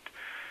spent.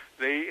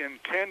 They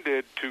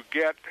intended to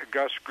get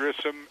Gus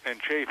Grissom and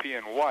Chafee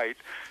and White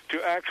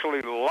to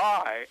actually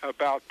lie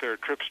about their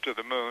trips to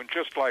the moon,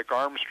 just like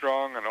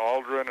Armstrong and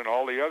Aldrin and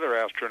all the other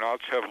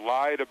astronauts have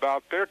lied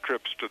about their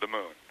trips to the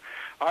moon.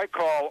 I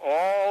call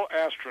all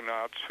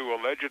astronauts who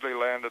allegedly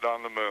landed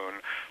on the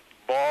moon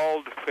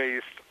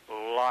bald-faced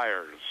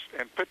liars,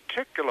 and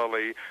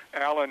particularly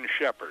Alan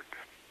Shepard.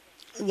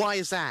 Why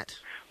is that?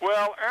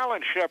 Well,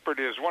 Alan Shepard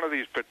is one of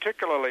these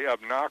particularly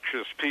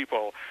obnoxious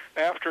people.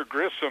 After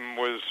Grissom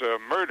was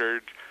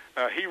murdered,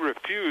 he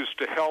refused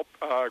to help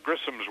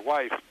Grissom's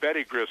wife,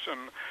 Betty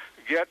Grissom,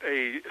 get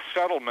a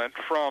settlement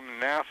from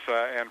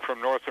NASA and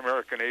from North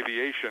American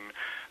Aviation,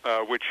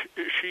 which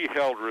she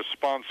held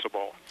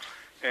responsible.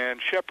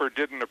 And Shepard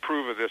didn't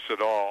approve of this at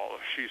all.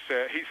 He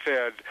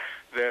said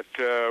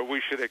that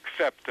we should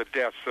accept the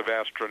deaths of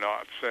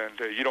astronauts,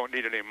 and you don't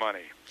need any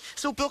money.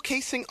 So, Bill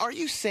Kaysing, are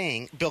you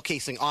saying, Bill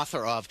Kaysing,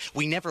 author of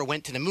We Never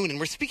Went to the Moon, and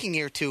we're speaking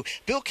here to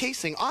Bill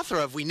Kaysing, author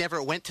of We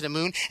Never Went to the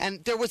Moon,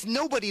 and there was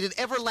nobody that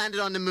ever landed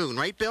on the moon,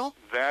 right, Bill?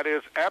 That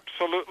is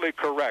absolutely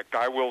correct.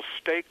 I will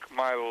stake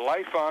my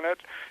life on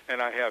it,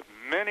 and I have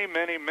many,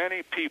 many,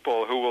 many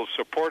people who will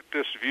support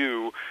this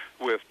view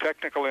with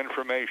technical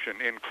information,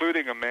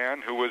 including a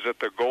man who was at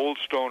the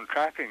Goldstone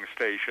tracking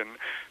station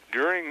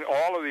during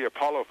all of the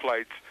Apollo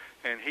flights,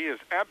 and he is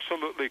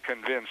absolutely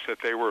convinced that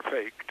they were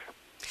faked.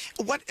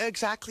 What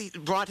exactly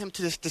brought him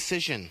to this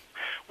decision?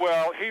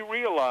 Well, he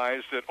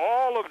realized that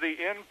all of the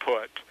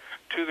input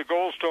to the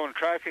Goldstone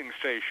tracking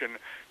station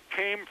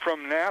came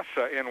from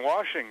NASA in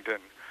Washington.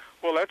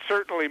 Well, that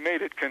certainly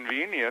made it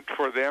convenient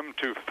for them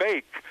to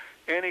fake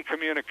any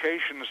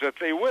communications that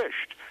they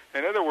wished.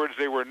 In other words,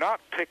 they were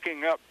not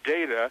picking up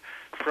data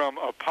from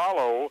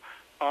Apollo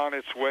on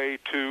its way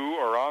to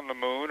or on the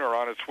moon or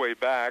on its way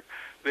back.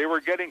 They were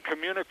getting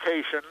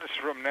communications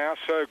from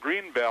NASA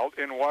Greenbelt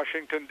in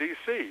Washington,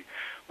 D.C.,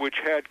 which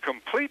had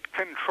complete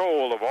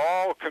control of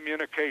all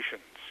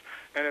communications.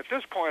 And at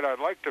this point, I'd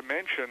like to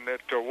mention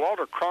that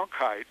Walter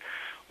Cronkite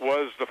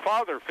was the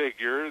father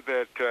figure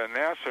that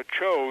NASA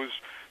chose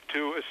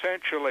to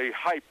essentially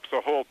hype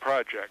the whole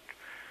project.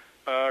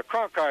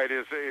 Cronkite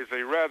is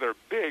a rather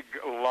big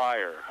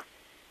liar.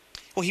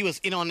 Well, he was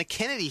in on the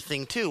Kennedy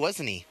thing, too,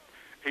 wasn't he?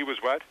 He was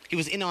what? He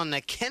was in on the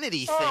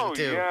Kennedy thing,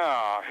 too. Oh,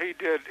 yeah. He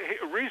did.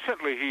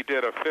 Recently, he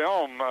did a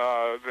film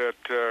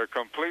that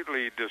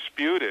completely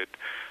disputed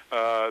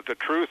the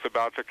truth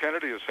about the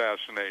Kennedy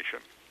assassination.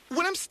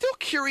 What I'm still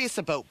curious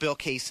about, Bill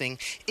Kaysing,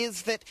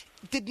 is that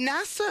did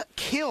NASA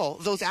kill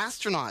those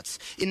astronauts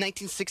in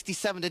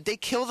 1967? Did they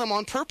kill them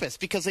on purpose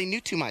because they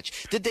knew too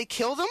much? Did they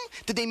kill them?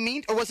 Did they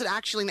mean, or was it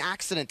actually an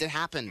accident that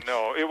happened?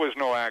 No, it was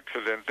no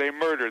accident. They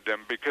murdered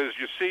them because,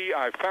 you see,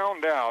 I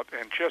found out,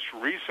 and just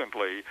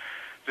recently,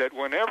 that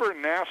whenever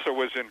NASA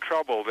was in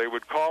trouble, they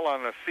would call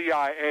on the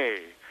CIA.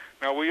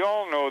 Now, we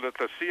all know that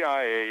the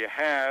CIA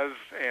has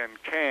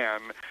and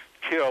can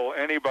kill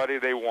anybody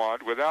they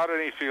want without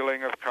any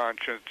feeling of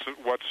conscience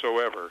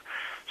whatsoever.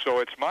 So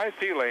it's my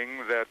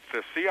feeling that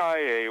the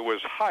CIA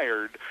was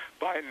hired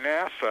by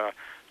NASA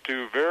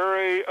to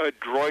very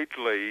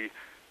adroitly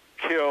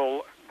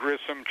kill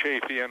Grissom,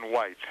 Chafee, and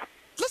White.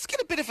 Let's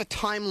get a bit of a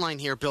timeline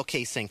here, Bill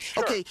Kaysing.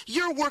 Sure. Okay,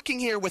 you're working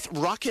here with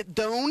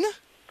Rocketdyne?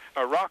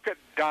 A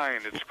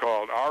Rocketdyne, it's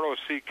called,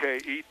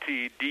 Rocketdyne.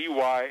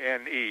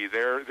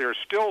 They're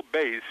still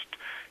based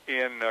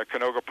in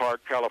Canoga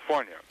Park,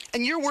 California.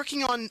 And you're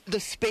working on the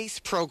space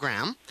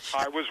program.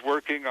 I was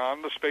working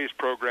on the space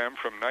program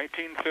from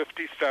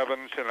 1957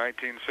 to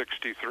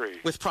 1963.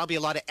 With probably a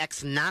lot of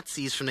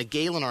ex-Nazis from the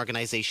Galen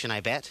organization,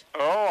 I bet.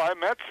 Oh, I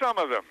met some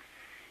of them.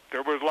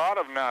 There was a lot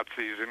of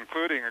Nazis,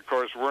 including, of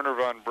course, Werner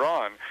von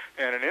Braun.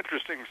 And an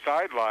interesting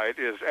sidelight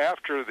is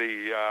after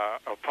the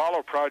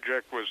Apollo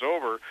project was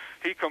over,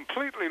 he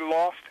completely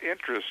lost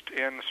interest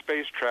in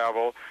space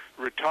travel,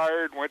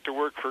 retired, went to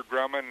work for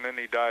Grumman, and then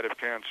he died of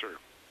cancer.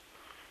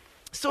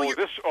 So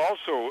this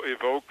also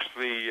evokes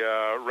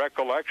the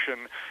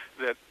recollection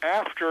that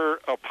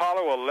after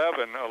Apollo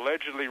 11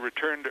 allegedly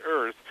returned to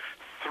Earth,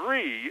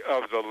 3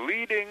 of the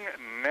leading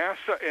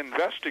NASA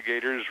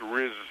investigators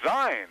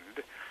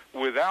resigned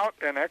without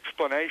an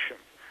explanation.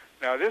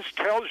 Now, this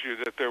tells you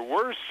that there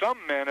were some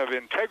men of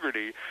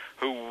integrity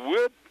who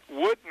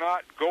would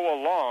not go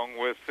along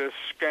with this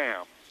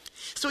scam.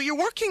 So you're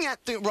working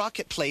at the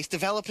rocket place,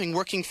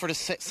 working for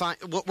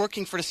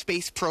the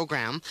space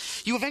program.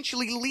 You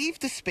eventually leave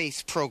the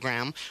space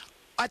program.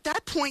 At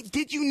that point,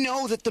 did you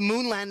know that the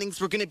moon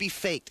landings were going to be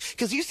faked?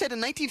 Because you said in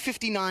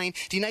 1959,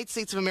 the United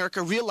States of America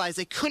realized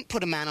they couldn't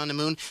put a man on the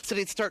moon, so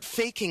they'd start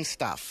faking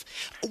stuff.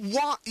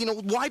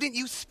 Why didn't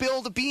you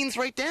spill the beans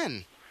right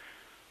then?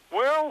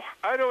 Well,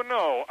 I don't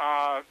know.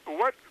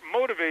 What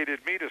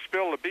motivated me to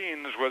spill the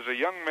beans was a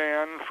young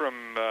man from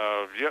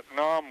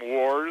Vietnam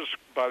Wars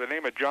by the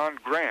name of John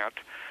Grant.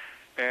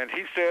 And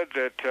he said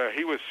that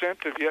he was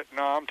sent to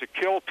Vietnam to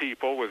kill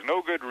people with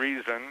no good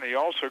reason. He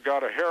also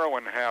got a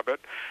heroin habit.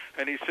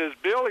 And he says,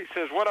 Bill, he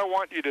says, what I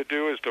want you to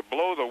do is to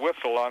blow the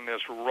whistle on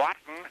this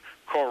rotten,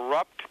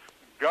 corrupt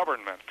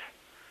government.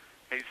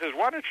 And he says,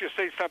 why don't you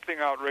say something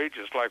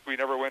outrageous like we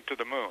never went to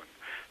the moon?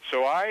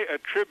 So I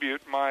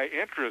attribute my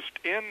interest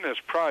in this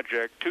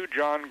project to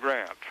John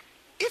Grant.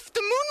 If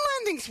the moon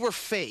landings were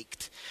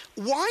faked,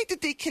 why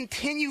did they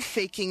continue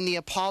faking the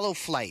Apollo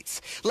flights?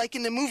 Like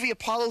in the movie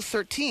Apollo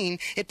 13,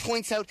 it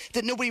points out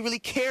that nobody really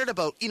cared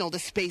about, the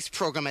space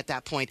program at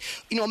that point.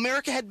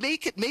 America had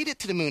made it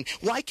to the moon.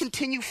 Why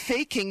continue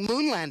faking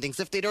moon landings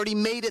if they'd already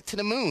made it to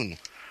the moon?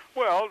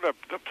 Well,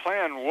 the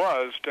plan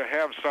was to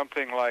have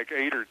something like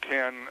 8 or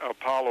 10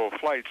 Apollo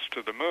flights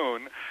to the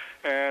moon,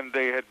 and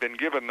they had been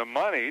given the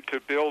money to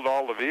build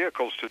all the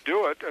vehicles to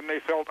do it, and they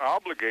felt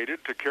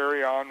obligated to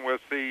carry on with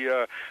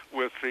the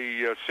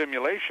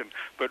simulation.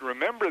 But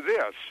remember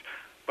this.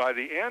 By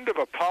the end of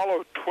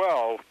Apollo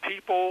 12,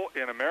 people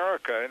in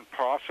America and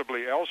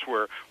possibly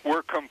elsewhere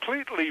were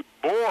completely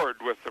bored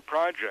with the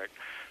project.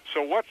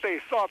 So what they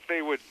thought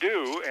they would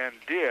do and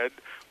did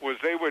was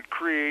they would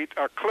create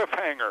a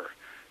cliffhanger.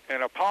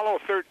 And Apollo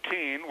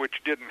 13,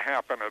 which didn't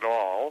happen at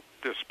all,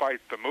 despite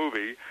the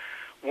movie,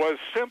 was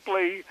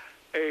simply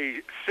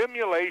a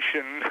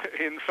simulation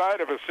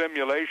inside of a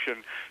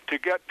simulation to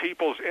get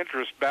people's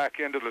interest back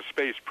into the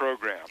space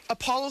program.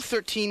 Apollo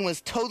 13 was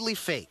totally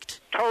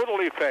faked.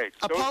 Totally faked.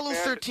 Apollo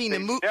 13,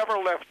 never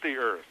left the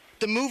Earth.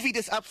 The movie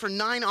that's up for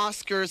 9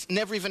 Oscars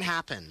never even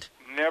happened.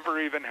 Never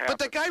even happened.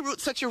 But the guy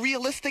wrote such a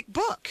realistic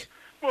book.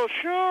 Well,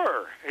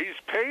 sure. He's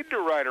paid to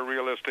write a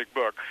realistic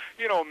book.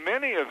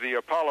 Many of the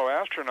Apollo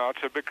astronauts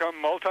have become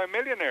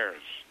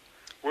multimillionaires.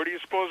 Where do you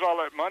suppose all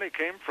that money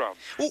came from?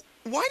 Well,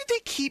 why did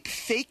they keep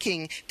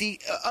faking the,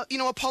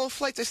 Apollo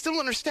flights? I still don't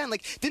understand.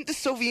 Didn't the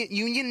Soviet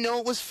Union know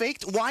it was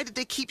faked? Why did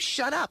they keep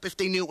shut up if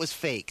they knew it was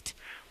faked?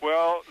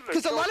 Well,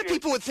 because a lot of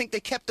people would think they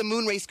kept the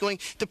moon race going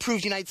to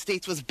prove the United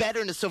States was better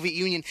than the Soviet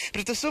Union.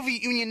 But if the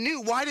Soviet Union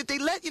knew, why did they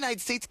let the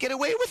United States get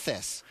away with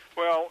this?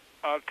 Well,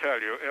 I'll tell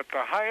you, at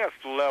the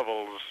highest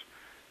levels,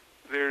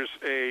 there's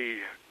a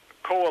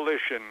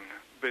coalition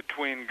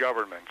between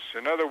governments.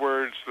 In other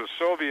words, the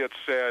Soviets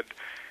said,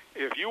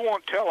 if you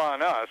won't tell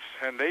on us,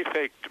 and they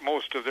faked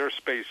most of their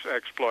space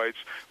exploits,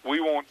 we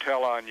won't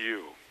tell on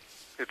you.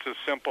 It's as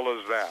simple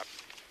as that.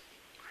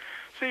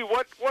 See,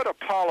 what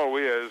Apollo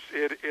is,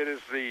 it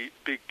is the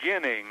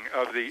beginning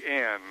of the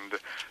end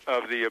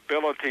of the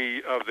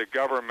ability of the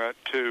government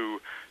to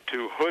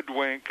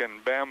hoodwink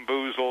and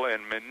bamboozle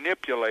and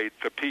manipulate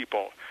the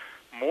people.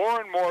 More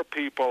and more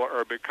people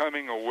are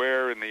becoming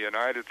aware in the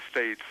United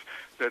States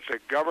that the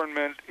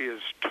government is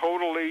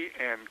totally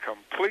and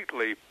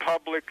completely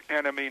public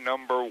enemy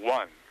number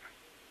one.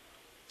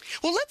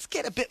 Well, let's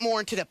get a bit more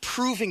into the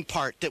proving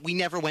part that we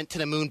never went to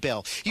the moon,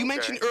 Bill. You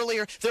mentioned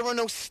earlier there were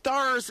no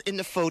stars in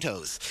the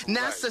photos.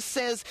 NASA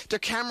says their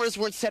cameras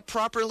weren't set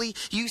properly.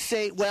 You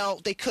say,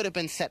 well, they could have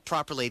been set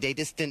properly. They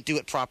just didn't do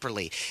it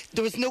properly.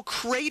 There was no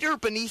crater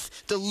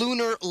beneath the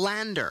lunar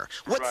lander.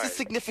 What's the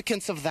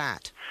significance of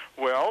that?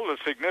 Well, the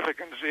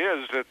significance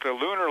is that the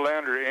lunar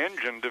lander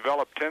engine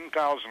developed 10,000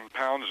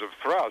 pounds of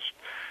thrust,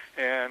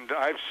 and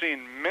I've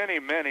seen many,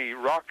 many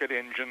rocket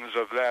engines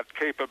of that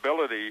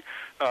capability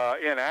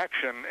in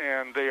action,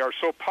 and they are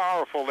so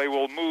powerful they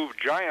will move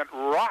giant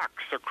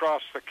rocks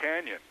across the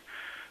canyon.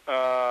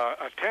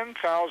 A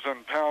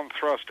 10,000-pound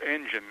thrust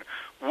engine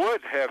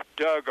would have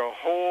dug a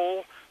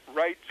hole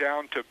right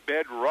down to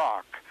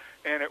bedrock,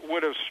 and it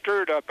would have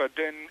stirred up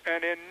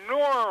an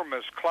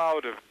enormous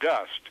cloud of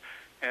dust,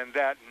 and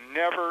that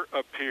never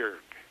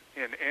appeared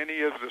in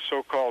any of the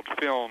so-called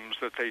films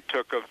that they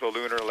took of the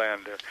lunar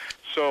lander.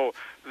 So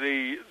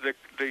the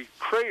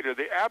crater,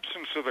 the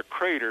absence of the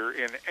crater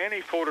in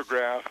any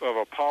photograph of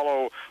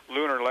Apollo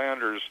lunar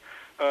landers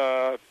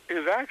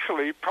is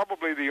actually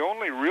probably the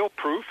only real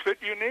proof that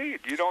you need.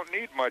 You don't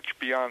need much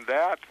beyond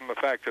that and the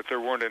fact that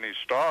there weren't any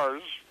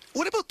stars.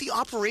 What about the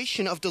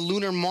operation of the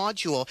lunar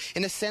module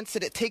in the sense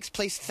that it takes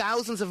place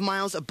thousands of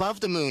miles above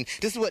the moon?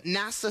 This is what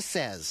NASA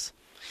says.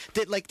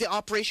 That, the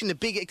operation, the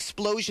big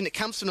explosion that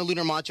comes from the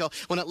lunar module,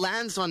 when it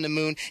lands on the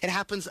moon, it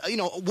happens,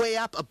 way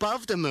up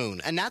above the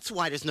moon, and that's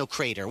why there's no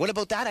crater. What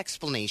about that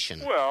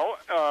explanation? Well,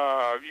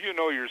 you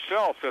know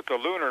yourself that the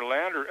lunar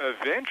lander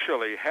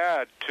eventually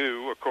had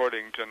to,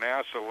 according to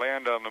NASA,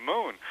 land on the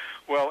moon.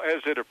 Well,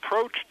 as it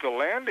approached the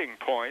landing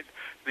point,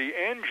 the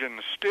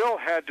engine still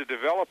had to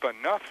develop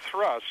enough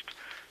thrust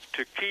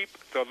to keep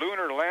the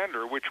lunar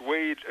lander, which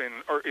weighed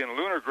in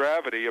lunar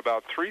gravity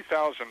about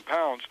 3,000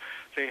 pounds.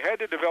 They had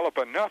to develop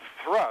enough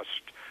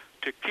thrust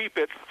to keep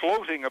it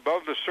floating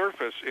above the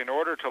surface in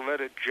order to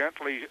let it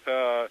gently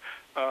land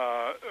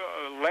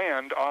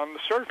on the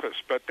surface.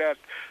 But that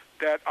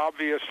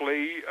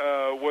obviously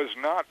was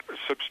not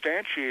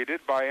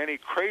substantiated by any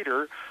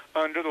crater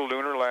under the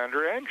lunar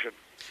lander engine.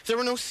 There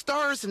were no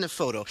stars in the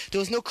photo. There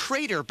was no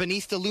crater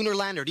beneath the lunar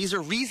lander. These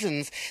are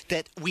reasons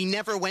that we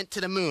never went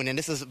to the moon. And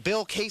this is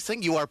Bill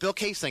Kaysing. You are Bill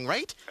Kaysing,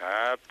 right?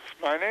 That's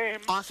my name.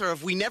 Author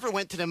of We Never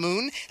Went to the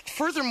Moon.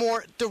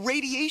 Furthermore, the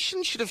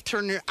radiation should have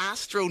turned your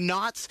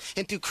astronauts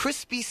into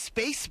crispy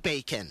space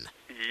bacon.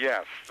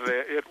 Yes,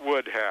 it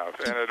would have.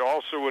 And it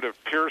also would have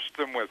pierced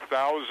them with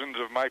thousands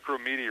of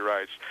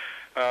micrometeorites.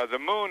 The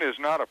moon is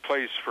not a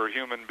place for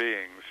human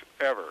beings,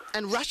 ever.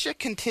 And Russia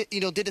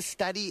did a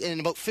study in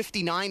about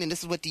 59, and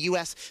this is what the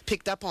U.S.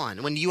 picked up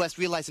on. When the U.S.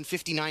 realized in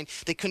 59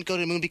 they couldn't go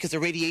to the moon because the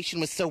radiation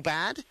was so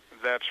bad?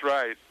 That's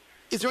right.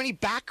 Is there any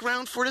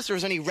background for this, or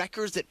is there any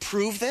records that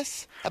prove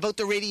this about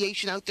the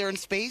radiation out there in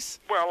space?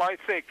 Well, I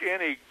think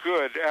any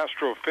good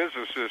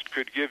astrophysicist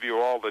could give you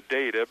all the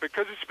data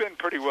because it's been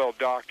pretty well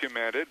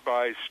documented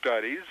by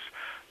studies.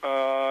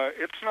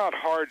 It's not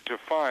hard to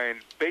find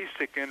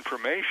basic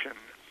information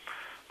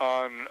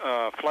on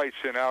flights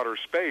in outer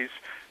space,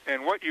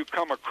 and what you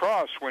come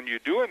across when you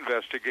do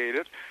investigate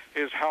it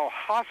is how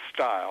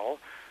hostile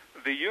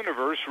the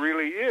universe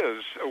really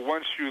is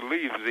once you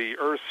leave the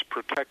Earth's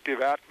protective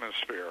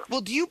atmosphere.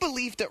 Well, do you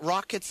believe that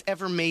rockets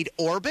ever made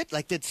orbit?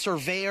 Like, did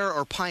Surveyor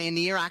or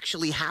Pioneer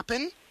actually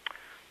happen?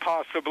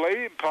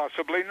 Possibly,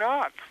 possibly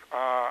not.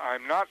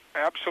 I'm not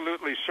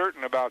absolutely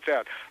certain about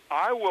that.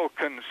 I will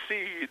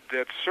concede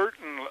that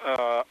certain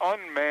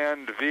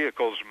unmanned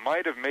vehicles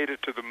might have made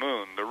it to the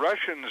moon. The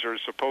Russians are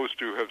supposed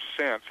to have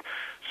sent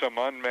some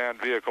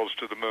unmanned vehicles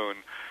to the moon,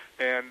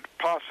 and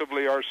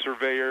possibly our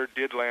Surveyor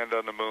did land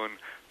on the moon,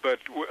 but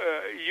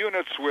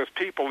units with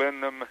people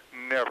in them,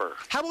 never.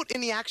 How about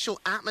in the actual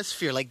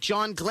atmosphere, like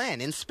John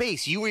Glenn in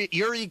space, Yuri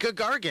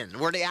Gagarin?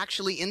 Were they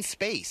actually in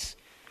space?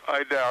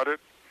 I doubt it.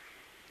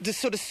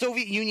 So the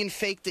Soviet Union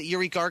faked that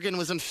Yuri Gagarin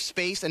was in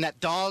space, and that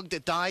dog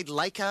that died,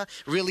 Laika,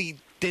 really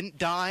didn't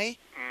die?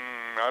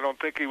 I don't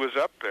think he was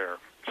up there.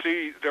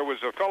 See, there was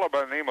a fellow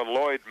by the name of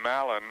Lloyd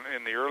Malin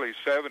in the early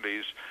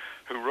 70s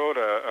who wrote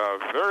a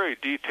very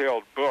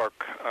detailed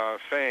book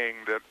saying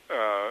that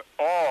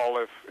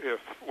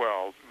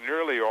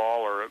nearly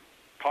all or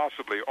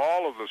possibly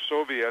all of the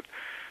Soviet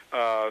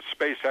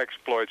space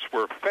exploits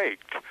were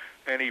faked.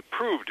 And he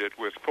proved it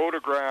with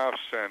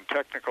photographs and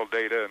technical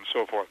data and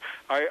so forth.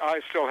 I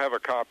still have a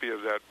copy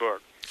of that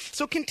book.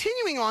 So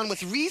continuing on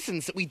with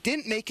reasons that we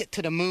didn't make it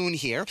to the moon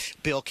here,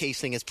 Bill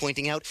Kaysing is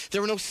pointing out,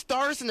 there were no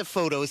stars in the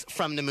photos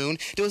from the moon.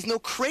 There was no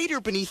crater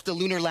beneath the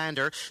lunar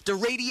lander. The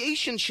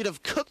radiation should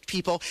have cooked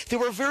people. There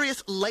were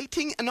various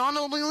lighting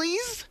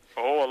anomalies.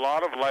 Oh, a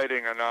lot of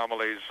lighting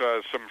anomalies.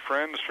 Some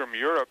friends from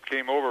Europe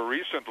came over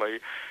recently,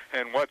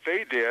 and what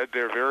they did,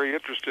 they're very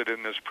interested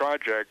in this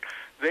project,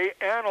 they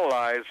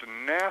analyzed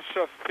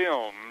NASA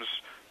films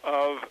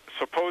of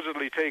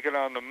supposedly taken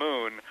on the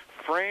moon,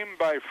 frame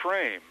by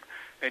frame.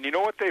 And you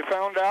know what they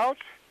found out?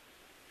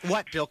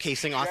 What, Bill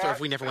Kaysing, author of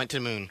We Never Went to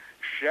the Moon?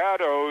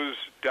 Shadows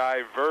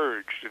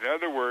diverged. In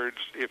other words,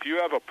 if you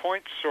have a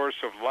point source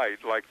of light,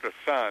 like the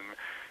sun,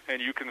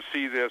 and you can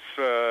see this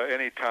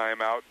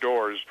anytime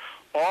outdoors,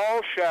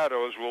 all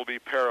shadows will be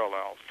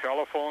parallel.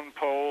 Telephone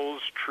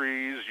poles,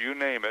 trees, you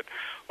name it.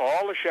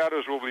 All the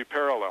shadows will be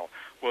parallel.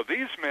 Well,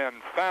 these men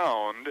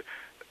found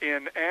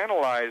in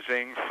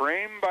analyzing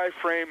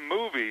frame-by-frame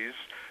movies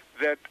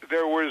that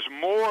there was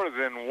more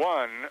than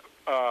one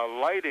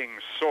lighting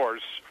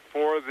source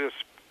for this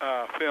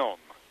film.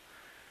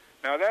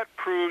 Now, that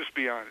proves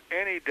beyond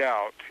any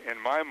doubt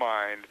in my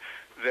mind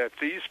that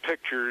these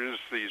pictures,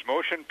 these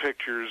motion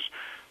pictures,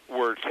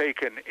 were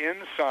taken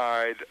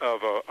inside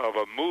of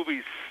a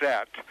movie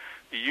set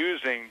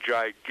using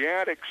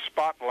gigantic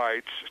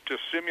spotlights to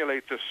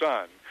simulate the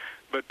sun.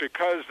 But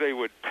because they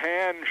would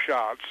pan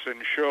shots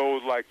and show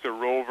like the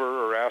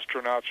rover or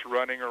astronauts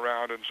running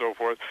around and so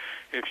forth,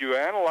 if you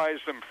analyze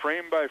them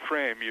frame by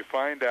frame, you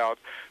find out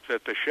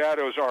that the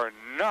shadows are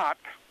not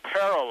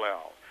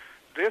parallel.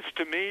 This,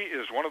 to me,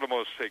 is one of the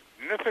most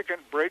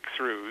significant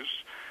breakthroughs,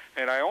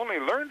 and I only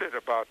learned it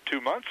about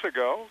 2 months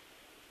ago.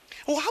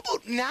 Well, how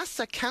about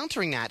NASA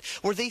countering that,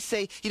 where they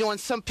say, on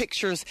some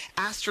pictures,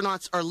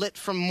 astronauts are lit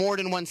from more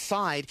than one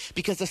side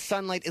because the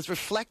sunlight is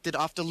reflected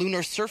off the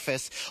lunar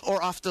surface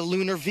or off the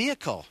lunar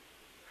vehicle?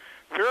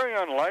 Very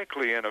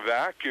unlikely in a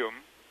vacuum,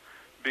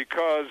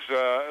 because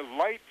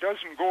light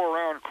doesn't go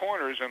around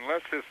corners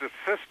unless it's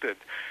assisted.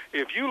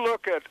 If you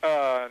look at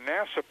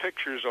NASA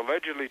pictures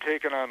allegedly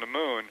taken on the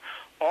moon,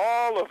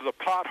 all of the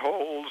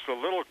potholes, the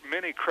little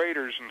mini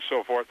craters and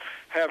so forth,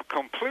 have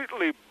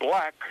completely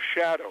black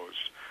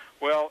shadows.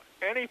 Well,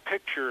 any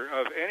picture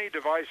of any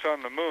device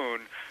on the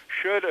moon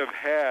should have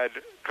had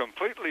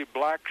completely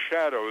black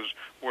shadows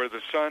where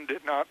the sun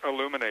did not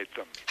illuminate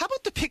them. How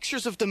about the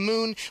pictures of the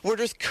moon where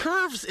there's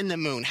curves in the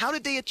moon? How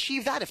did they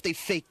achieve that if they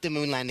faked the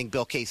moon landing,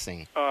 Bill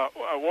Casing?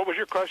 What was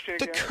your question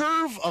again? The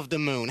curve of the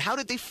moon. How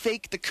did they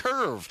fake the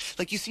curve?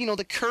 Like you see,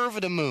 the curve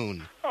of the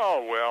moon.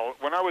 Oh, well,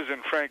 when I was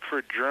in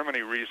Frankfurt,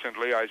 Germany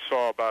recently, I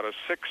saw about a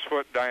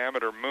 6-foot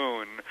diameter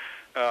moon,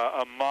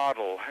 a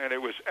model, and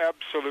it was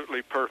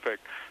absolutely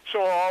perfect.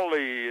 So all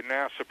the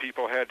NASA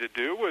people had to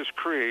do was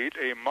create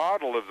a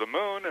model of the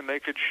moon, and they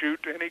could shoot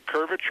any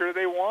curvature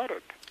they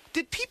wanted.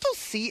 Did people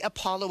see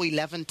Apollo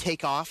 11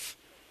 take off?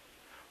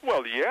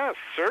 Well, yes,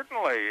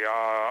 certainly.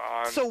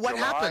 So what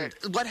happened?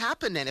 What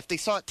happened then? If they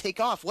saw it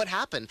take off, what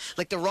happened?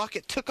 Like the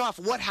rocket took off,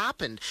 what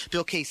happened,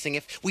 Bill Casing?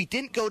 If we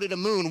didn't go to the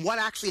moon, what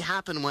actually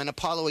happened when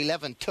Apollo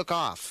 11 took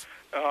off?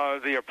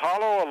 The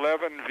Apollo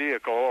 11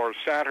 vehicle, or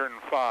Saturn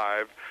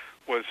V,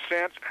 was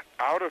sent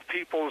out of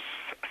people's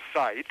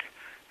sight,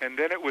 and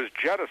then it was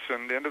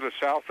jettisoned into the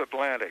South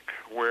Atlantic,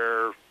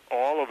 where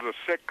all of the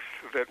 6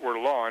 that were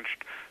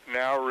launched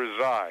now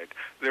reside.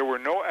 There were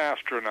no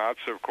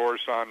astronauts, of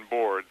course, on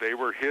board. They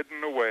were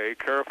hidden away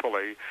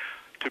carefully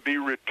to be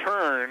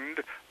returned,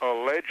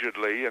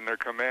 allegedly, in their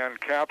command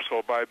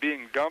capsule by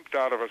being dumped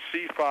out of a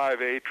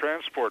C-5A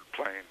transport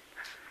plane.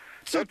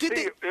 So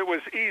it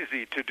was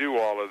easy to do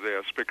all of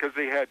this because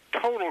they had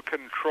total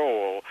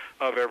control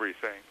of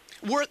everything.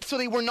 So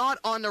they were not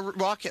on the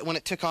rocket when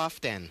it took off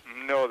then?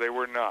 No, they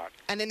were not.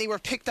 And then they were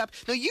picked up.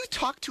 Now, you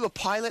talked to a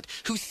pilot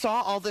who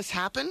saw all this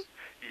happen?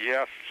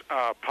 Yes,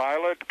 a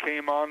pilot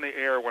came on the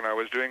air when I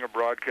was doing a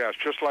broadcast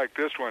just like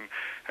this one,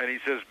 and he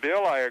says,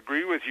 Bill, I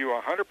agree with you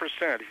 100%.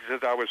 He says,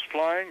 I was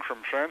flying from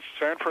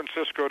San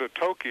Francisco to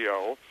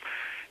Tokyo,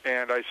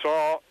 and I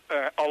saw,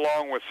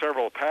 along with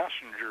several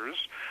passengers,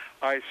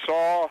 I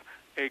saw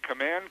a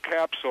command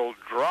capsule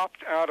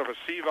dropped out of a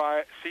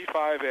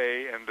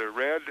C-5A, and the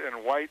red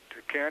and white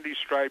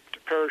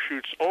candy-striped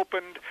parachutes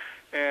opened,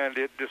 and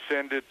it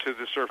descended to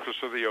the surface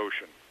of the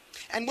ocean.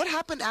 And what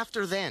happened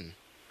after then?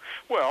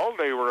 Well,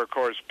 they were, of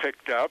course,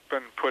 picked up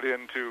and put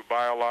into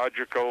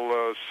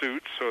biological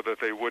suits so that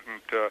they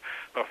wouldn't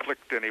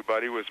afflict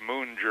anybody with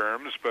moon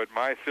germs. But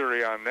my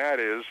theory on that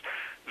is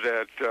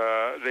that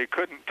they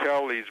couldn't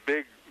tell these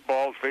big,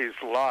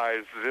 bald-faced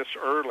lies this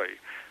early.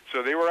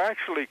 So they were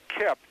actually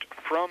kept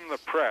from the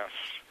press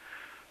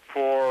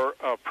for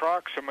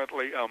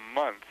approximately a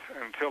month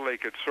until they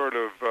could sort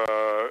of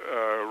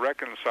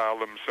reconcile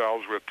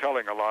themselves with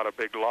telling a lot of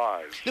big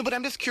lies. No, but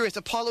I'm just curious.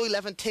 Apollo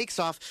 11 takes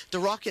off. The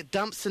rocket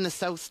dumps in the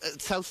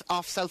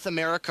South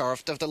America or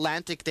the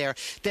Atlantic there.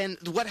 Then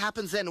what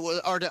happens then?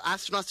 Are the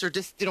astronauts are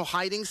just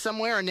hiding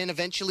somewhere, and then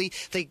eventually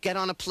they get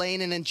on a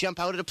plane and then jump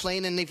out of the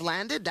plane and they've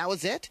landed? That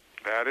was it?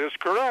 That is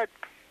correct.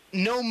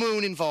 No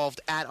moon involved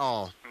at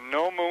all.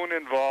 No moon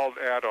involved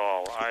at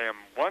all. I am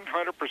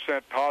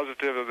 100%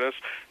 positive of this,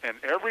 and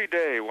every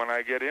day when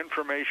I get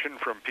information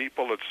from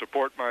people that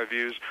support my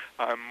views,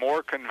 I'm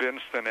more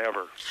convinced than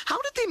ever. How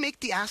did they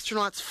make the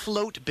astronauts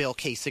float, Bill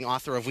Casing,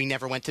 author of We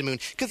Never Went to the Moon?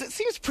 Because it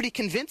seems pretty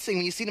convincing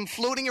when you see them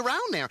floating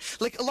around there.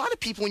 Like a lot of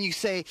people, when you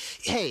say,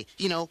 hey,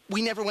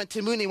 we never went to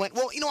the moon, they went,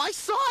 well, I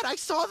saw it. I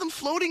saw them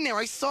floating there.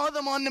 I saw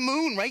them on the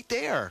moon right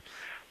there.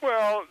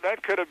 Well,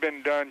 that could have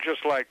been done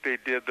just like they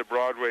did the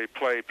Broadway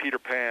play Peter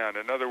Pan.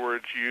 In other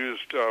words,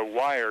 used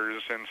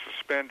wires and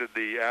suspended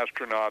the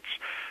astronauts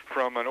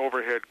from an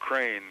overhead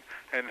crane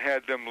and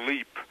had them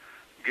leap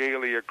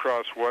gaily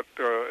across what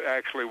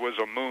actually was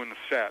a moon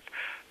set.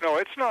 No,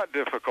 it's not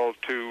difficult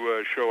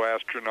to show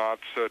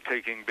astronauts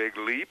taking big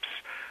leaps,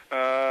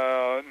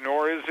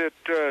 nor is it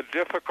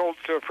difficult,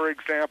 for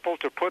example,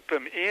 to put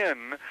them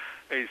in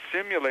a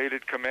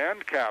simulated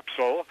command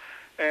capsule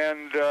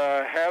and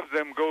have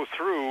them go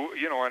through,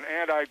 an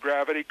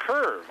anti-gravity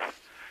curve.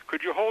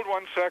 Could you hold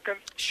 1 second?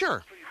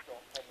 Sure.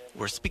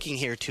 We're speaking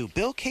here to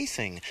Bill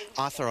Casing,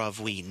 author of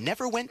We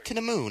Never Went to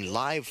the Moon,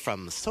 live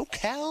from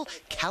SoCal,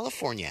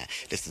 California.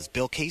 This is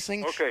Bill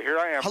Casing. Okay, here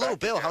I am. Hello,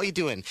 Bill. How are you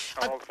doing?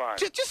 Oh, fine.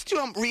 Just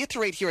to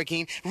reiterate here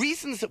again,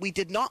 reasons that we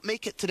did not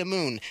make it to the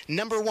moon.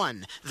 Number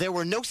one, there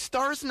were no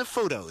stars in the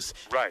photos.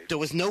 Right. There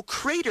was no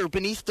crater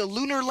beneath the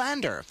lunar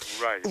lander.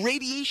 Right.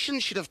 Radiation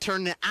should have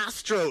turned the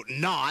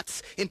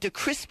astronauts into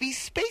crispy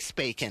space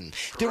bacon.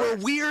 There were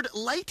weird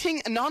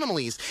lighting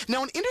anomalies.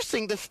 Now,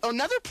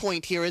 another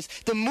point here is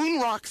the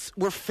moon rocks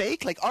were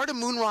fake? Like, are the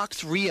moon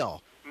rocks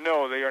real?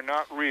 No, they are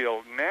not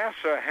real.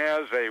 NASA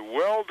has a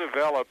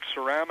well-developed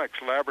ceramics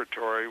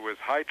laboratory with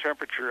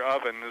high-temperature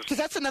ovens. Because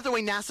that's another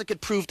way NASA could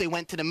prove they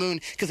went to the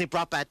moon, because they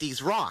brought back these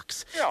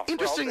rocks. Yeah,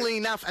 Interestingly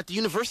enough, at the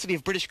University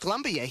of British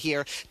Columbia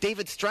here,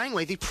 David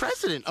Strangway, the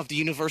president of the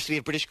University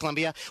of British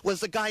Columbia, was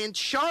the guy in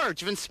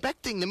charge of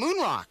inspecting the moon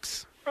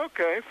rocks.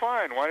 Okay,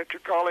 fine. Why don't you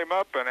call him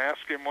up and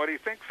ask him what he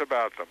thinks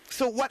about them?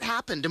 So what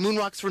happened? The moon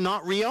rocks were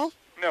not real?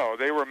 No,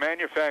 they were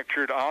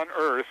manufactured on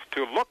Earth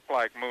to look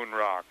like moon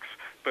rocks.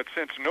 But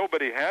since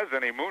nobody has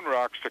any moon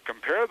rocks to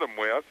compare them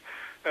with,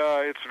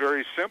 it's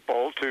very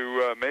simple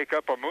to make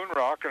up a moon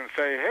rock and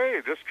say, hey,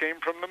 this came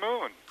from the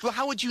moon. Well,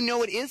 how would you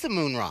know it is a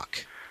moon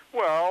rock?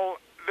 Well,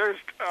 there's...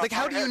 Like,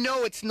 how do you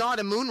know it's not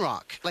a moon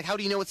rock? Like, how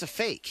do you know it's a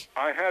fake?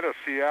 I had a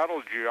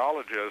Seattle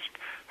geologist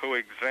who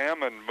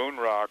examined moon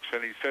rocks,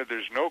 and he said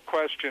there's no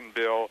question,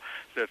 Bill,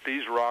 that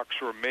these rocks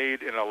were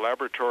made in a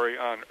laboratory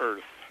on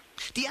Earth.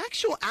 The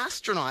actual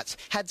astronauts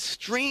had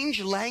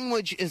strange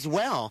language as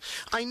well.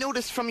 I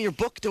noticed from your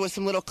book there was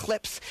some little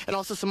clips and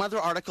also some other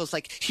articles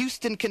like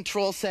Houston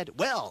Control said,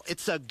 well,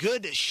 it's a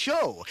good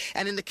show.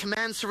 And in the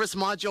command service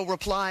module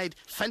replied,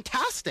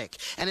 fantastic.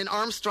 And then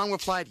Armstrong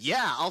replied,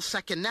 yeah, I'll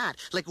second that.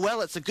 Like,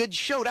 well, it's a good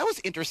show. That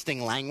was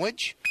interesting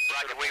language.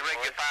 Roger, we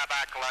rigged you 5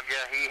 by Columbia.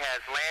 He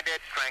has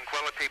landed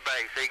Tranquility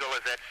Base. Eagle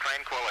is at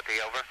Tranquility,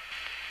 over.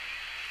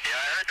 Yeah,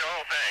 I heard the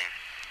whole thing.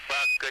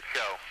 Well, good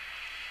show.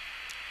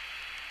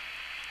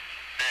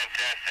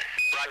 Fantastic.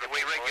 Roger, we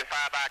rigged you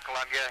 5 by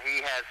Columbia.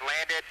 He has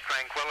landed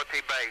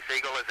Tranquility Base.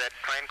 Eagle is at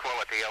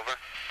Tranquility, over.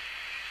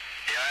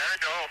 Yeah, I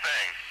heard the whole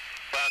thing.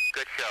 Well,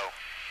 good show.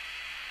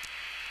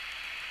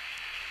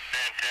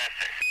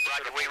 Fantastic.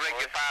 Roger, we rigged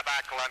you 5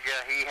 by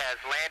Columbia. He has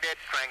landed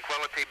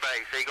Tranquility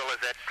Base. Eagle is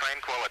at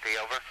Tranquility,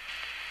 over.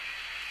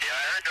 Yeah,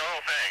 I heard the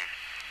whole thing.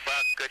 Well,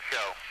 good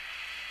show.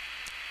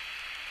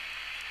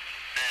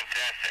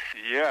 Fantastic.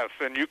 Yes,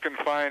 and you can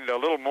find a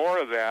little more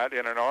of that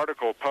in an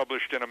article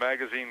published in a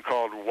magazine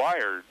called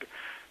Wired,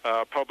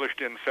 published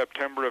in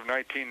September of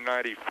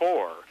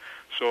 1994.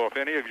 So if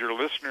any of your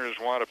listeners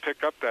want to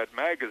pick up that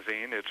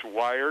magazine, it's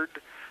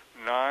Wired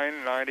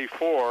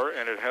 994,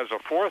 and it has a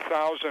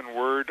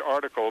 4,000-word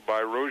article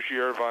by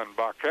Rogier von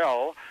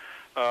Backel,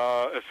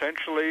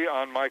 essentially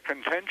on my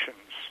contentions.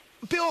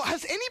 Bill,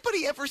 has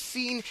anybody ever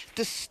seen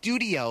the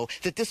studio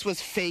that this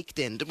was faked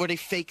in, where they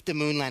faked the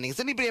moon landing?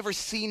 Has anybody ever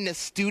seen the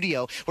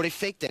studio where they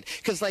faked it?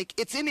 Because, like,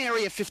 it's in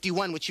Area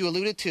 51, which you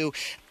alluded to.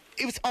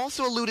 It was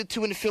also alluded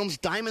to in the films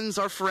Diamonds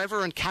Are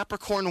Forever and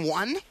Capricorn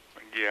 1.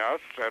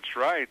 Yes, that's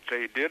right.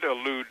 They did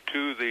allude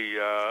to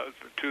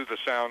the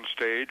sound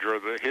stage or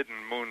the hidden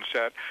moon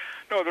set.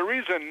 No, the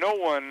reason no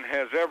one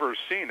has ever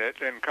seen it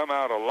and come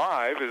out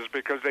alive is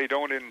because they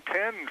don't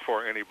intend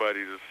for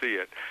anybody to see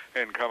it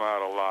and come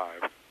out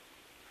alive.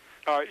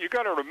 You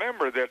got to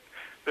remember that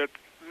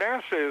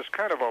NASA is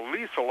kind of a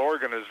lethal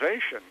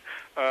organization.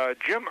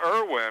 Jim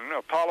Irwin,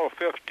 Apollo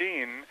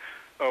 15,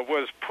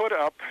 was put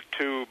up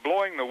to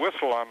blowing the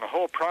whistle on the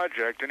whole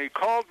project, and he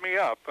called me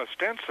up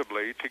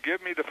ostensibly to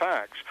give me the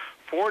facts.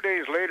 4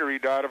 days later, he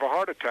died of a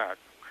heart attack.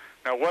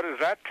 Now, what does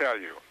that tell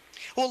you?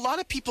 Well, a lot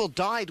of people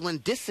died when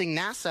dissing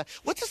NASA.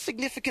 What's the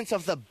significance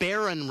of the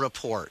Barron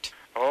report?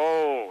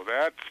 Oh,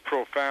 that's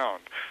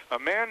profound. A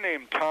man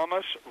named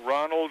Thomas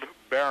Ronald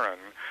Barron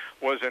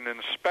was an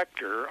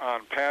inspector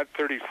on Pad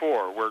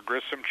 34, where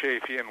Grissom,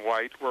 Chafee, and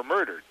White were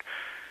murdered.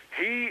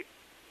 He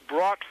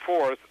brought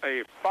forth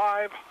a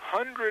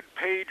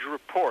 500-page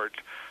report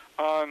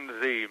on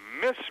the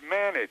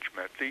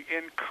mismanagement, the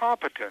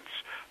incompetence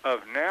of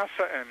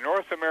NASA and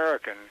North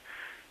American.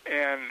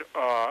 And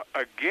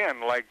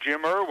again, like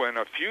Jim Irwin,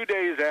 a few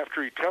days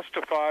after he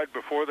testified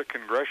before the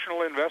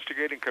Congressional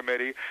Investigating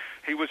Committee,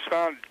 he was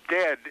found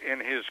dead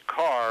in his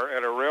car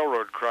at a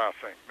railroad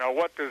crossing. Now,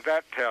 what does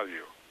that tell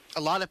you?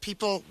 A lot of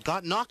people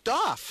got knocked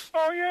off.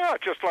 Oh, yeah,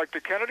 just like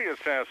the Kennedy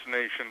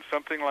assassination.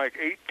 Something like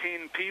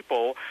 18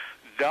 people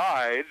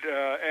died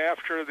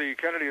after the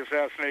Kennedy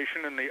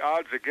assassination, and the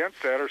odds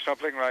against that are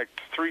something like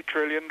 3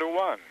 trillion to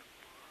 1.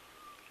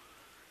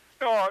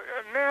 No,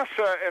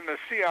 NASA and the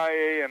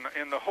CIA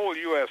and the whole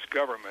U.S.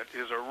 government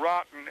is a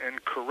rotten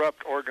and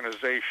corrupt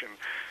organization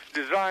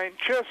designed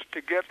just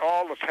to get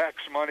all the tax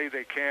money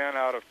they can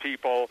out of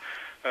people,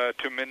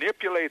 to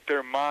manipulate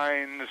their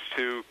minds,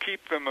 to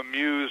keep them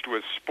amused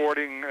with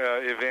sporting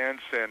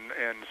events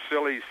and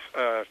silly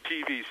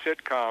TV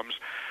sitcoms.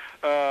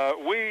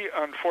 We,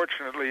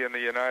 unfortunately, in the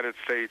United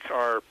States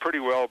are pretty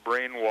well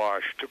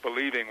brainwashed to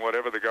believing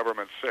whatever the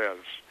government says.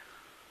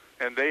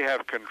 And they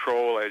have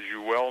control, as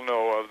you well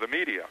know, of the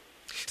media.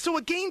 So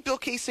again, Bill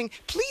Kaysing,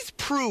 please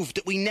prove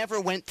that we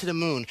never went to the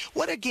moon.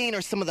 What again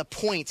are some of the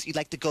points you'd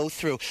like to go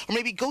through? Or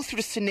maybe go through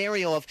the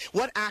scenario of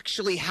what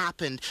actually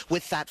happened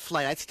with that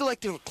flight. I'd still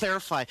like to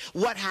clarify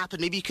what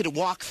happened. Maybe you could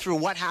walk through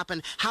what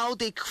happened, how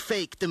they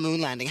faked the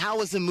moon landing. How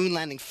was the moon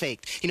landing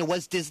faked? You know,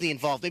 was Disney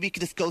involved? Maybe you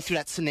could just go through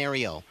that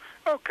scenario.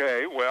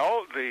 Okay,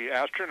 well, the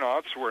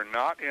astronauts were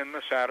not in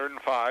the Saturn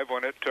V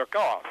when it took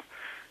off.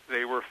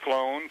 They were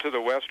flown to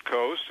the West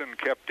Coast and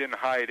kept in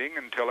hiding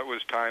until it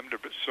was time to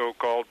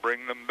so-called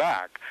bring them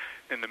back.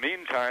 In the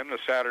meantime, the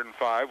Saturn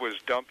V was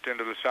dumped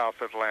into the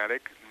South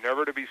Atlantic,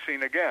 never to be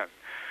seen again.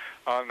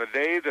 On the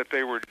day that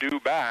they were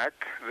due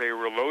back, they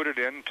were loaded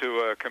into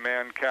a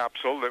command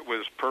capsule that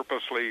was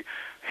purposely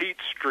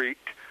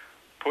heat-streaked,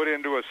 put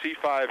into a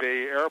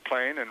C-5A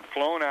airplane, and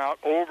flown out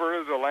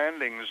over the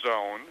landing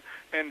zone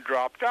and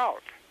dropped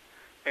out.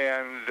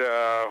 And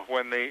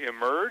when they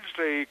emerged,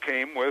 they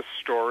came with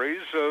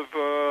stories of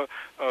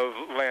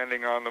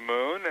landing on the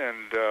moon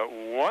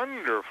and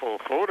wonderful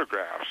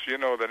photographs. You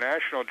know, the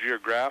National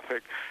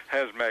Geographic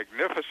has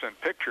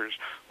magnificent pictures.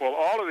 Well,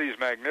 all of these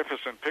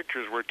magnificent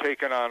pictures were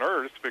taken on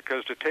Earth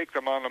because to take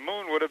them on the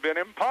moon would have been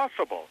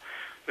impossible.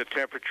 The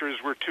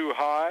temperatures were too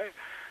high.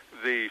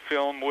 the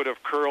film would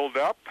have curled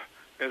up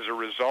as a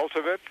result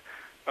of it.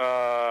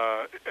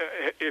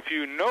 If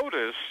you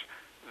notice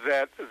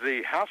that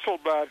the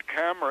Hasselblad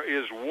camera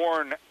is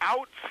worn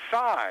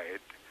outside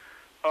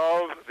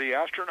of the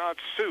astronaut's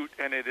suit,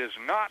 and it is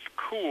not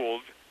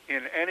cooled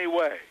in any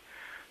way.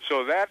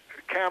 So that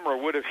camera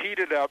would have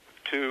heated up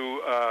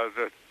to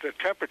the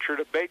temperature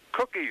to bake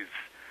cookies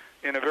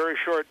in a very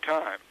short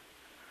time,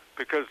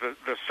 because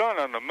the sun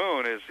on the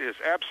moon is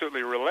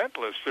absolutely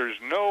relentless. There's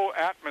no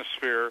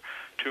atmosphere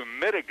to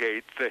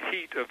mitigate the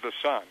heat of the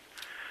sun.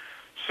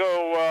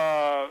 So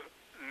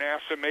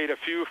NASA made a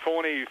few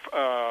phony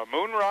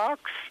moon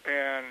rocks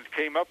and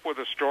came up with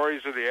the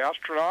stories of the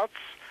astronauts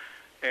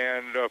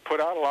and put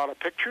out a lot of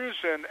pictures.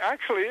 And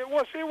actually, it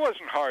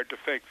wasn't hard to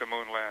fake the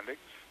moon landings.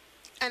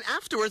 And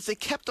afterwards, they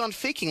kept on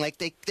faking, like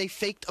they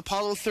faked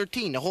Apollo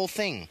 13, the whole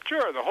thing.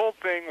 Sure, the whole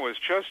thing was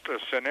just a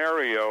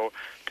scenario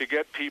to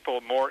get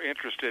people more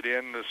interested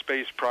in the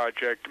space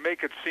project, to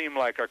make it seem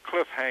like a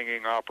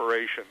cliff-hanging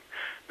operation,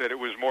 that it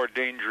was more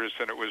dangerous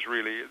than it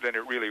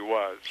really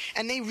was.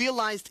 And they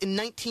realized in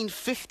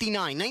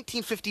 1959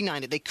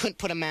 that they couldn't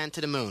put a man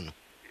to the moon.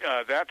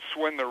 That's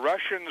when the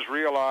Russians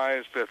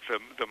realized that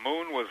the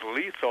moon was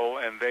lethal,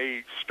 and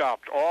they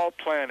stopped all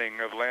planning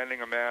of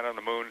landing a man on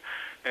the moon.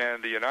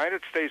 And the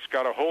United States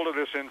got a hold of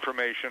this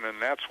information,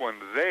 and that's when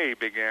they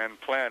began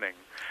planning.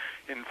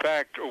 In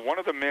fact, one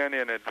of the men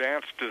in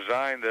advanced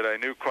design that I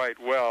knew quite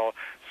well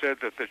said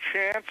that the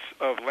chance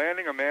of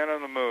landing a man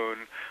on the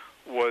moon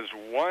was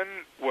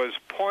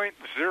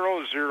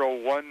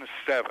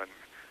 0.0017.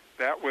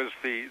 That was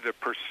the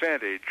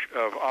percentage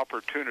of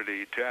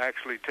opportunity to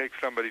actually take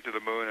somebody to the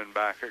moon and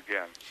back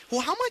again.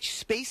 Well, how much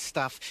space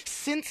stuff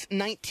since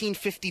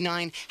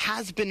 1959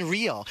 has been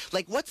real?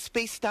 Like, what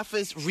space stuff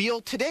is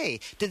real today?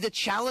 Did the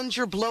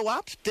Challenger blow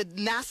up? Did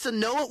NASA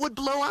know it would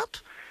blow up?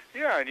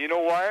 Yeah, and you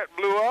know why it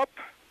blew up?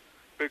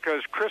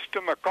 Because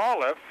Krista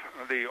McAuliffe,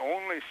 the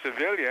only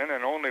civilian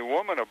and only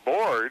woman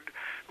aboard,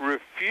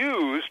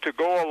 refused to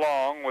go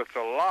along with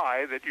the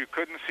lie that you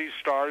couldn't see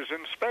stars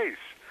in space.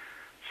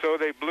 So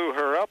they blew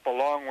her up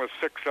along with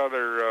 6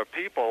 other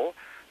people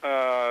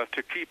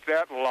to keep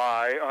that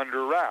lie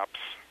under wraps.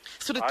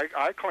 So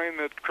I claim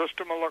that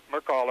Krista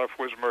McAuliffe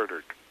was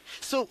murdered.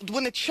 So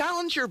when the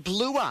Challenger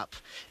blew up,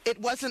 it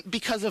wasn't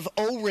because of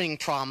O-ring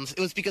problems.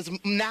 It was because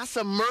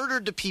NASA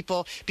murdered the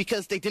people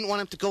because they didn't want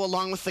them to go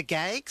along with the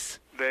gags?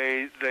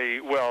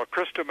 Well,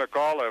 Krista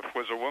McAuliffe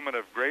was a woman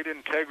of great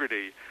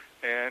integrity,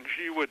 and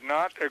she would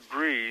not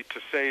agree to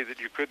say that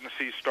you couldn't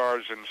see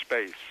stars in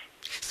space.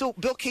 So,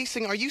 Bill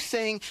Casing, are you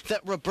saying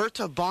that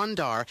Roberta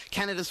Bondar,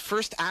 Canada's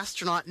first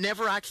astronaut,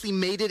 never actually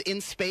made it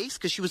in space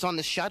because she was on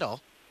the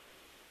shuttle?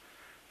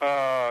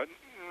 I'll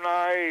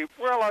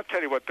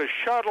tell you what, the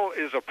shuttle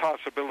is a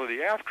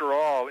possibility. After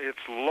all, it's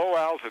low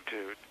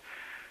altitude.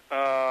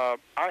 I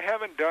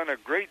haven't done a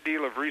great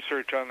deal of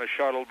research on the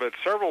shuttle, but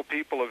several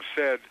people have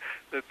said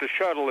that the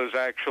shuttle is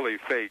actually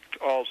faked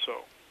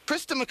also.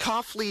 Krista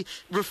McAuliffe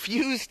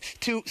refused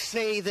to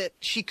say that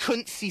she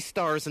couldn't see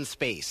stars in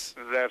space.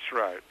 That's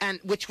right. And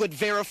which would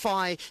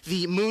verify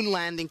the moon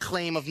landing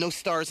claim of no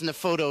stars in the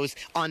photos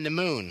on the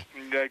moon.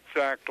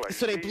 Exactly.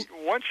 So they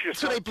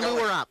blew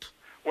her up.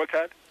 What's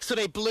that? So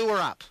they blew her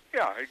up.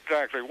 Yeah,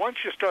 exactly.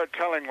 Once you start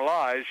telling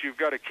lies, you've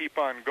got to keep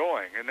on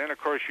going. And then, of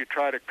course, you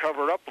try to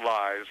cover up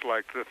lies,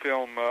 like the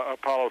film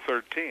Apollo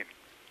 13.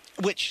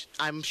 Which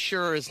I'm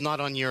sure is not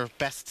on your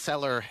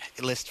bestseller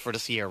list for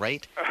this year,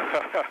 right?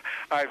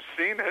 I've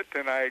seen it,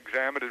 and I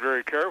examined it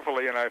very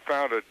carefully, and I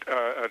found a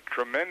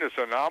tremendous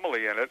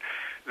anomaly in it.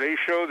 They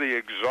show the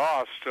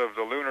exhaust of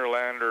the lunar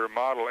lander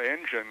model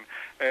engine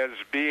as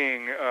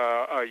being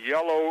a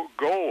yellow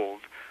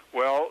gold.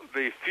 Well,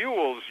 the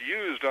fuels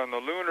used on the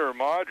lunar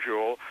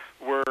module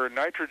were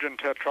nitrogen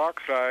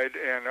tetroxide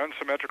and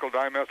unsymmetrical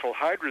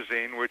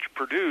dimethylhydrazine, which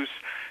produce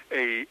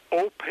a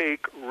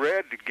opaque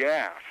red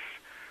gas.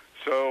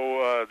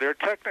 So their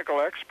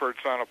technical experts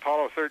on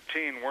Apollo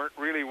 13 weren't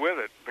really with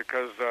it,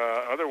 because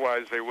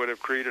otherwise they would have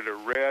created a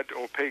red,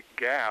 opaque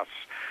gas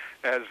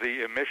as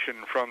the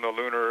emission from the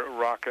lunar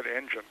rocket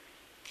engine.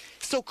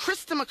 So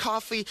Krista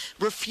McAuliffe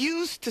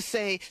refused to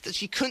say that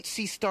she couldn't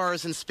see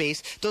stars in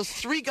space. Those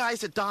 3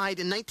 guys that died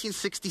in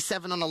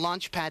 1967 on the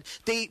launch pad,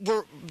 they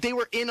were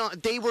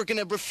going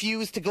to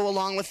refuse to go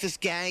along with this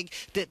gag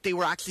that they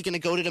were actually going to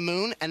go to the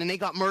moon, and then they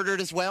got murdered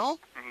as well?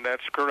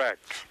 That's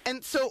correct.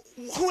 And so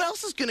who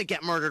else is going to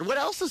get murdered? What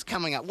else is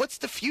coming up? What's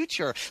the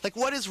future? Like,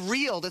 what is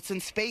real that's in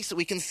space that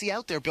we can see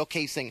out there, Bill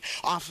Casing,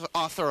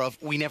 author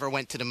of We Never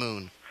Went to the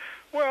Moon?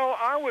 Well,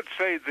 I would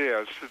say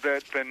this,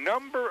 that the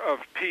number of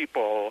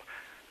people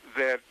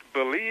that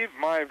believe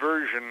my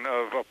version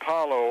of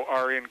Apollo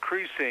are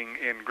increasing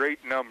in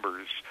great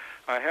numbers.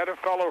 I had a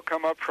fellow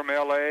come up from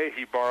L.A.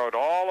 He borrowed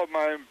all of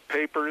my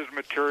papers,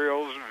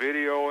 materials,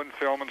 video and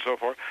film and so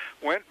forth,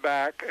 went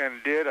back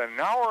and did an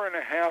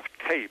hour-and-a-half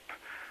tape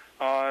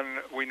on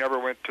We Never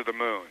Went to the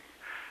Moon.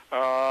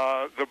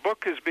 The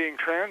book is being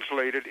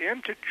translated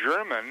into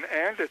German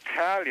and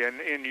Italian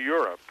in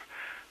Europe.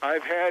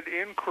 I've had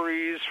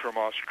inquiries from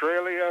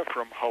Australia,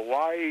 from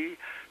Hawaii,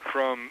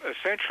 from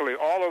essentially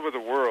all over the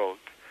world,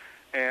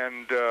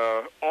 and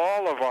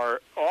all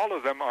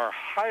of them are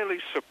highly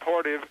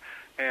supportive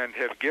and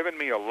have given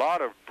me a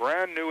lot of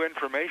brand new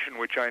information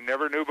which I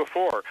never knew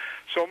before.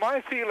 So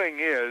my feeling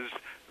is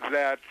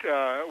that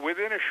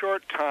within a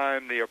short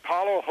time the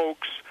Apollo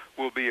hoax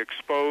will be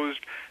exposed,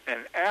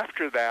 and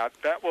after that,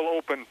 that will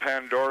open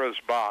Pandora's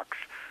box.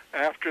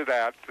 After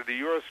that, the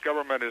U.S.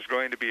 government is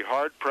going to be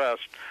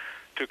hard-pressed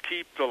to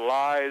keep the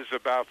lies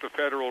about the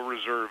Federal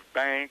Reserve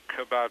Bank,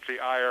 about the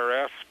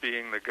IRS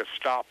being the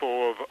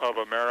Gestapo of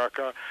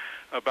America,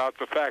 about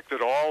the fact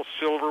that all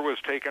silver was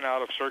taken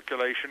out of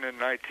circulation in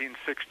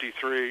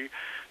 1963,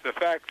 the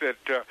fact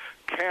that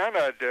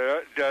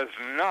Canada does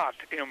not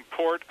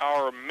import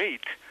our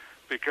meat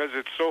because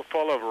it's so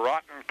full of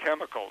rotten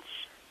chemicals.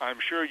 I'm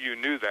sure you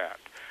knew that.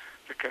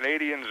 The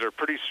Canadians are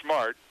pretty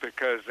smart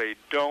because they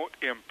don't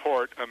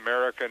import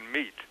American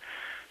meat.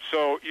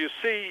 So you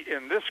see,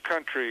 in this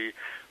country,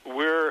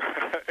 we're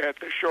at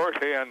the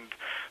short end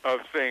of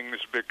things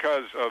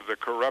because of the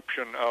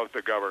corruption of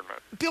the government.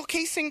 Bill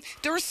Casing,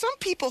 there are some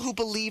people who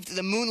believed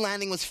the moon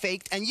landing was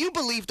faked, and you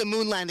believe the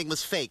moon landing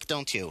was fake,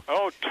 don't you?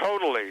 Oh,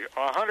 totally,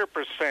 100%,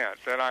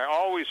 and I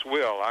always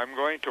will. I'm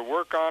going to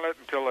work on it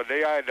until the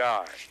day I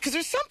die. Because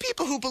there's some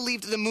people who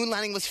believed the moon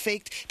landing was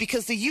faked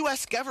because the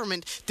U.S.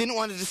 government didn't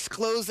want to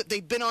disclose that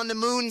they'd been on the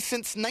moon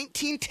since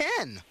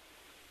 1910.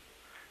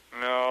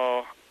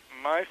 No.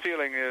 My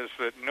feeling is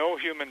that no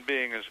human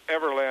being has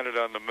ever landed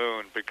on the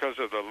moon because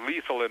of the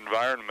lethal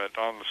environment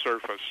on the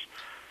surface.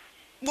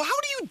 Well,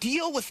 how do you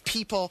deal with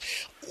people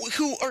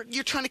who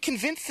you're trying to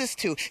convince this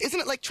to?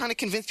 Isn't it like trying to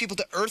convince people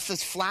the Earth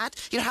is flat?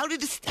 You know, how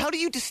do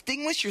you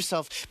distinguish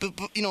yourself,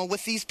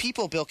 with these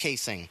people, Bill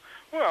Casing?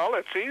 Well,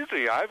 it's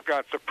easy. I've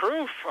got the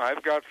proof.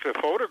 I've got the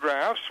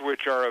photographs,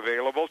 which are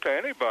available to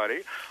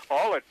anybody.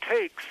 All it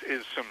takes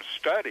is some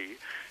study.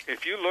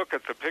 If you look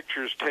at the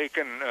pictures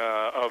taken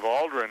of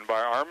Aldrin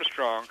by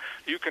Armstrong,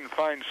 you can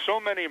find so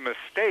many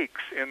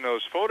mistakes in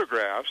those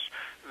photographs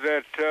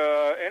that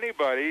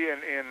anybody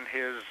in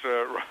his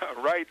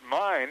right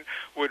mind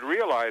would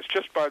realize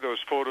just by those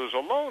photos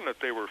alone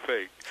that they were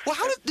fake. Well,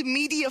 how did the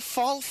media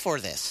fall for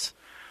this?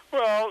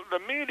 Well, the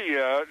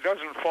media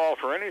doesn't fall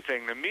for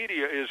anything. The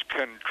media is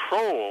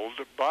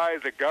controlled by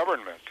the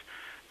government.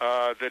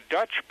 The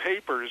Dutch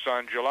papers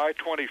on July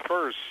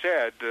 21st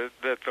said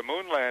that the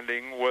moon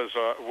landing was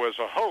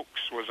a hoax,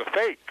 was a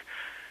fake.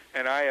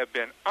 And I have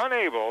been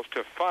unable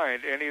to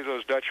find any of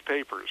those Dutch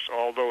papers,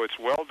 although it's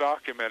well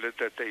documented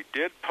that they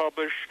did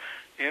publish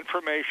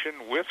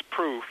information with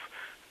proof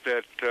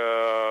that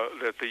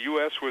the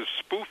U.S. was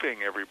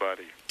spoofing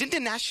everybody. Didn't the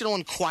National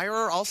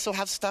Enquirer also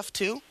have stuff,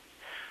 too?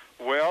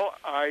 Well,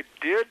 I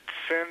did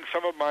send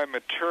some of my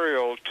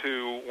material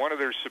to one of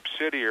their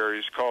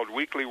subsidiaries called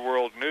Weekly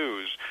World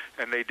News,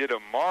 and they did a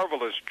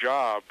marvelous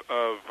job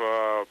of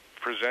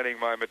presenting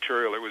my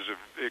material. It was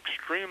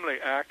extremely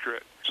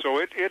accurate. So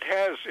it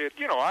has,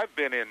 I've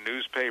been in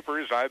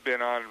newspapers. I've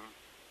been on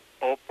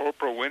Oprah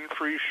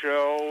Winfrey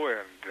Show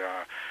and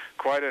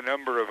quite a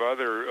number of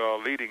other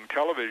leading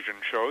television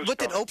shows. What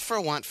did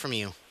Oprah want from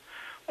you?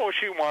 Oh,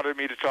 she wanted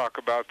me to talk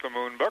about the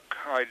moon book.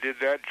 I did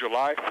that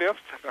July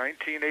 5th,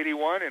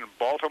 1981 in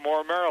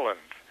Baltimore, Maryland,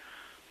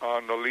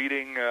 on the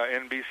leading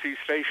NBC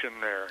station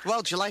there.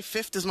 Well, July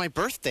 5th is my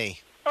birthday.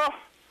 Oh,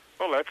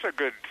 well, that's a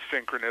good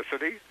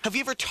synchronicity. Have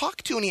you ever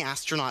talked to any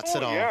astronauts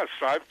at all? Yes,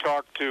 I've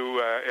talked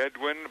to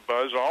Edwin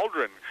Buzz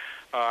Aldrin.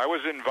 I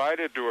was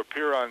invited to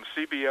appear on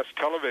CBS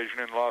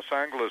television in Los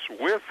Angeles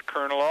with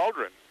Colonel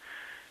Aldrin.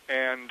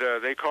 And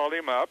they called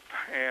him up,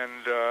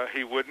 and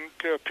he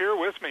wouldn't appear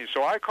with me.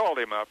 So I called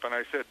him up, and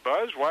I said,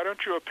 Buzz, why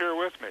don't you appear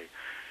with me?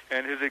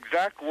 And his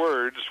exact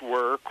words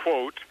were,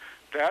 quote,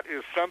 "That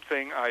is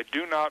something I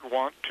do not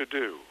want to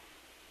do."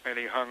 And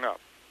he hung up.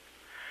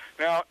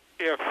 Now,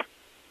 if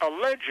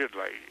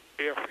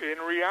in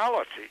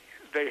reality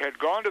they had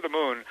gone to the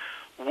moon,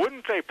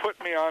 wouldn't they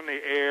put me on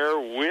the air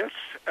with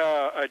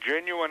a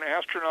genuine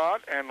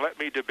astronaut and let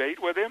me debate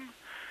with him?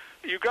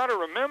 You got to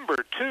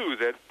remember too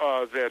that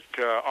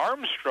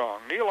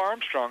Neil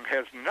Armstrong,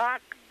 has not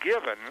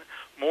given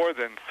more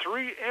than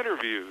 3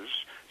 interviews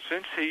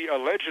since he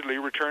allegedly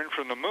returned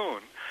from the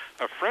moon.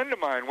 A friend of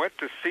mine went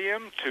to see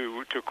him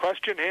to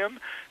question him,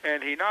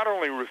 and he not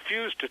only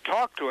refused to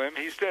talk to him,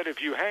 he said, "If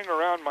you hang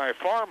around my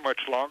farm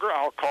much longer,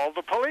 I'll call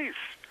the police."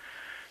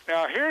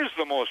 Now, here's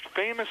the most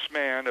famous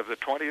man of the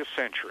 20th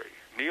century.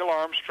 Neil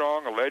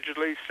Armstrong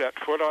allegedly set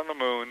foot on the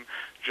moon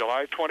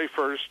July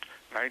 21st,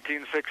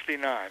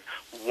 1969.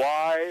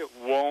 Why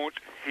won't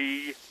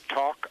he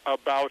talk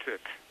about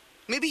it?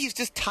 Maybe he's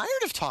just tired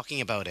of talking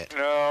about it.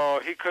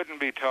 No, he couldn't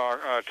be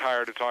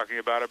tired of talking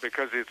about it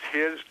because it's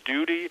his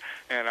duty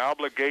and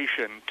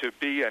obligation to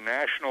be a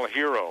national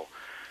hero.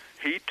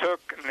 He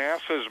took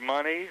NASA's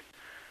money.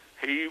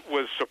 He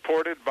was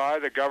supported by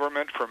the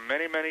government for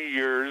many, many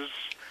years.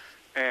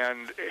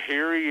 And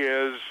here he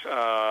is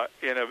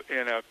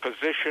in a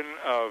position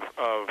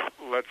of,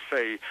 let's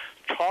say,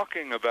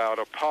 talking about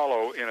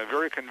Apollo in a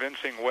very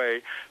convincing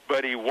way,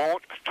 but he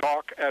won't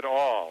talk at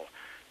all.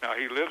 Now,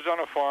 he lives on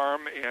a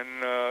farm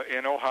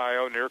in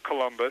Ohio near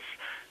Columbus.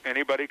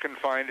 Anybody can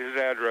find his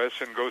address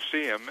and go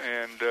see him,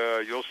 and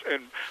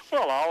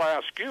I'll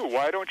ask you,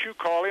 why don't you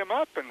call him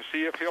up and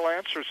see if he'll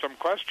answer some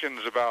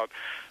questions about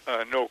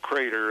no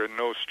crater and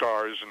no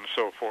stars and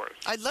so forth?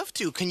 I'd love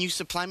to. Can you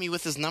supply me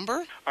with his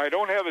number? I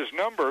don't have his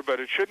number, but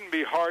it shouldn't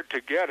be hard to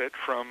get it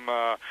from,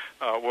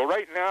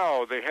 right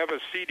now they have a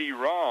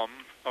CD-ROM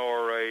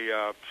or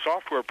a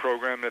software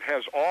program that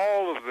has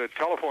all of the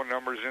telephone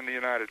numbers in the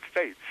United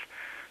States.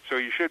 So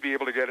you should be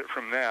able to get it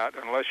from that,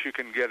 unless you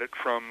can get it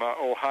from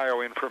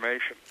Ohio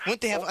Information.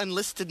 Wouldn't they have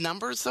unlisted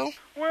numbers, though?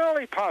 Well,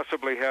 he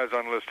possibly has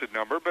unlisted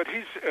numbers, but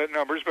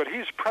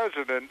he's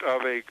president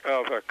of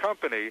a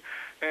company,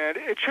 and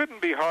it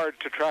shouldn't be hard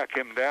to track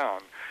him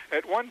down.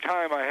 At one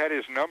time, I had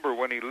his number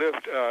when he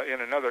lived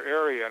in another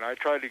area, and I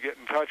tried to get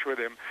in touch with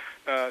him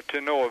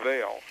to no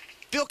avail.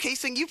 Bill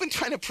Kaysing, you've been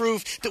trying to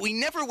prove that we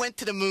never went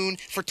to the moon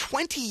for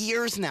 20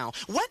 years now.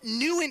 What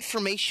new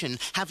information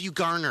have you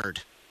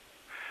garnered?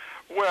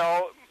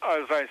 Well,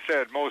 as I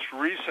said, most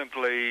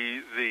recently,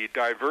 the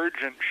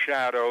divergent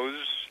shadows.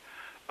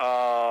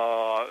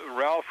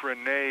 Ralph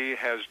Rene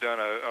has done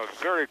a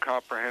very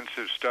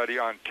comprehensive study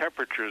on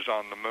temperatures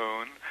on the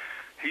moon.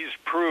 He's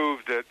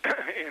proved that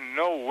in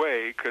no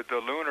way could the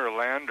lunar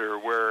lander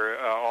where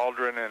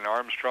Aldrin and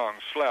Armstrong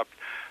slept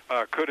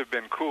could have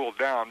been cooled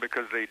down,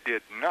 because they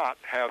did not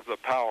have the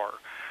power.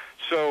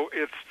 So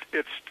it's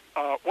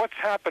what's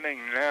happening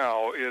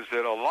now is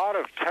that a lot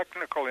of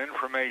technical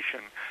information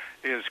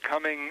is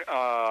coming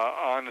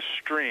on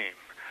stream.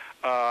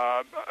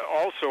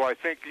 Also, I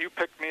think you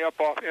picked me up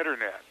off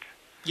Internet.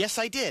 Yes,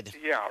 I did.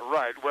 Yeah,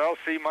 right. Well,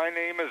 see, my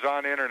name is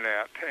on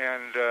Internet,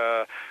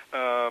 and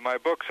my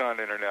book's on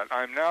Internet.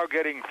 I'm now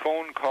getting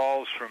phone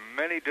calls from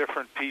many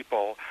different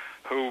people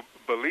who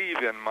believe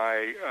in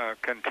my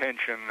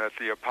contention that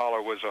the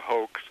Apollo was a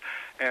hoax,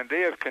 and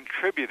they have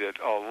contributed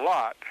a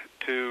lot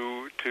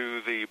to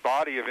the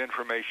body of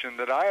information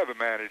that I have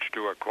managed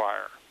to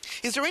acquire.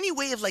 Is there any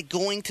way of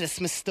going to the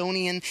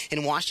Smithsonian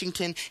in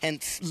Washington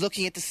and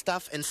looking at the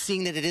stuff and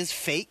seeing that it is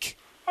fake?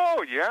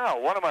 Oh, yeah.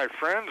 One of my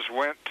friends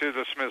went to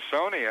the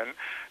Smithsonian,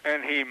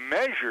 and he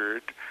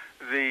measured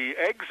the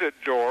exit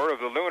door of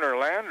the lunar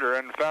lander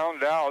and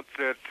found out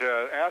that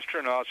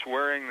astronauts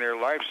wearing their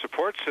life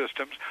support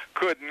systems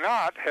could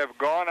not have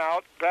gone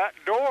out that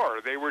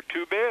door. They were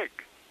too big.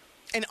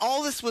 And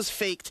all this was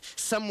faked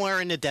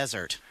somewhere in the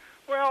desert?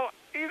 Well,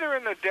 either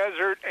in the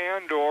desert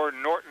and or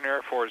Norton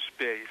Air Force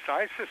Base.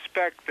 I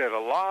suspect that a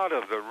lot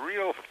of the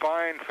real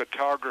fine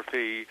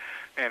photography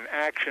and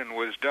action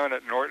was done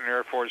at Norton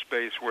Air Force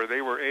Base, where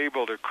they were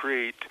able to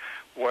create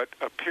what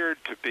appeared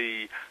to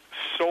be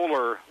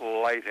solar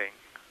lighting.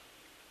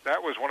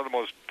 That was one of the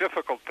most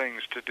difficult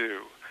things to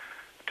do,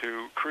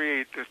 to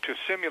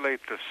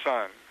simulate the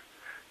sun,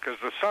 because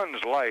the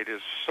sun's light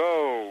is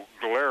so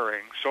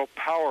glaring, so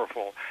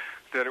powerful,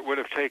 that it would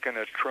have taken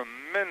a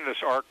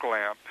tremendous arc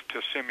lamp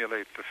to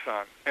simulate the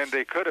sun. And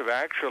they could have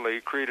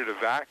actually created a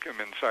vacuum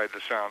inside the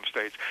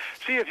soundstage.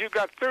 See, if you've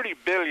got $30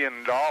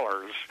 billion,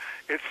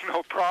 it's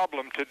no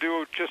problem to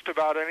do just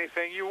about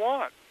anything you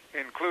want,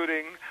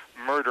 including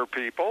murder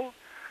people,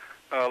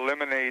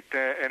 eliminate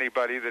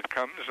anybody that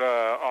comes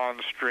on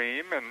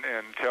stream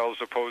and tells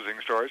opposing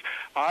stories.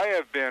 I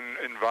have been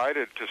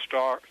invited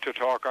to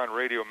talk on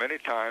radio many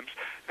times,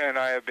 and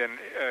I have been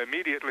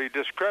immediately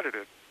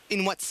discredited.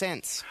 In what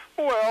sense?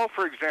 Well,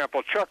 for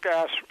example, Chuck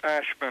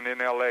Ashman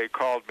in L.A.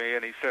 called me,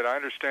 and he said, I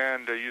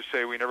understand you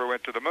say we never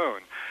went to the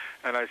moon.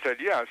 And I said,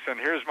 yes, and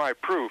here's my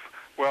proof.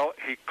 Well,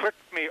 he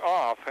clicked me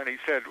off, and he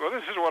said, well,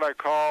 this is what I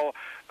call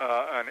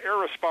an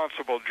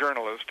irresponsible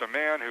journalist, a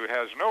man who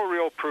has no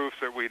real proof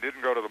that we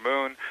didn't go to the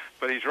moon,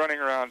 but he's running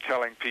around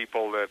telling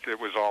people that it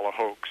was all a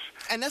hoax.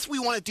 And that's what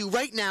we want to do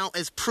right now,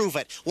 is prove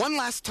it. One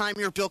last time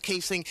here, Bill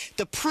Kaysing,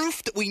 the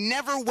proof that we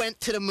never went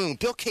to the moon.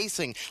 Bill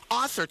Kaysing,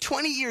 author,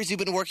 20 years you've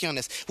been working on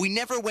this. We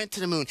never went to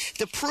the moon.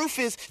 The proof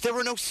is there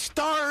were no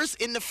stars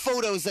in the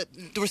photos that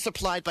were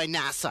supplied by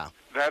NASA.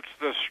 That's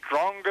the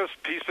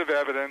strongest piece of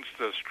evidence,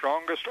 the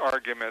strongest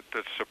argument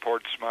that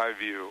supports my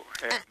view.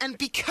 And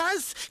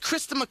because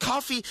Krista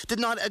McCoffey did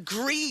not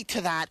agree to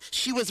that,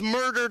 she was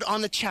murdered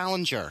on the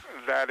Challenger.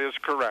 That is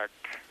correct.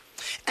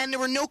 And there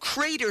were no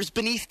craters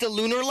beneath the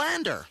lunar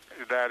lander.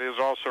 That is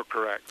also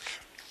correct.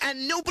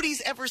 And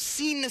nobody's ever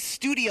seen the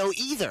studio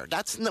either.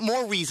 That's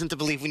more reason to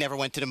believe we never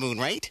went to the moon,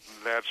 right?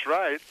 That's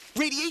right.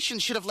 Radiation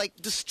should have,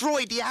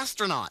 destroyed the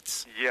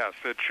astronauts. Yes,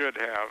 it should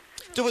have.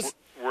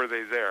 Were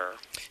they there?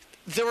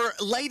 There were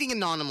lighting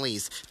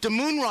anomalies. The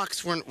moon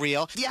rocks weren't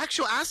real. The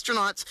actual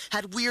astronauts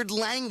had weird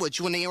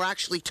language when they were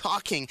actually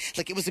talking.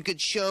 It was a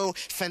good show,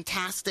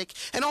 fantastic.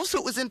 And also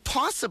it was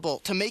impossible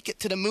to make it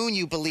to the moon,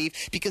 you believe,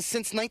 because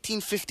since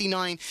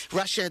 1959,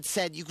 Russia had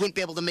said you wouldn't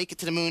be able to make it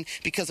to the moon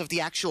because of the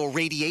actual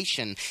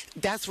radiation.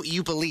 That's what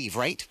you believe,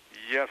 right?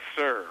 Yes,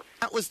 sir.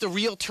 That was the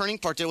real turning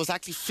point. It was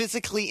actually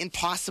physically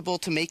impossible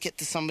to make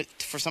it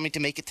for somebody to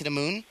make it to the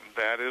moon?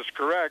 That is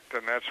correct,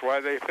 and that's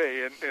why they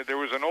say. And there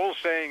was an old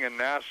saying in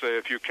NASA,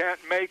 if you can't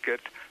make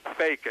it,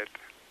 fake it.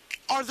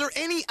 Are there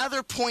any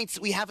other points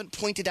that we haven't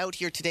pointed out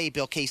here today,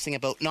 Bill Casing,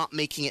 about not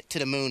making it to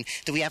the moon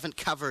that we haven't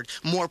covered?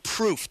 More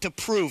proof to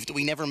prove that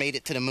we never made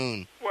it to the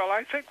moon? Well,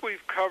 I think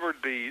we've covered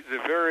the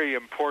very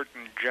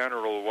important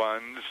general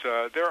ones.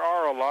 There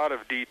are a lot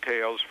of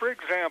details. For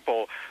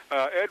example,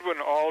 Edwin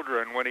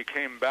Aldrin, when he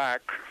came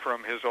back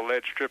from his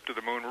alleged trip to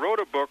the moon, wrote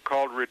a book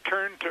called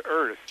Return to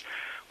Earth.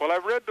 Well,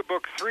 I've read the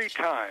book 3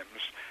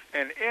 times,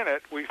 and in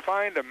it we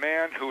find a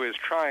man who is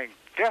trying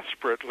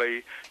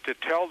desperately to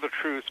tell the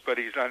truth, but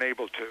he's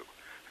unable to.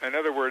 In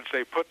other words,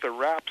 they put the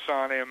wraps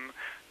on him.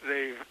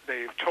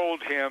 They've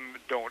told him,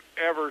 don't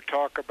ever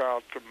talk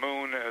about the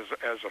moon as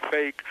a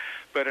fake.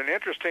 But an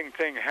interesting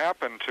thing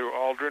happened to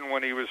Aldrin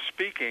when he was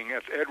speaking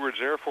at Edwards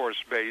Air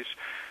Force Base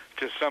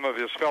to some of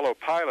his fellow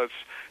pilots.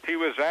 He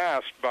was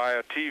asked by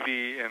a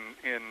TV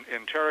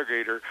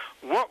interrogator,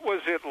 what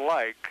was it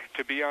like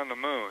to be on the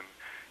moon?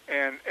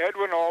 And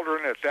Edwin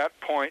Aldrin at that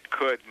point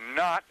could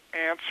not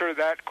answer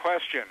that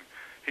question.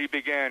 He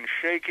began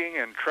shaking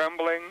and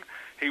trembling.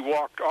 He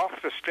walked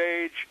off the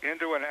stage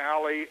into an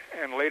alley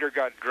and later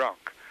got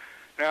drunk.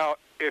 Now,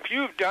 if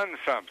you've done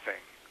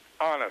something,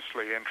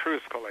 honestly and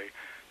truthfully,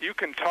 you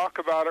can talk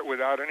about it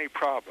without any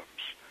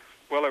problems.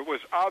 Well, it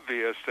was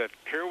obvious that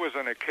here was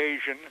an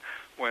occasion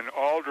when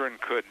Aldrin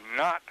could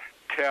not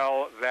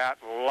tell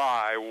that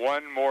lie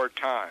one more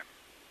time.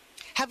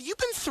 Have you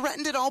been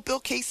threatened at all, Bill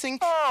Casing?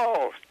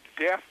 Oh,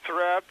 death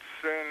threats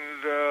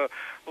and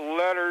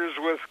letters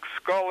with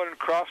skull and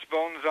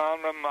crossbones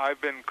on them. I've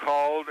been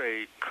called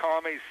a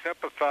commie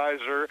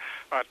sympathizer,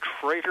 a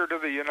traitor to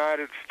the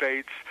United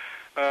States.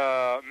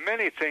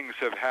 Many things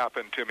have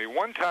happened to me.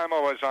 One time I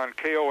was on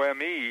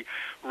KOME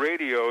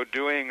radio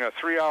doing a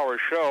 3-hour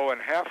show, and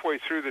halfway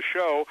through the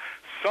show,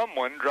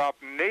 someone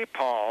dropped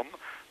napalm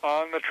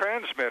on the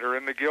transmitter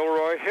in the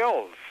Gilroy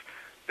Hills.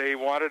 They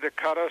wanted to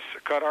cut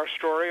our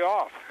story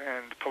off,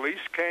 and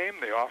police came.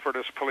 They offered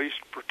us police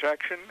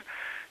protection,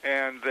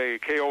 and the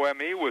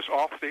KOME was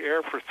off the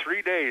air for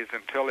 3 days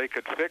until they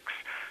could fix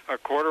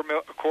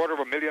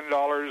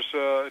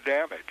 $250,000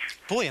 damage.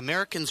 Boy,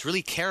 Americans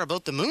really care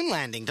about the moon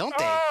landing, don't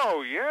they?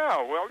 Oh, yeah.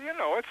 Well,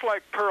 it's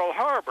like Pearl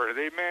Harbor.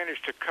 They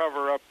managed to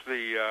cover up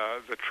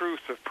the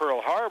truth of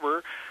Pearl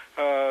Harbor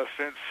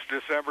since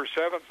December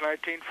 7th,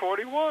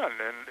 1941.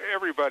 And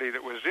everybody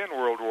that was in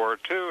World War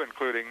II,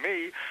 including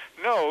me,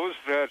 knows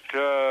that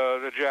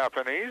the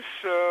Japanese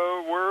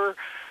were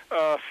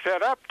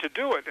set up to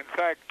do it. In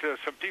fact,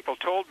 some people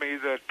told me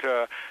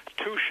that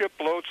 2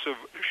 shiploads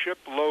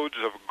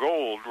of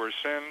gold were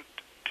sent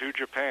to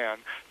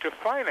Japan to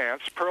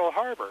finance Pearl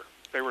Harbor.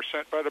 They were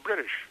sent by the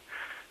British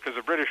because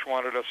the British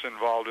wanted us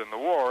involved in the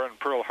war, and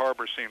Pearl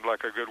Harbor seeed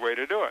like a good way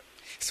to do it.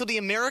 So the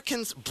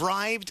Americans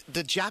bribed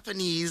the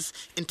Japanese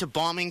into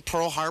bombing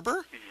Pearl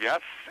Harbor?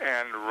 Yes,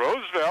 and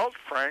Roosevelt,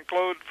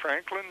 Franklin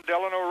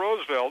Delano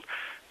Roosevelt,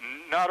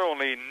 not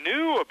only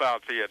knew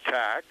about the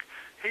attack,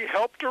 he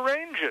helped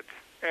arrange it,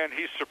 and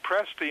he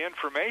suppressed the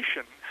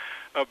information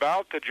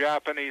about the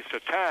Japanese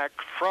attack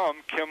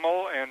from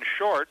Kimmel and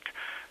Short,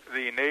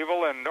 the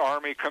naval and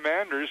army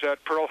commanders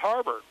at Pearl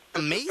Harbor.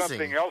 Amazing.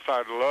 Something else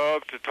I'd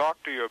love to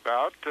talk to you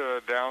about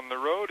down the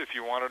road. If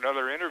you want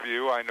another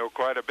interview, I know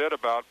quite a bit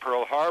about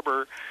Pearl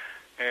Harbor,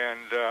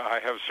 and I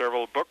have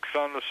several books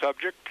on the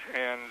subject,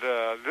 and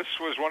this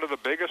was one of the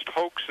biggest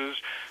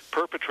hoaxes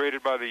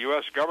perpetrated by the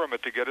U.S.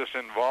 government to get us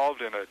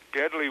involved in a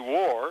deadly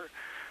war,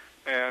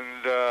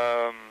 and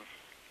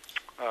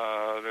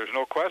there's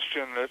no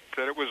question that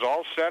it was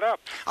all set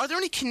up. Are there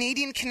any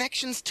Canadian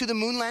connections to the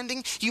moon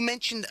landing? You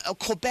mentioned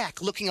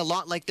Quebec looking a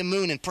lot like the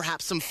moon, and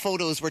perhaps some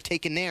photos were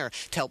taken there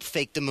to help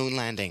fake the moon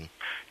landing.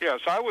 Yes,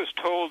 I was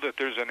told that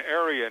there's an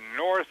area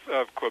north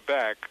of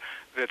Quebec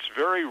that's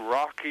very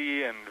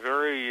rocky and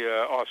very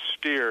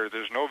austere.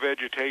 There's no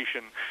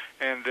vegetation,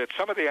 and that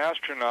some of the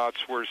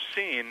astronauts were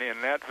seen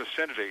in that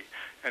vicinity.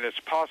 And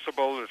it's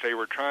possible that they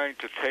were trying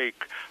to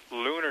take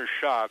lunar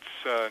shots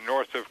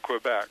north of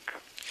Quebec.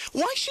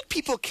 Why should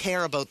people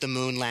care about the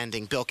moon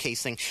landing, Bill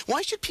Casing?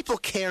 Why should people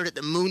care that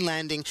the moon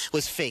landing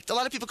was faked? A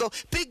lot of people go,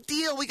 big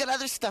deal, we got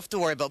other stuff to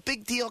worry about.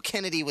 Big deal,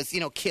 Kennedy was,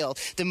 killed,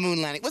 the moon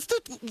landing.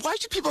 Why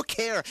should people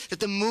care that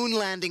the moon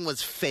landing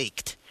was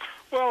faked?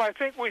 Well, I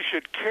think we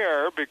should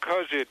care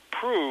because it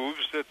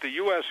proves that the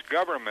U.S.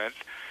 government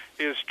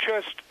is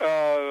just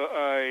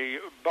a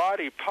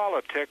body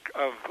politic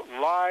of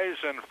lies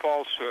and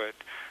falsehood.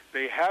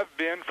 They have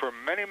been for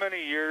many,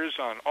 many years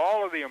on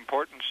all of the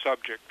important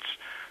subjects.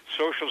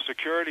 Social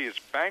Security is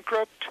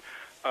bankrupt.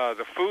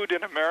 The food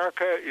in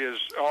America is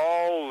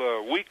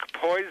all weak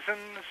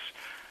poisons.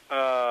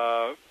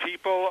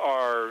 People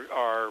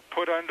are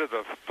put under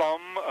the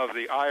thumb of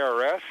the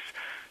IRS.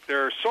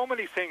 There are so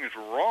many things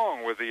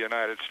wrong with the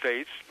United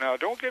States. Now,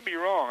 don't get me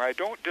wrong. I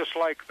don't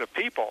dislike the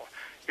people.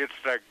 It's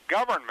the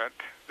government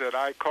that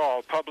I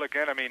call public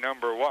enemy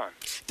number one.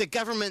 the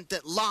government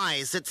that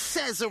lies, that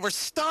says there were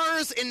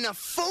stars in the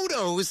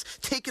photos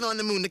taken on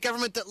the moon, the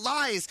government that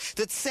lies,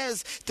 that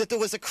says that there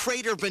was a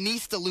crater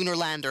beneath the lunar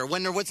lander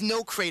when there was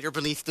no crater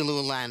beneath the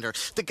lunar lander,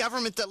 the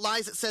government that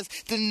lies that says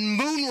the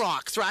moon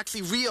rocks are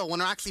actually real when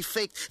they're actually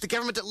fake, the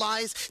government that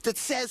lies that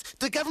says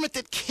the government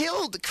that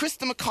killed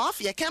Krista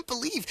McCoffey. I can't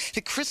believe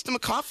that Krista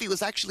McCoffey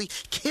was actually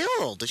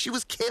killed. She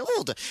was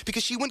killed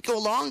because she wouldn't go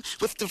along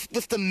with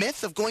the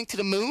myth of going to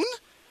the moon.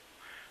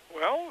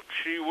 Well,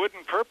 she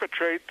wouldn't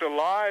perpetrate the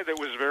lie that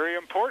was very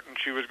important.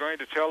 She was going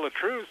to tell the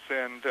truth,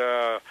 and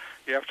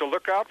you have to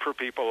look out for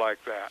people like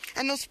that.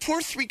 And those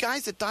poor 3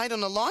 guys that died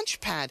on the launch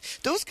pad,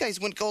 those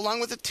guys wouldn't go along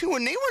with it too,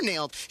 and they were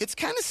nailed. It's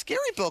kind of scary,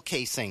 Bill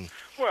Casing.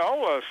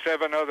 Well,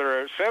 7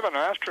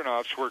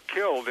 astronauts were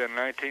killed in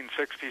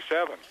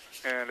 1967,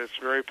 and it's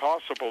very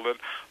possible that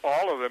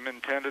all of them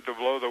intended to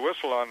blow the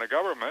whistle on the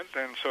government,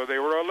 and so they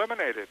were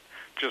eliminated,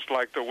 just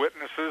like the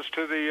witnesses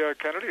to the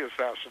Kennedy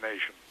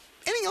assassination.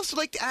 Anything else you'd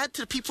like to add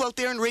to the people out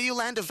there in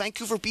Radioland of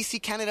Vancouver, BC,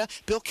 Canada?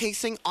 Bill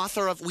Casing,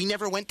 author of We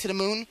Never Went to the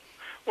Moon.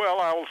 Well,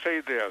 I will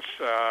say this.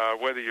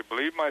 Whether you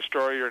believe my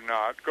story or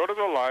not, go to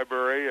the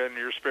library in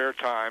your spare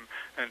time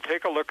and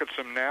take a look at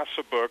some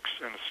NASA books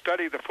and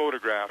study the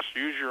photographs.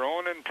 Use your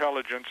own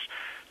intelligence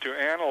to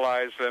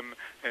analyze them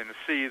and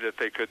see that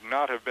they could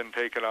not have been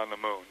taken on the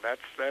moon.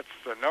 That's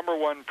the number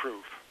one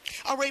proof.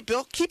 All right,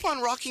 Bill, keep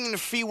on rocking in the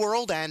free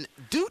world and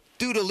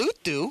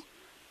doot-doodaloot-doo.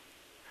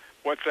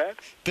 What's that?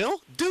 Bill,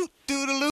 doot-doodaloo.